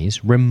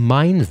enemies,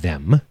 remind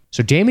them.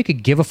 So Jaime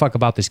could give a fuck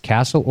about this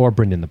castle or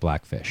Brynden the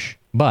Blackfish.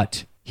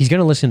 But he's going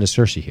to listen to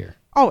Cersei here.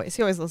 Always.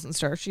 He always listens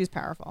to her. She's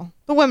powerful.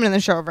 The women in the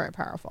show are very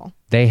powerful.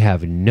 They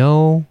have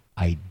no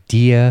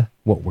idea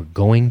what we're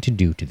going to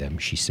do to them,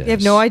 she says. They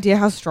have no idea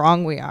how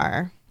strong we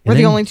are. We're And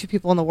the then- only two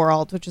people in the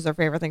world, which is our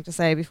favorite thing to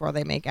say before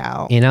they make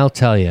out. And I'll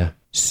tell you,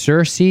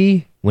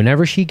 Cersei,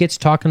 whenever she gets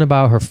talking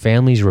about her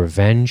family's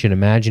revenge and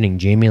imagining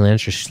Jaime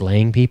Lannister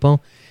slaying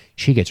people,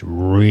 she gets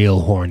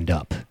real horned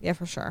up. Yeah,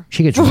 for sure.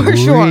 She gets For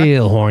sure.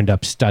 real horned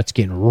up, starts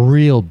getting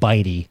real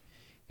bitey.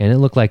 And it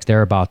looked like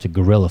they're about to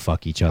gorilla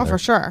fuck each other. Oh, for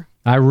sure.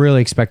 I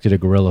really expected a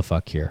gorilla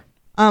fuck here.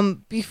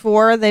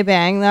 Before they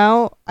bang,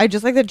 though, I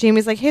just like that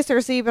Jamie's like, hey,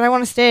 Cersei, but I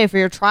want to stay for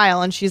your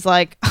trial. And she's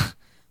like,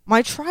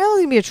 my trial is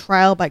going to be a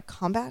trial by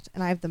combat,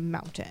 and I have the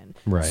mountain.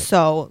 Right.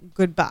 So,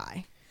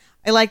 goodbye.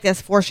 I like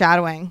this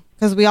foreshadowing,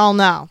 because we all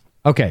know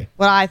Okay.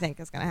 what I think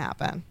is going to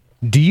happen.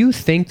 Do you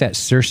think that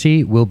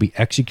Cersei will be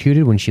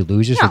executed when she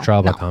loses her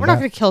trial by We're not combat?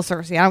 going to kill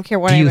Cersei. I don't care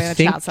what Do you anybody in the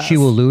think chat says. she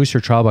will lose her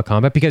trial by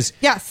combat? Because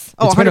Yes.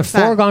 Oh, it's been a 100%.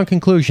 foregone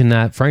conclusion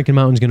that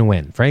Frankenmountain's going to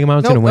win.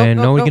 Frankenmountain's Nope, going to win.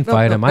 nope, no one nope, can nope,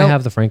 fight nope, him. I nope.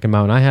 have the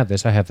Frankenmountain. I have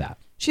this. I have that.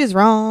 She's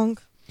wrong.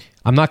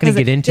 I'm not going to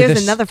get into There's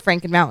this. another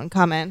Frankenmountain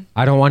coming.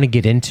 I don't want to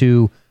get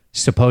into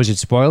supposed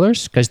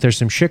spoilers because there's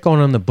some shit going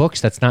on in the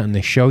books that's not in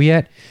the show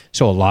yet.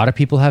 So a lot of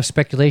people have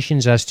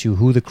speculations as to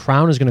who the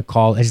Crown is going to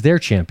call as their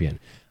champion.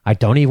 I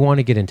don't even want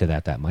to get into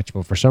that much,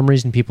 but for some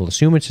reason people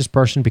assume it's this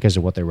person because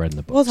of what they read in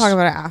the books. We'll talk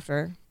about it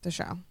after the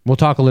show. We'll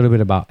talk a little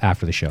bit about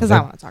after the show. Because I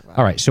want to talk about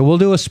All it. right, so we'll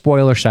do a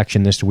spoiler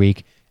section this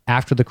week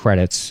after the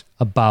credits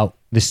about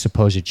this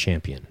supposed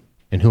champion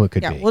and who it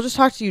could Yeah, be. we'll just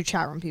talk to you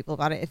chat room people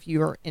about it if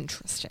you're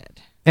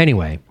interested.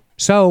 Anyway,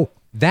 so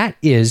that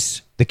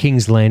is the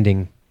King's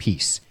Landing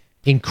piece.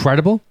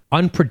 Incredible,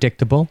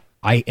 unpredictable.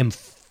 I am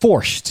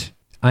forced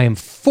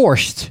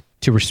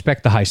to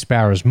respect the High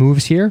Sparrow's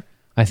moves here.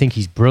 I think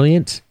he's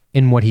brilliant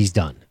in what he's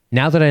done.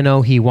 Now that I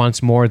know he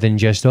wants more than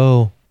just,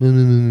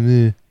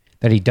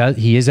 that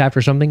he is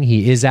after something,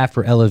 he is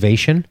after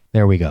elevation.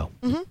 There we go.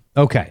 Mm-hmm.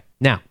 Okay,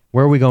 now,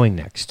 where are we going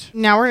next?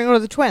 Now we're going to go to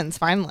the twins,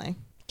 finally.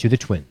 To the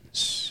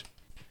twins.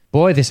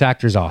 Boy, this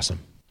actor's awesome.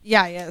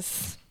 Yeah,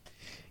 yes.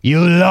 You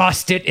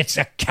lost it. It's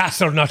a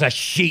castle, not a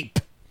sheep.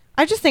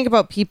 I just think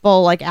about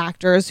people like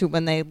actors who,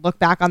 when they look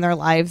back on their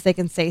lives, they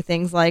can say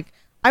things like,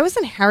 I was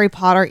in Harry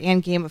Potter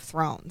and Game of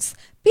Thrones.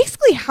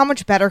 Basically, how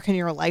much better can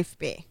your life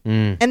be?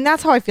 And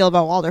that's how I feel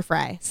about Walder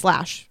Frey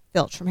 /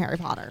 Filch from Harry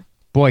Potter.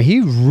 Boy,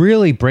 he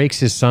really breaks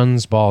his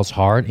son's balls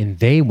hard, and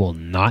they will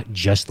not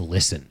just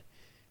listen.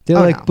 They're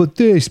Oh, like, no. but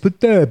this, but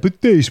that, but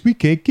this, we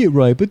can't get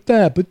right, but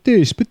that, but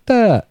this, but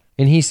that.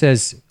 And he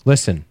says,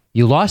 listen,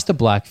 you lost the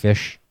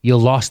Blackfish, you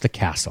lost the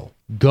castle.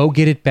 Go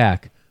get it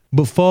back.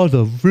 But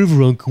father,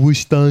 River Uncle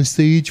was on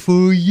stage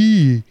for a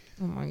year.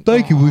 Oh my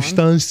Thank you, God. was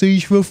on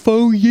stage for a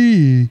full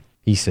year.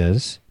 He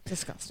says.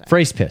 Disgusting.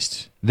 Frey's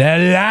pissed.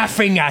 They're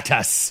laughing at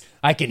us.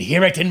 I can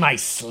hear it in my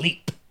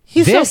sleep.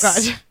 He's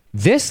so good.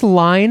 This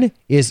line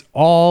is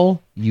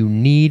all you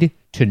need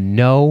to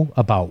know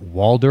about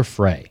Walder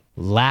Frey.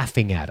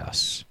 Laughing at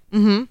us.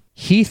 Mm-hmm.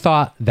 He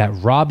thought that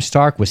Robb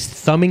Stark was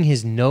thumbing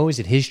his nose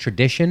at his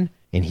tradition,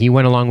 and he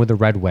went along with the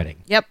Red Wedding.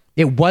 Yep.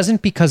 It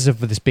wasn't because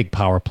of this big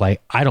power play.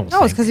 I don't No,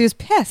 think. it's because he was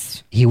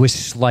pissed. He was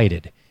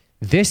slighted.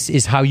 This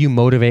is how you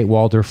motivate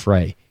Walder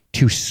Frey,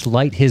 to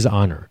slight his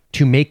honor,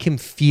 to make him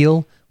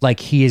feel like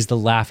he is the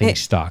laughing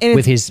stock and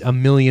with his a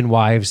million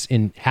wives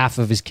and half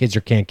of his kids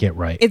can't get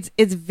right.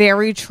 It's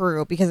very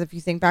true, because if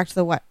you think back to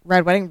the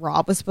Red Wedding,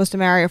 Robb was supposed to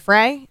marry a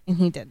Frey, and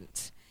he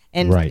didn't.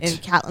 And, Right.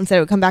 and Catelyn said it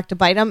would come back to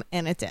bite him,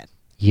 and it did.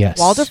 Yes.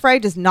 Walder Frey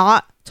does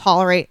not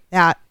tolerate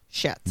that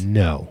shit.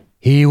 No.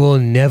 He will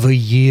never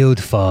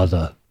yield,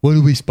 father. What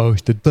are we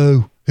supposed to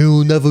do? He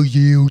will never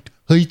yield.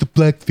 He's the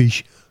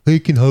Blackfish. He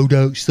can hold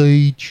out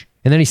siege.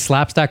 And then he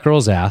slaps that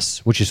girl's ass,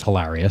 which is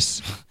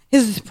hilarious.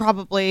 His is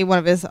probably one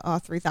of his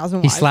 3,000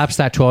 He wives. slaps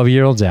that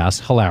 12-year-old's ass.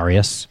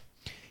 Hilarious.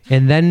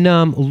 And then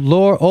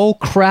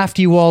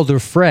crafty Walder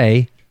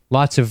Frey.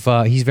 Lots of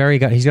he's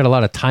got a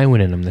lot of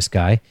Tywin in him. This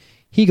guy.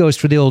 He goes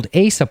for the old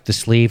ace up the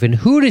sleeve, and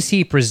who does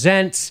he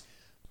present?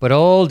 But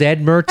old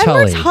Edmure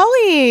Tully.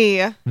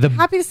 Edmure Tully.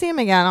 Happy to see him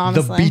again,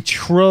 honestly. The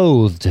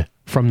betrothed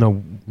from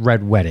the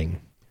Red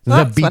Wedding. So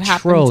that's what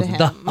happened to him.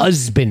 The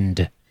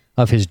husband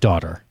of his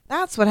daughter.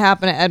 That's what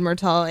happened to Edmure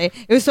Tully.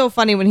 It was so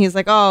funny when he's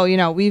like, "Oh,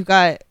 we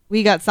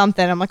got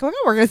something." I'm like, "Oh,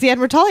 we're gonna see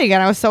Edmure Tully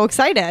again." I was so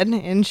excited,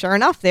 and sure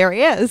enough, there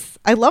he is.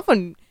 I love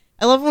when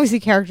we see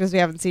characters we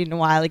haven't seen in a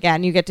while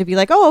again. You get to be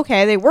like, "Oh,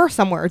 okay, they were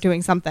somewhere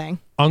doing something."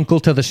 Uncle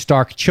to the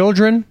Stark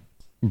children,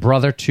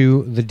 brother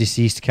to the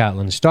deceased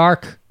Catelyn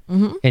Stark,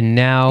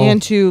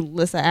 and to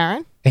Lysa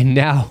Arryn, and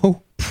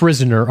now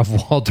prisoner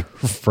of Walder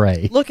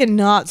Frey. Looking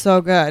not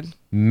so good.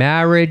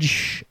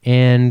 Marriage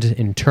and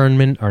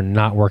internment are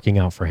not working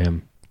out for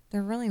him.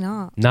 They're really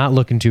not. Not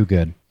looking too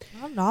good.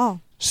 Not at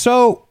all.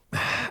 So,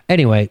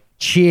 anyway,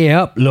 cheer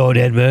up, Lord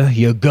Edmure.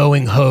 You're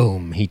going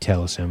home, he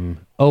tells him.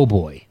 Oh,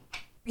 boy.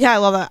 Yeah, I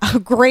love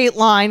that. Great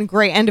line.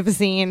 Great end of a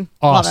scene.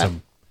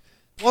 Awesome.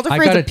 Walder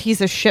Frey's a piece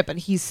of shit, but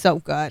he's so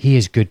good. He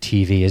is good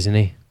TV, isn't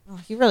he? Oh,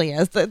 he really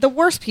is. The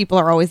worst people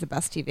are always the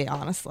best TV,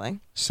 honestly.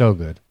 So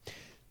good.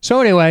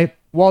 So anyway,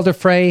 Walder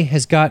Frey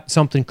has got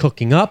something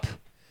cooking up.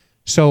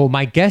 So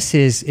my guess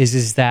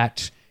is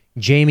that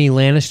Jaime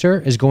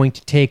Lannister is going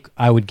to take,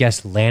 I would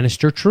guess,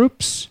 Lannister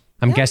troops.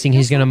 I'm guessing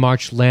he's going to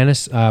march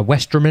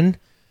Westermen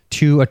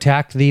to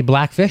attack the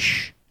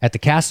Blackfish at the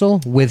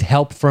castle with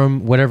help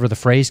from whatever the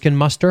Freys can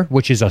muster,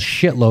 which is a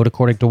shitload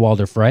according to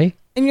Walder Frey.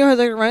 And you know who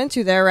they're going to run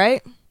into there,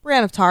 right?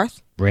 Brienne of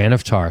Tarth. Brienne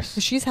of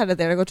Tarth. She's headed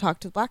there to go talk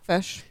to the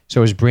Blackfish.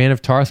 So is Brienne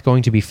of Tarth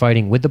going to be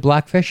fighting with the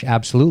Blackfish?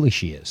 Absolutely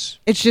she is.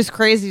 It's just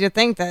crazy to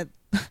think that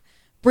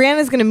Brienne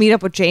is going to meet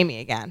up with Jaime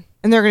again,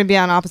 and they're going to be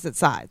on opposite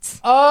sides.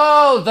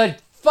 Oh, the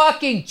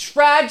fucking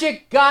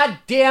tragic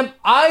goddamn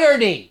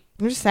irony.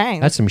 I'm just saying.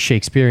 That's some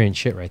Shakespearean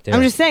shit right there.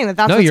 I'm just saying that's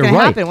what's going to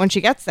happen when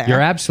she gets there.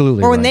 You're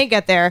absolutely right. Or when right. they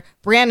get there,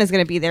 Brienne is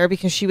going to be there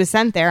because she was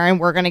sent there,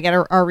 and we're going to get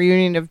our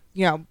reunion of,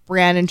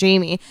 Brienne and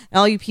Jaime. And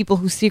all you people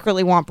who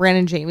secretly want Brienne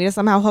and Jaime to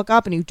somehow hook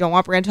up, and you don't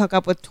want Brienne to hook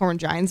up with Tormund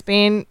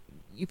Giantsbane,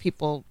 you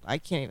people, I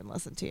can't even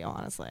listen to you,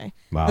 honestly.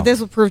 Wow. But this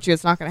will prove to you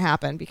it's not going to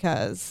happen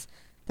because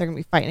they're going to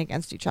be fighting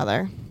against each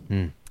other.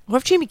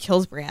 What if Jaime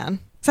kills Brienne?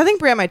 Because I think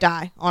Brienne might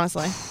die,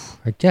 honestly.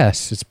 I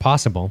guess it's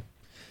possible.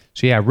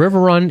 So yeah,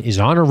 Riverrun is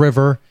on a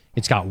river.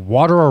 It's got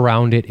water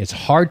around it. It's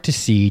hard to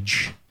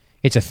siege.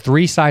 It's a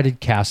 3-sided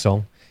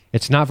castle.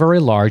 It's not very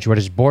large, but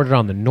it's bordered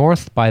on the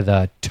north by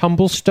the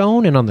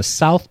Tumblestone and on the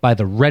south by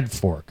the Red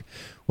Fork,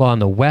 while on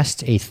the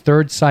west, a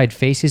third side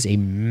faces a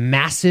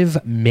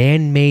massive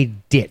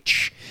man-made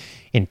ditch.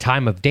 In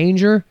time of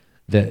danger,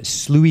 the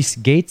sluice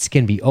gates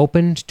can be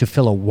opened to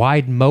fill a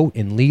wide moat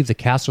and leave the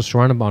castle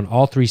surrounded on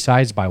all 3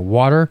 sides by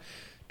water,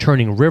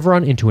 turning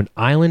Riverrun into an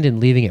island and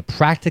leaving it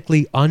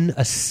practically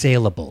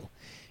unassailable.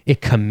 It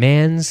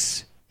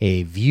commands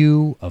a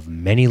view of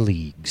many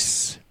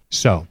leagues.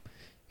 So,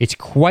 it's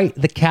quite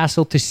the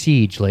castle to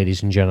siege,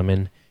 ladies and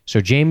gentlemen. So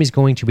Jaime's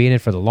going to be in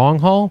it for the long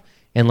haul,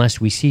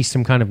 unless we see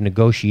some kind of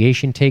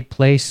negotiation take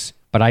place,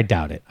 but I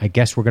doubt it. I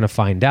guess we're going to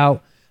find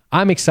out.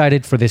 I'm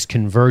excited for this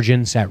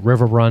convergence at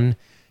Riverrun,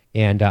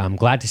 and I'm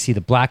glad to see the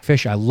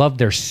Blackfish. I love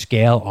their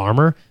scale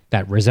armor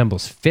that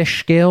resembles fish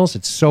scales.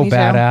 It's so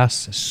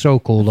badass, so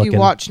cool looking. If you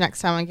watch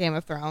next time on Game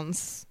of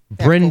Thrones.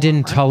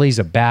 Brynden Tully's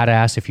a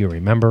badass, if you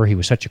remember. He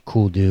was such a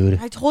cool dude.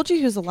 I told you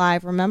he was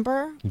alive,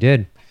 remember? You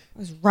did. I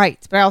was right,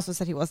 but I also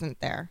said he wasn't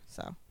there,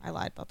 so I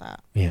lied about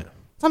that. Yeah.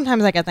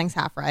 Sometimes I get things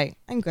half right.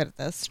 I'm good at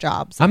this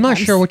job. I'm not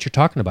sure what you're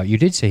talking about. You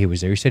did say he was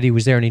there. You said he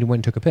was there and he went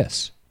and took a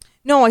piss.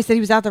 No, I said he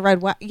was at the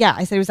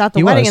I said he was at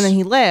the wedding and then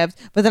he lived.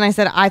 But then I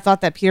said I thought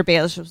that Peter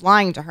Baelish was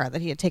lying to her,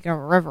 that he had taken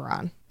over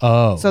Riverrun.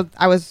 Oh. So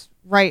I was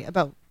right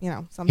about,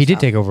 some He stuff. did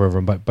take over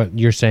Riverrun, but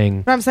you're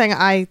saying... But I'm saying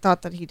I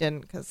thought that he didn't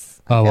because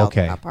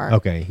okay. that part.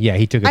 Okay. Yeah,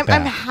 he took it back.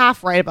 I'm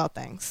half right about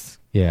things.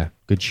 Yeah,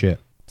 good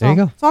shit. There you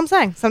go. That's what I'm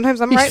saying.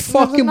 Sometimes I'm He's right,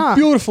 sometimes fucking I'm not.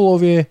 beautiful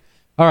over here.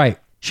 All right.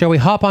 Shall we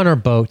hop on our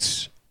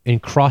boats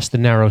and cross the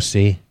narrow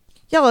sea?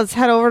 Yeah, let's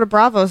head over to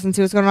Bravos and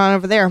see what's going on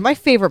over there. My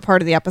favorite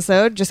part of the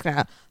episode, just going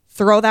to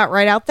throw that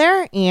right out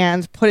there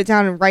and put it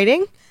down in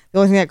writing. The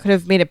only thing that could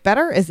have made it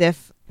better is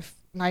if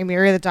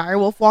Nymeria the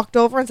direwolf walked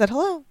over and said,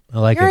 hello, I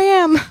like here it. I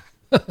am.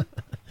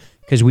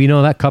 Because we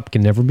know that cup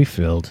can never be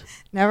filled.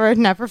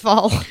 Never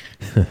fall.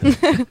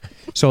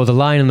 So the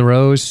Lion and the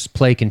Rose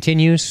play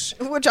continues.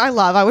 Which I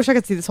love. I wish I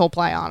could see this whole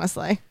play,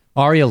 honestly.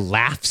 Arya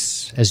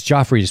laughs as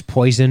Joffrey is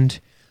poisoned.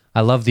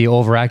 I love the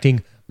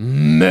overacting.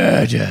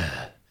 Murder.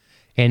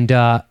 And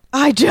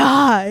I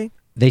die.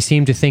 they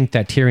seem to think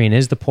that Tyrion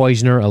is the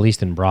poisoner, at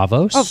least in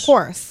Bravos. Of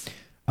course.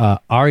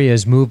 Arya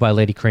is moved by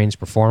Lady Crane's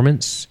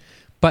performance.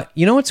 But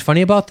you know what's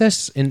funny about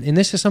this? And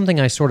this is something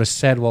I sort of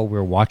said while we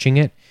were watching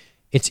it.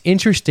 It's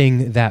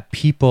interesting that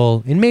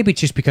people, and maybe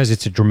just because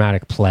it's a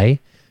dramatic play,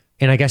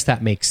 and I guess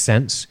that makes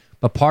sense,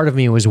 but part of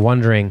me was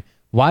wondering,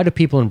 why do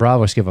people in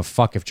Bravos give a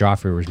fuck if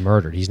Joffrey was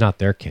murdered? He's not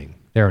their king.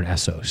 They're in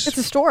Essos. It's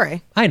a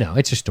story. I know,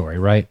 it's a story,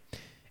 right?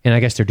 And I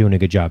guess they're doing a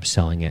good job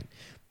selling it.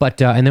 But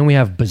and then we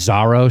have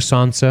Bizarro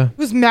Sansa.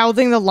 Who's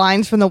mouthing the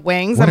lines from the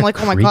wings. What I'm a like,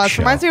 oh my creep God. It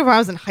show. reminds me of when I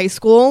was in high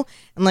school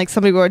and like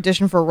somebody would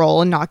audition for a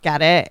role and not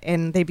get it.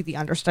 And they'd be the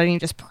understudy and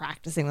just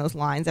practicing those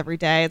lines every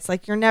day. It's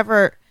like, you're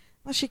never,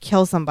 unless you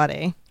kill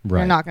somebody, Right.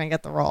 you're not going to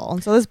get the role.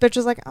 And so this bitch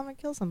is like, I'm going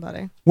to kill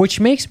somebody. Which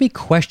makes me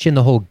question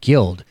the whole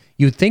guild.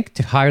 You'd think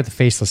to hire the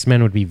Faceless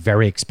Men would be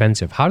very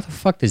expensive. How the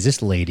fuck does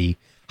this lady,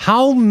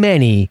 how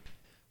many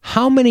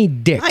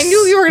dicks? I knew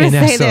you were going to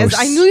in say Essos? this.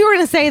 I knew you were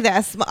going to say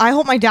this. I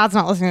hope my dad's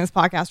not listening to this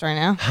podcast right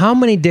now. How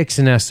many dicks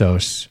in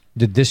Essos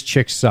did this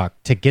chick suck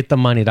to get the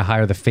money to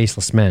hire the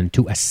Faceless Men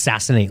to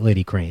assassinate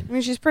Lady Crane? I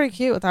mean, she's pretty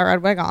cute with that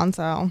red wig on,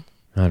 so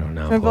I don't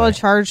know. she'll be able to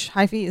charge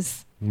high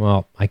fees.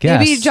 Well, I guess.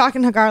 Maybe Jock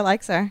and Hagar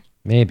likes her.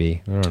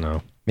 Maybe. I don't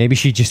know. Maybe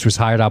she just was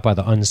hired out by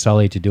the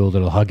Unsullied to do a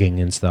little hugging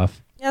and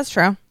stuff. Yeah, that's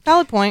true.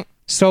 Valid point.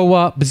 So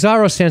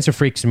Bizarro Sansa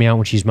freaks me out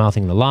when she's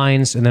mouthing the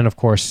lines. And then, of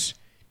course,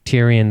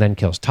 Tyrion then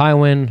kills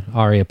Tywin.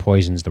 Arya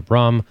poisons the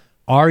rum.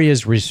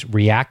 Arya's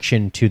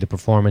reaction to the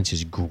performance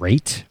is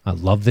great. I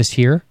love this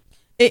here.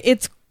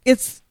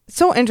 It's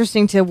so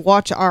interesting to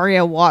watch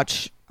Arya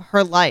watch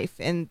her life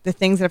and the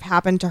things that have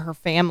happened to her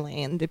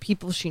family and the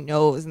people she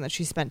knows and that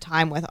she spent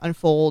time with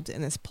unfold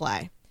in this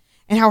play.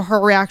 And how her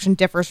reaction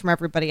differs from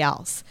everybody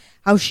else.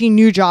 How she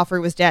knew Joffrey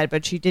was dead,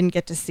 but she didn't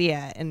get to see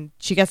it. And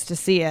she gets to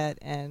see it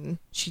and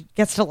she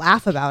gets to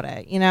laugh about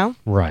it, you know?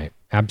 Right.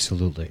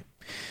 Absolutely.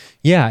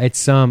 Yeah,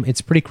 it's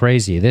pretty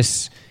crazy.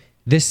 This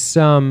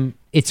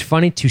it's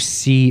funny to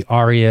see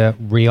Arya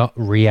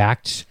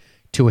react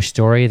to a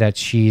story that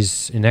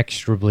she's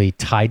inexorably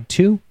tied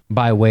to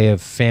by way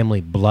of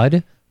family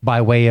blood,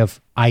 by way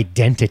of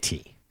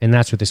identity. And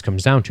that's what this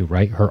comes down to,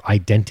 right? Her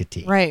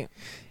identity. Right.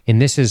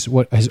 And this is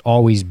what has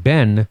always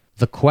been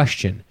the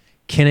question.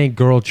 Can a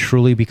girl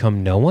truly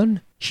become no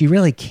one? She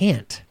really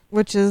can't.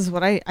 Which is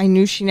what I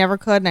knew she never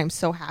could, and I'm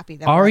so happy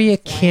that Arya we're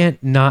at this point.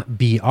 can't not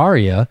be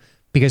Arya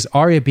because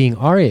Arya being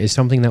Arya is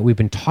something that we've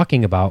been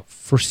talking about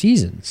for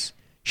seasons.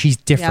 She's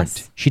different.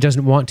 Yes. She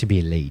doesn't want to be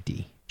a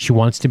lady. She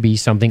wants to be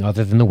something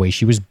other than the way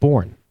she was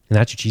born. And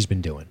that's what she's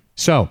been doing.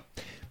 So,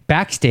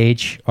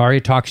 backstage,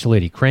 Arya talks to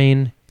Lady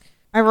Crane.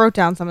 I wrote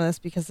down some of this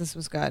because this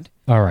was good.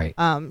 All right.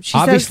 She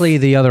Obviously,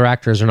 says, the other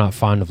actors are not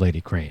fond of Lady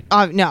Crane.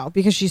 no,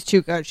 because she's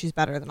too good. She's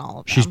better than all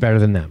of them. She's better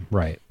than them,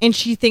 right? And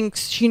she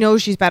thinks she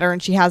knows she's better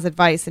and she has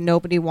advice and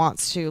nobody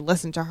wants to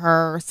listen to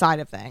her side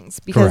of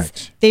things because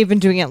Correct. they've been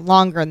doing it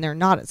longer and they're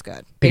not as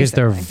good. Because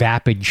they're basically.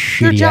 vapid,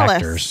 They're shitty jealous.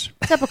 actors.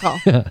 Typical.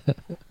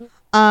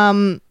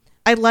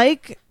 I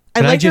like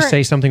Can I just her-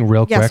 say something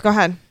real Yes, quick? go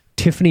ahead.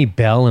 Tiffany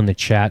Bell in the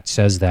chat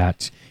says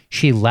that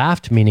she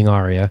laughed, meaning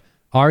Arya.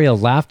 Arya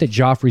laughed at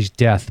Joffrey's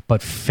death,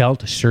 but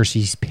felt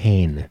Cersei's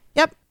pain.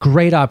 Yep,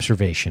 Great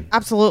observation.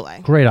 absolutely.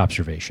 Great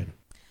observation.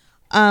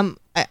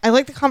 I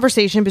like the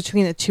conversation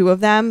between the two of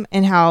them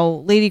and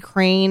how Lady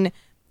Crane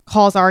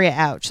calls Arya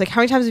out. She's like,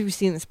 how many times have you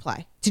seen this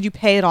play? Did you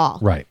pay it all?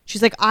 Right.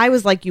 She's like, I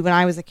was like you when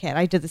I was a kid.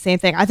 I did the same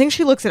thing. I think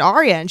she looks at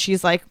Arya and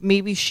she's like,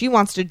 maybe she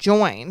wants to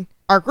join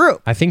our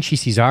group. I think she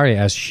sees Arya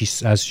as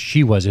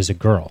she was as a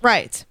girl.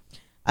 Right.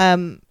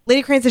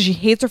 Lady Crane says she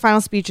hates her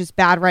final speech. It's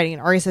bad writing.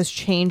 And Arya says,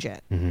 change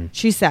it. Mm-hmm.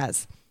 She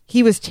says,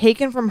 he was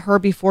taken from her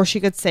before she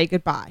could say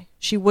goodbye.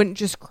 She wouldn't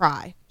just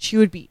cry. She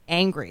would be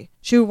angry.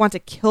 She would want to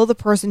kill the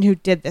person who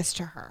did this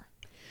to her.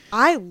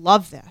 I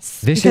love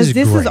this. This because is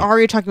this great. is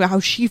Arya talking about how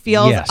she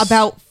feels Yes.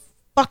 about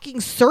fucking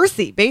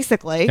Cersei,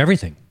 basically,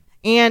 Everything.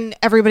 and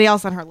everybody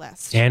else on her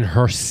list. And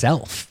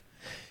herself.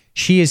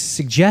 She is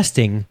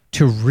suggesting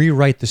to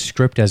rewrite the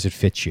script as it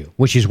fits you,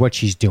 which is what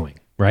she's doing,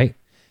 right?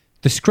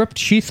 The script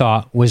she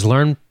thought was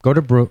go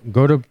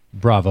to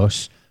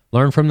Bravos,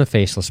 learn from the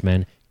Faceless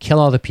Men, kill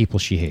all the people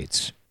she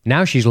hates.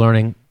 Now she's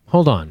learning,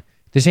 hold on,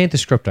 this ain't the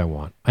script I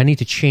want. I need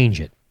to change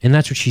it. And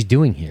that's what she's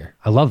doing here.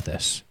 I love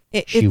this.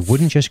 She It's-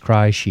 wouldn't just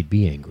cry, she'd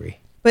be angry.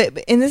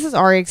 And this is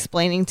Arya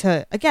explaining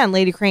to, again,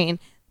 Lady Crane,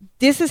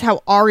 this is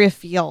how Arya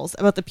feels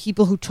about the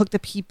people who took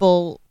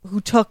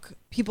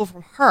people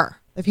from her,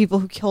 the people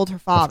who killed her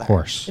father. Of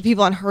course. The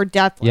people on her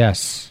death list.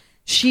 Yes.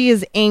 She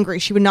is angry.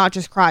 She would not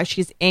just cry.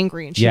 She's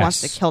angry and she Yes.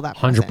 wants to kill that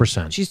person.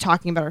 100%. She's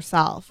talking about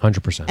herself.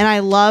 100%. And I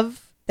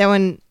love that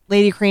when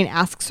Lady Crane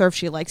asks her if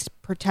she likes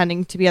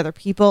pretending to be other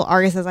people,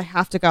 Arya says, I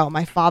have to go.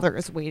 My father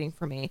is waiting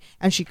for me.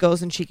 And she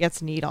goes and she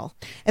gets Needle.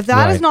 If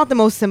that is Right. not the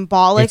most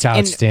symbolic It's and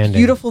outstanding.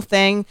 beautiful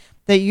thing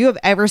that you have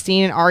ever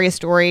seen in Arya's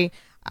story,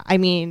 I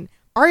mean,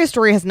 Arya's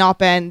story has not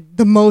been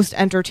the most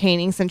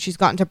entertaining since she's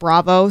gotten to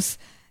Bravos.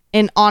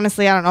 And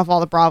honestly, I don't know if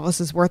all the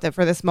Bravos is worth it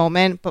for this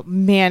moment, but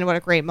man, what a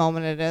great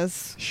moment it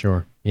is.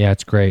 Sure. Yeah,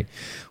 it's great.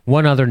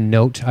 One other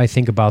note I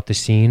think about the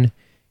scene,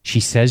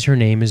 she says her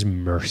name is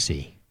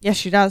Mercy. Yes,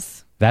 she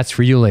does. That's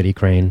for you, Lady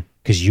Crane,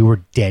 because you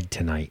were dead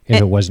tonight if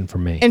it wasn't for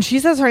me. And she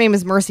says her name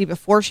is Mercy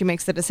before she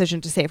makes the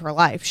decision to save her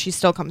life. She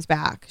still comes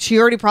back. She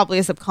already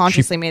probably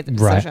subconsciously made the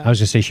Right. decision. I was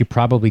going to say she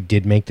probably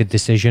did make the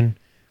decision,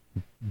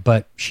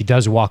 but she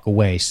does walk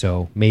away,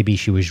 so maybe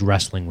she was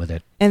wrestling with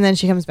it. And then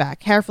she comes back.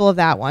 Careful of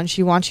that one.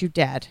 She wants you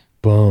dead.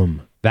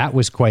 Boom. That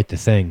was quite the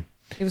thing.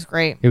 It was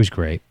great. It was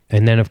great.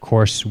 And then, of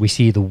course, we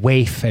see the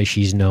waif, as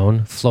she's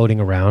known, floating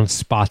around,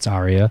 spots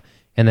Arya,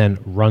 and then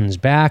runs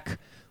back.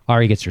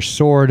 Arya gets her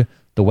sword.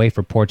 The waif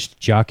reports to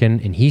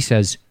Jaqen, and he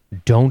says,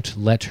 don't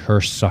let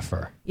her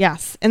suffer.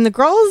 Yes. And the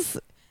girls,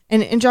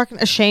 and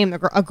Jaqen, ashamed,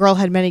 a girl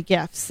had many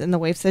gifts. And the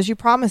waif says, you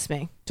promised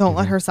me. Don't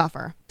let her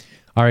suffer.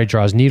 Arya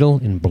draws needle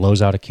and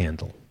blows out a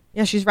candle.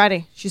 Yeah, she's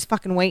ready. She's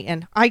fucking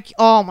waiting.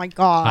 Oh my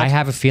God. I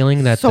have a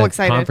feeling that So the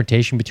excited.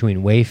 confrontation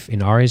between Waif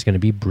and Arya is going to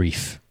be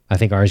brief. I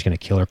think Arya's going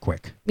to kill her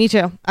quick. Me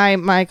too.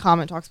 My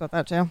comment talks about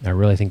that too. I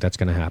really think that's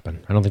going to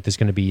happen. I don't think there's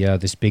going to be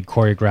this big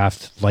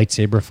choreographed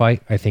lightsaber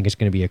fight. I think it's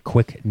going to be a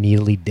quick,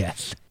 needly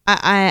death.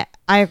 I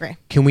agree.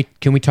 Can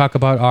we talk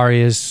about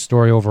Arya's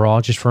story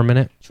overall just for a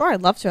minute? Sure,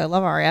 I'd love to. I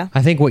love Arya.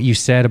 I think what you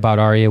said about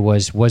Arya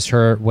was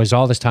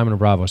all this time in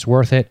Braavos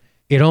worth it?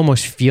 It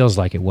almost feels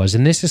like it was.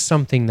 And this is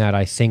something that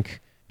I think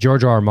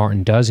George R. R.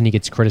 Martin does, and he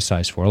gets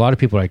criticized for. A lot of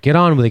people are like, get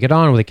on with it, get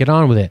on with it, get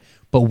on with it.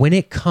 But when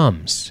it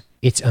comes,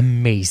 it's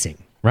amazing,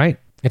 right?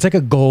 It's like a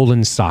goal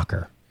in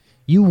soccer.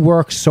 You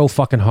work so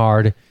fucking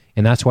hard,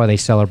 and that's why they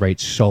celebrate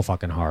so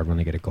fucking hard when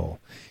they get a goal.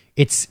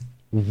 It's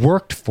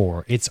worked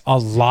for. It's a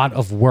lot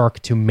of work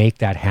to make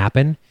that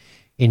happen.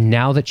 And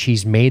now that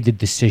she's made the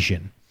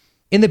decision,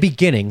 in the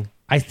beginning,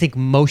 I think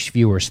most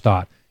viewers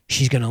thought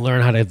she's going to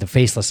learn how to have the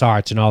faceless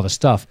arts and all the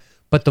stuff.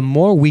 But the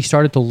more we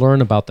started to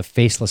learn about the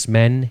faceless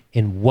men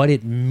and what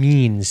it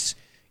means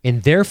in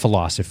their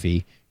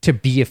philosophy to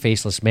be a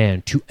faceless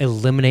man, to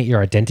eliminate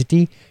your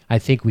identity, I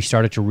think we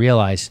started to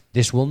realize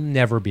this will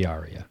never be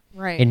Arya.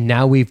 Right. And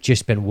now we've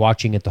just been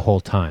watching it the whole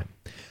time.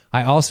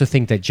 I also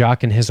think that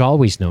Jaqen has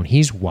always known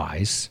he's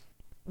wise.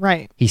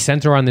 Right. He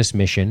sent her on this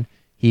mission.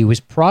 He was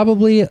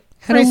probably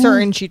Pretty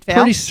certain she'd fail.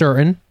 Pretty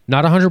certain,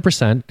 not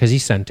 100% because he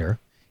sent her.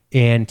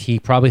 And he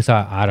probably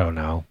thought, I don't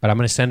know, but I'm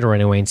going to send her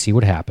anyway and see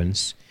what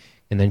happens.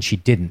 And then she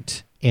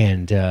didn't.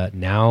 And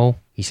now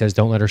he says,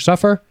 don't let her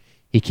suffer.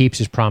 He keeps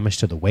his promise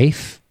to the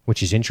waif,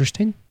 which is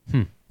interesting.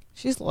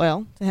 She's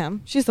loyal to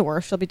him. She's the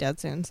worst. She'll be dead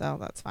soon, so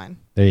that's fine.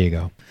 There you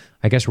go.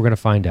 I guess we're going to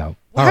find out.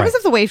 What All happens right.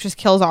 if the waif just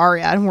kills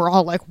Arya and we're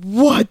all like,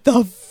 what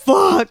the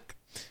fuck?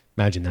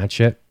 Imagine that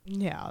shit.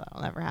 Yeah,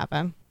 that'll never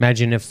happen.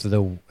 Imagine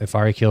if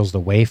Arya kills the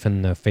waif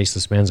and the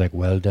faceless man's like,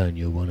 well done,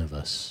 you're one of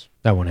us.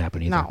 That won't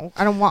happen either. No,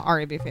 I don't want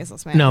Arya to be a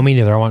faceless man. No, me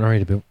neither. I want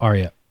Arya to be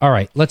Arya. All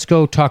right, let's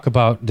go talk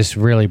about this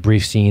really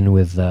brief scene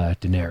with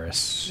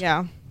Daenerys.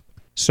 Yeah.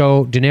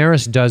 So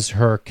Daenerys does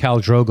her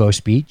Khal Drogo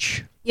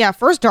speech. Yeah,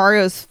 first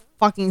Dario's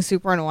fucking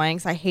super annoying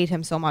because I hate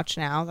him so much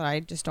now that I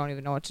just don't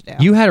even know what to do.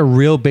 You had a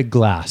real big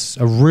glass.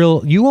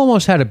 You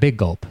almost had a big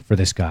gulp for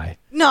this guy.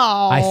 No.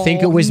 I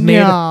think it was made.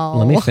 No.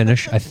 Let me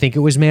finish. I think it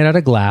was made out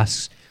of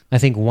glass. I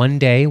think one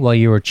day while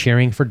you were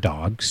cheering for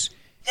dogs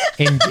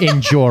in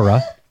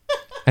Jorah,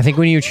 I think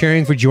when you were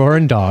cheering for Jorah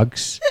and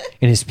dogs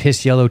in his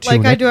piss yellow tunic.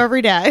 Like I do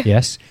every day.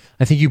 Yes.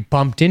 I think you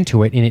bumped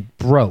into it and it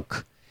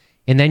broke.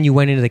 And then you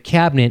went into the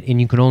cabinet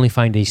and you could only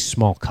find a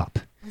small cup.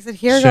 I said,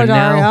 here So go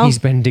Dario. now he's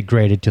been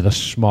degraded to the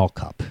small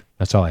cup.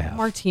 That's all I have.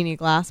 Martini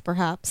glass,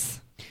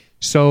 perhaps.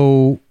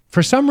 So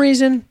for some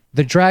reason,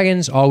 the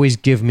dragons always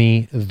give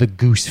me the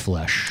goose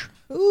flesh.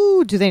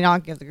 Ooh, do they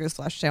not give the goose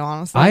flesh to,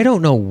 honestly? I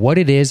don't know what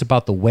it is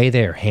about the way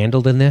they are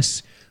handled in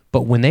this,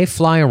 but when they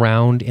fly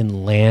around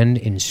and land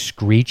and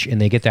screech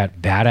and they get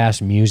that badass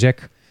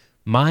music,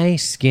 my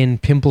skin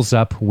pimples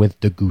up with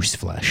the goose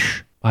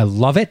flesh. I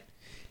love it.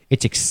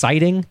 It's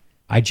exciting.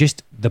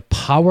 The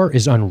power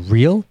is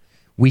unreal.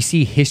 We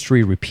see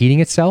history repeating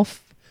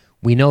itself.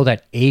 We know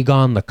that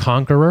Aegon the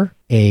Conqueror,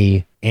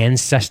 a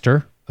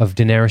ancestor of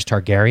Daenerys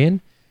Targaryen,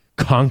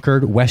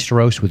 conquered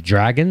Westeros with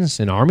dragons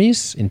and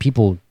armies, and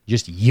people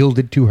just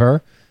yielded to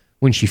her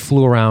when she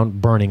flew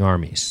around burning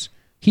armies.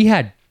 He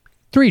had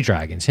 3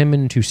 dragons, him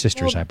and 2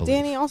 sisters, Well, I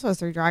believe. Dany also has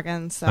 3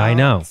 dragons, so I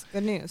know. that's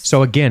good news.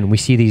 So again, we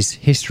see these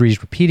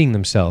histories repeating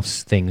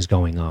themselves, things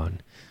going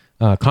on.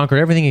 Conquered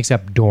everything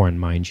except Dorne,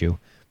 mind you.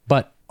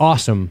 But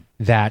awesome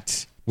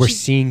that we're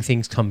seeing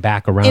things come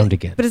back around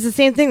again. But it's the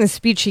same thing. The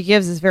speech she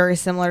gives is very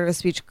similar to the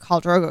speech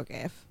Khal Drogo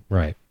gave.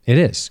 Right. It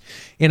is.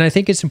 And I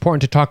think it's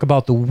important to talk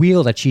about the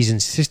wheel that she's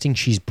insisting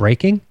she's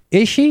breaking.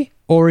 Is she?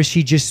 Or is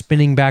she just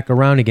spinning back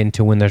around again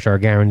to when the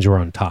Targaryens were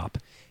on top?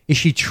 Is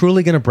she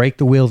truly going to break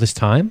the wheel this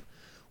time?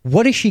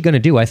 What is she going to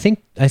do? I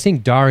think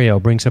Dario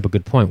brings up a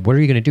good point. What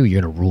are you going to do?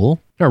 You're going to rule?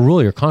 You're not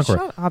rule, you're conqueror.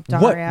 Shut up,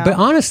 Dario. But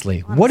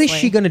honestly, what is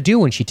she going to do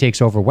when she takes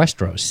over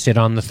Westeros? Sit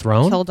on the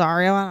throne? Kill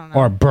Dario? I don't know.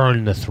 Or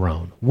burn the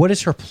throne? What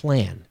is her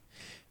plan?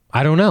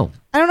 I don't know.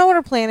 I don't know what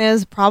her plan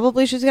is.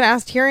 Probably she's going to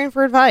ask Tyrion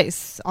for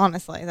advice.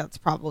 Honestly, that's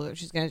probably what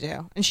she's going to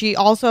do. And she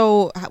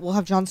also will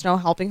have Jon Snow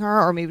helping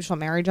her, or maybe she'll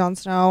marry Jon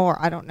Snow,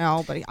 or I don't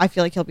know. But I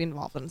feel like he'll be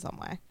involved in some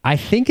way. I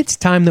think it's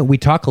time that we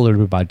talk a little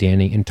bit about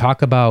Dany and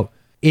talk about,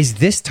 is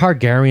this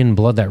Targaryen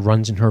blood that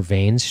runs in her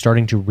veins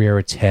starting to rear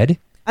its head?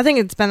 I think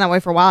it's been that way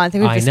for a while. I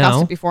think we've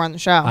discussed it before on the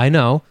show. I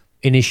know.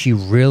 And does she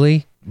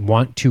really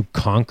want to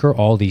conquer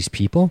all these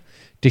people?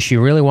 Does she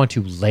really want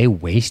to lay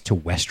waste to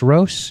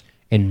Westeros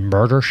and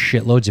murder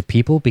shitloads of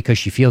people because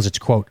she feels it's,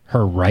 quote,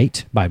 her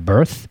right by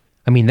birth?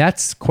 I mean,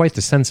 that's quite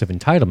the sense of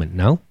entitlement,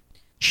 no?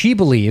 She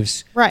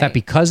believes Right. that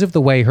because of the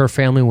way her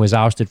family was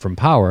ousted from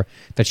power,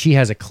 that she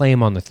has a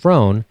claim on the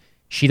throne.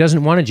 She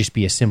doesn't want to just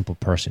be a simple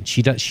person.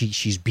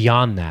 She's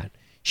beyond that.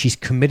 She's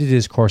committed to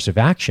this course of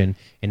action,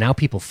 and now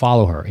people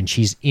follow her, and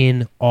she's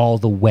in all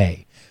the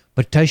way.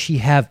 But does she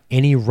have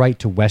any right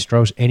to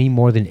Westeros any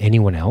more than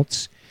anyone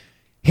else?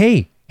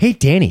 Hey,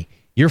 Danny,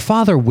 your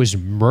father was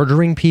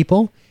murdering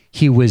people.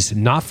 He was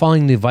not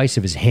following the advice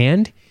of his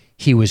hand.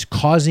 He was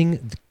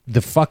causing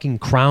the fucking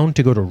crown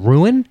to go to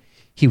ruin.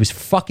 He was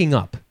fucking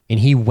up, and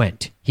he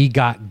went. He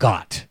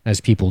got,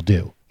 as people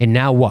do. And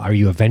now what? Are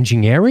you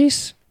avenging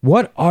Ares?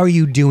 What are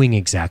you doing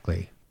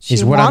exactly?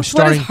 She wants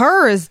what is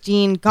hers,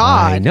 Dean.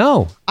 God. I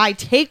know. I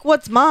take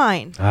what's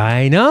mine.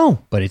 I know.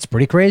 But it's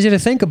pretty crazy to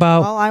think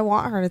about. Well, I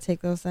want her to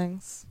take those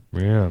things.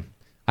 Yeah.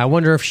 I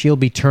wonder if she'll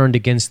be turned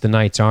against the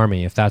Knight's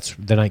army, if that's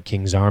the Night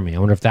King's army. I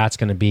wonder if that's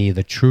going to be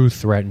the true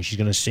threat and she's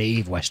going to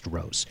save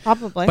Westeros.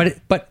 Probably.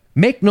 But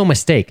make no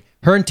mistake,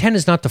 her intent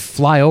is not to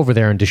fly over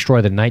there and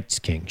destroy the Night's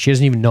King. She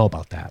doesn't even know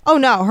about that. Oh,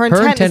 no. Her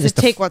intent is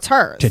to take what's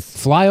hers. To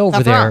fly over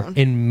The there throne.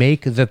 and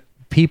make the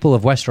people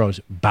of Westeros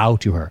bow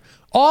to her.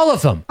 All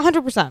of them.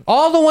 100%.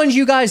 All the ones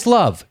you guys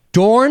love.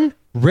 Dorne,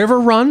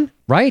 Riverrun,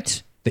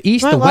 right? The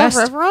East, I the love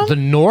West, Riverrun. the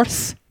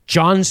North,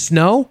 Jon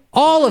Snow.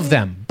 All of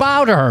them.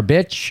 Bow to her,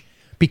 bitch.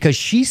 Because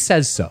she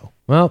says so.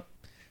 Well,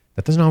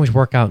 that doesn't always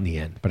work out in the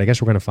end, but I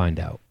guess we're going to find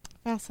out.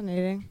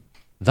 Fascinating.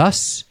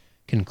 Thus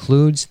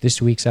concludes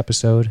this week's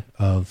episode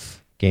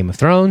of Game of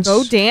Thrones.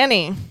 Go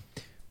Danny.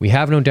 We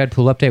have no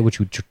Deadpool update, which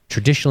we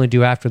traditionally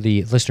do after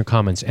the listener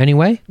comments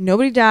anyway.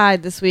 Nobody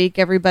died this week,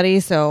 everybody,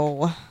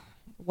 so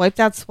wipe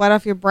that sweat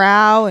off your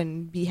brow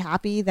and be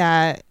happy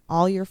that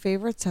all your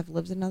favorites have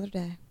lived another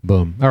day.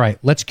 Boom. All right,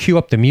 let's cue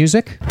up the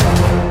music.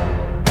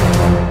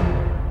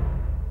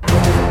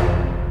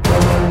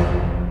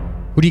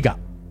 Who do you got?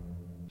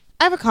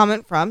 I have a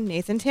comment from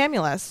Nathan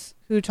Tamulus,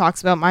 who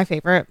talks about my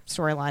favorite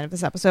storyline of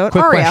this episode,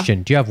 Quick Arya.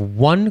 question. Do you have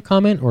one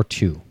comment or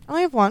two? I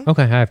only have one.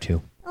 Okay, I have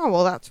two, Oh,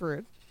 well, that's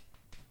rude.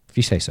 if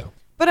you say so.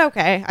 But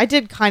okay, I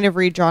did kind of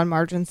read John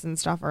Marginson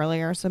stuff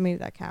earlier, so maybe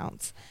that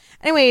counts.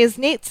 Anyways,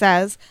 Nate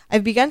says,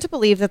 I've begun to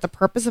believe that the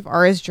purpose of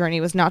Arya's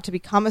journey was not to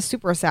become a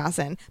super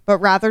assassin, but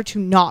rather to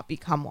not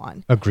become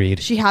one.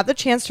 Agreed. She had the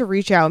chance to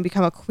reach out and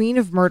become a queen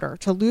of murder,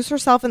 to lose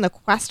herself in the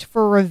quest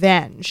for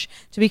revenge,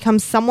 to become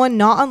someone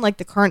not unlike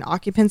the current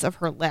occupants of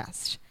her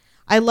list.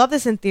 I love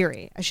this in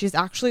theory, as she's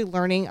actually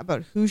learning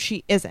about who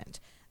she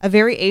isn't, a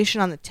variation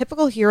on the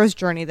typical hero's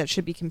journey that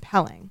should be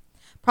compelling.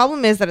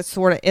 Problem is that it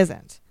sorta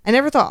isn't. I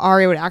never thought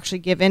Arya would actually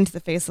give in to the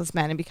faceless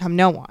men and become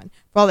no one.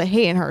 For all the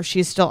hate in her,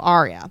 she's still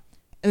Arya.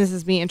 And this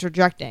is me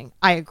interjecting.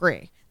 I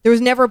agree. There was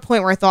never a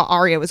point where I thought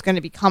Arya was going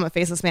to become a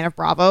faceless man of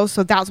Bravo,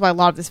 so that's why a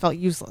lot of this felt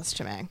useless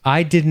to me.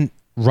 I didn't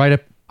write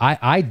up.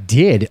 I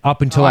did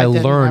up until I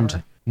didn't learned.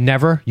 ever.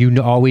 Never?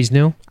 You always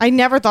knew? I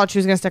never thought she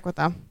was going to stick with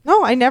them.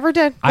 No, I never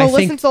did. Go I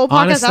listen think, to the old podcast.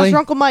 honestly- Ask your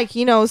Uncle Mike.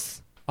 He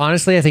knows.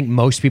 Honestly, I think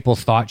most people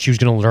thought she was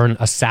going to learn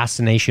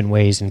assassination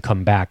ways and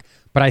come back.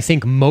 But I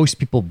think most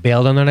people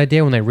bailed on that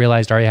idea when they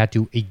realized Arya had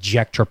to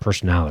eject her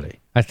personality.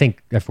 I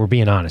think, if we're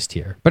being honest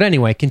here. But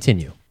anyway,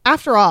 continue.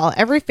 After all,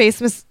 every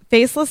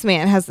faceless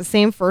man has the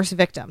same first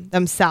victim,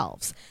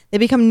 themselves. They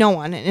become no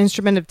one, an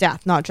instrument of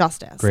death, not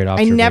justice. Great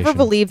I never observation.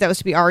 believed that was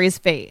to be Arya's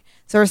fate,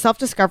 so her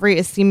self-discovery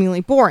is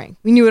seemingly boring.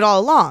 We knew it all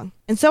along.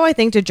 And so I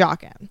think to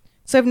Jaqen.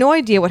 So I have no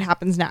idea what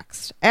happens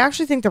next. I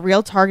actually think the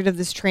real target of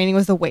this training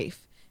was the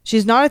waif.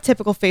 She's not a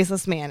typical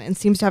faceless man and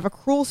seems to have a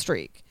cruel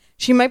streak.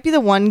 She might be the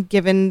one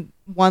given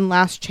one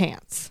last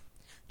chance.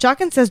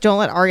 Jaqen says don't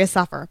let Arya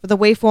suffer, but the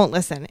waif won't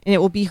listen, and it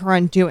will be her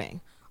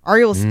undoing.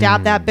 Arya will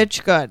stab that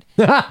bitch good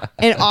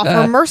and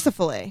offer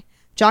mercifully.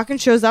 Jaqen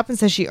shows up and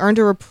says she earned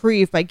a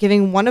reprieve by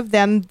giving one of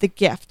them the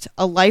gift,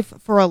 a life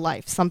for a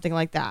life, something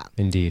like that.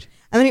 Indeed.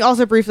 And then he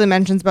also briefly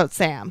mentions about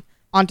Sam.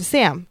 On to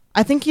Sam.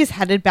 I think he's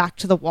headed back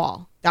to the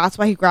wall. That's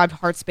why he grabbed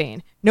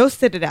Heartsbane. No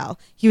Citadel.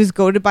 He was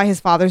goaded by his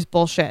father's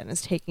bullshit and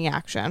is taking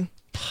action.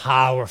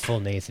 Powerful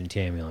Nathan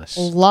Tamulus.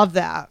 Love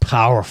that.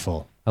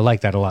 Powerful. I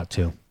like that a lot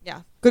too.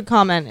 Yeah. Good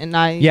comment. And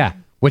I... Yeah.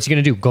 What's he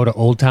going to do? Go to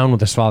Old Town with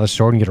his father's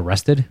sword and get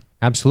arrested?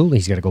 Absolutely.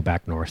 He's got to go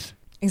back north.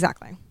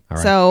 Exactly. All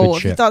right, So good if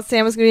you shit. thought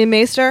Sam was going to be a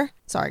maester,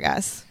 sorry,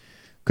 guys.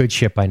 Good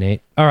shit by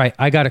Nate. All right,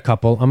 I got a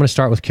couple. I'm going to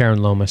start with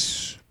Karen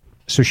Lomas.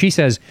 So she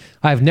says,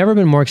 I've never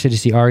been more excited to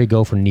see Ari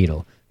go for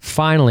Needle.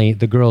 Finally,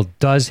 the girl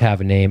does have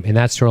a name, and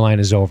that storyline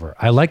is over.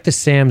 I like that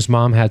Sam's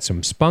mom had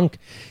some spunk.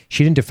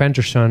 She didn't defend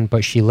her son,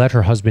 but she let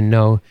her husband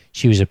know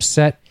she was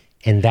upset,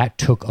 and that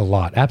took a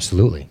lot.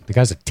 Absolutely. The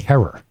guy's a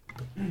terror.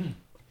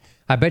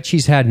 I bet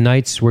she's had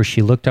nights where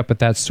she looked up at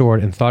that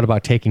sword and thought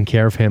about taking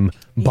care of him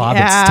Bobbitt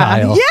Yeah.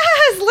 style.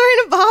 Yes,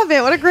 Lorena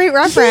Bobbitt. What a great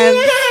reference.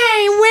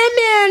 Hey,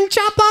 women,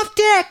 chop off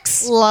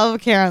dicks. Love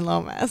Karen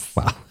Lomas.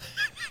 Wow.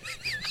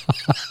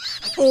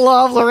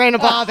 Love Lorena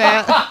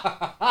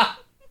Bobbitt.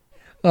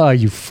 Oh,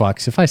 you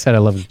fucks. If I said I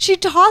love She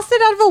tossed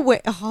it out of a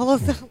window. Oh,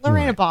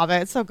 Lorena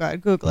Bobbitt. It's so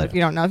good. Google it if you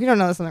don't know. If you don't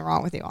know, there's something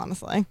wrong with you,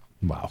 honestly.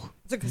 Wow.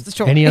 It's a good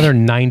story. Any other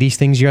 90s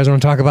things you guys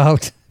want to talk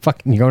about?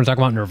 Fucking, you going to talk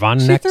about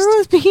Nirvana She next? threw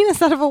his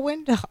penis out of a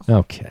window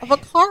Okay. of a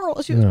car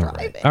while she was All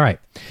driving. right. All right.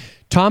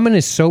 Tommen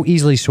is so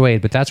easily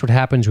swayed, but that's what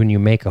happens when you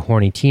make a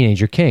horny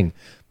teenager king.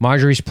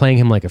 Marjorie's playing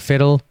him like a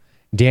fiddle.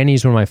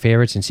 Dany's one of my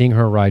favorites, and seeing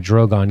her ride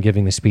Drogon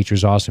giving the speech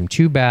was awesome.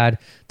 Too bad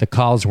the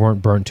cows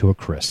weren't burnt to a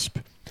crisp.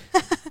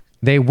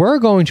 They were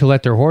going to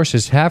let their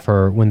horses have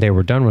her when they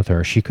were done with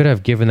her. She could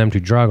have given them to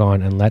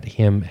Drogon and let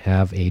him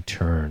have a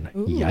turn.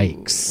 Ooh,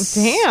 Yikes.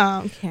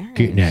 Damn, Karen.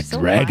 Getting that so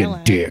dragon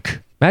violent. dick.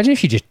 Imagine if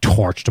she just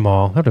torched them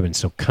all. That would have been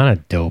so kind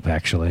of dope,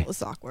 actually. It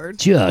was awkward.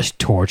 Just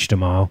torched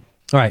them all.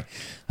 All right.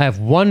 I have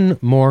one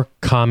more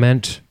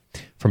comment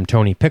from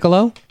Tony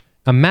Piccolo.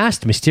 A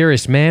masked,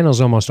 mysterious man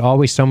is almost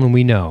always someone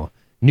we know.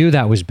 Knew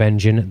that was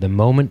Benjen the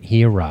moment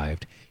he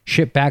arrived.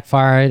 Ship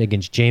backfired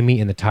against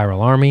Jaime and the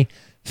Tyrell army.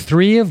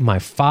 3 of my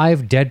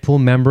 5 Deadpool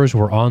members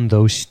were on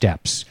those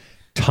steps.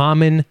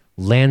 Tommen,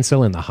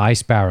 Lancel, and the High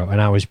Sparrow.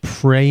 And I was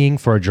praying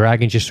for a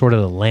dragon just sort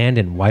of to land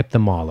and wipe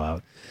them all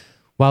out.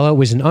 While it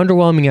was an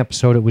underwhelming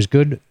episode, it was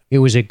good. It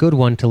was a good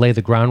one to lay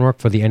the groundwork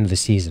for the end of the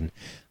season.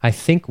 I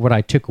think what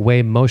I took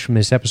away most from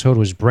this episode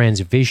was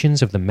Bran's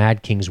visions of the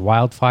Mad King's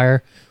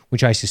wildfire,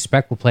 which I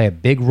suspect will play a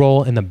big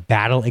role in the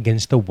battle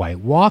against the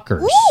White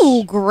Walkers.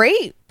 Ooh,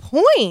 great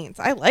points.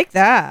 I like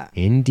that.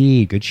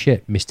 Indeed. Good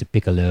shit, Mr.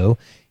 Piccolo.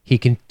 He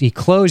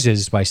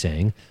closes by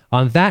saying,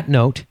 on that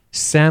note,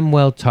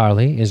 Samwell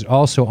Tarly is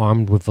also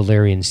armed with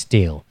Valyrian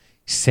steel.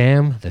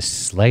 Sam the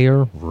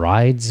Slayer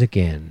rides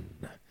again.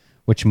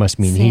 Which must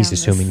mean Sam he's the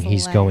assuming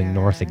he's going Slayer.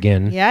 north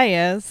again. Yeah, he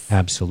is.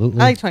 Absolutely.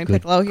 I like Tony Good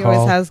Piccolo. He call.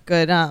 always has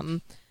good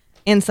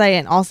insight,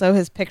 and also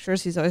his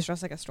pictures. He's always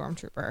dressed like a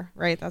stormtrooper,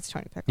 right? That's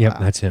Tony Piccolo. Yep,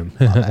 that's him.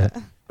 Love it.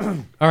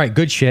 All right,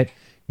 good shit.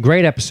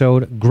 Great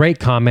episode. Great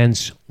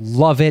comments.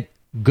 Love it.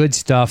 Good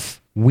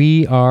stuff.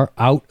 We are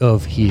out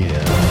of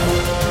here.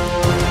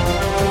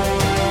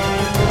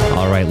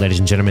 All right, ladies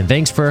and gentlemen,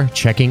 thanks for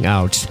checking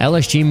out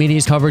LSG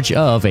Media's coverage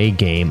of A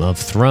Game of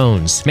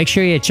Thrones. Make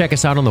sure you check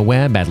us out on the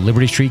web at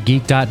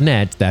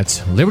libertystreetgeek.net. That's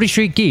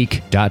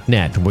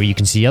libertystreetgeek.net, where you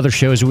can see other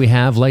shows that we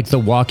have like The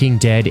Walking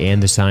Dead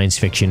and the Science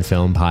Fiction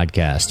Film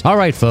Podcast. All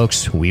right,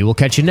 folks, we will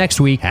catch you next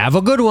week. Have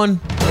a good one.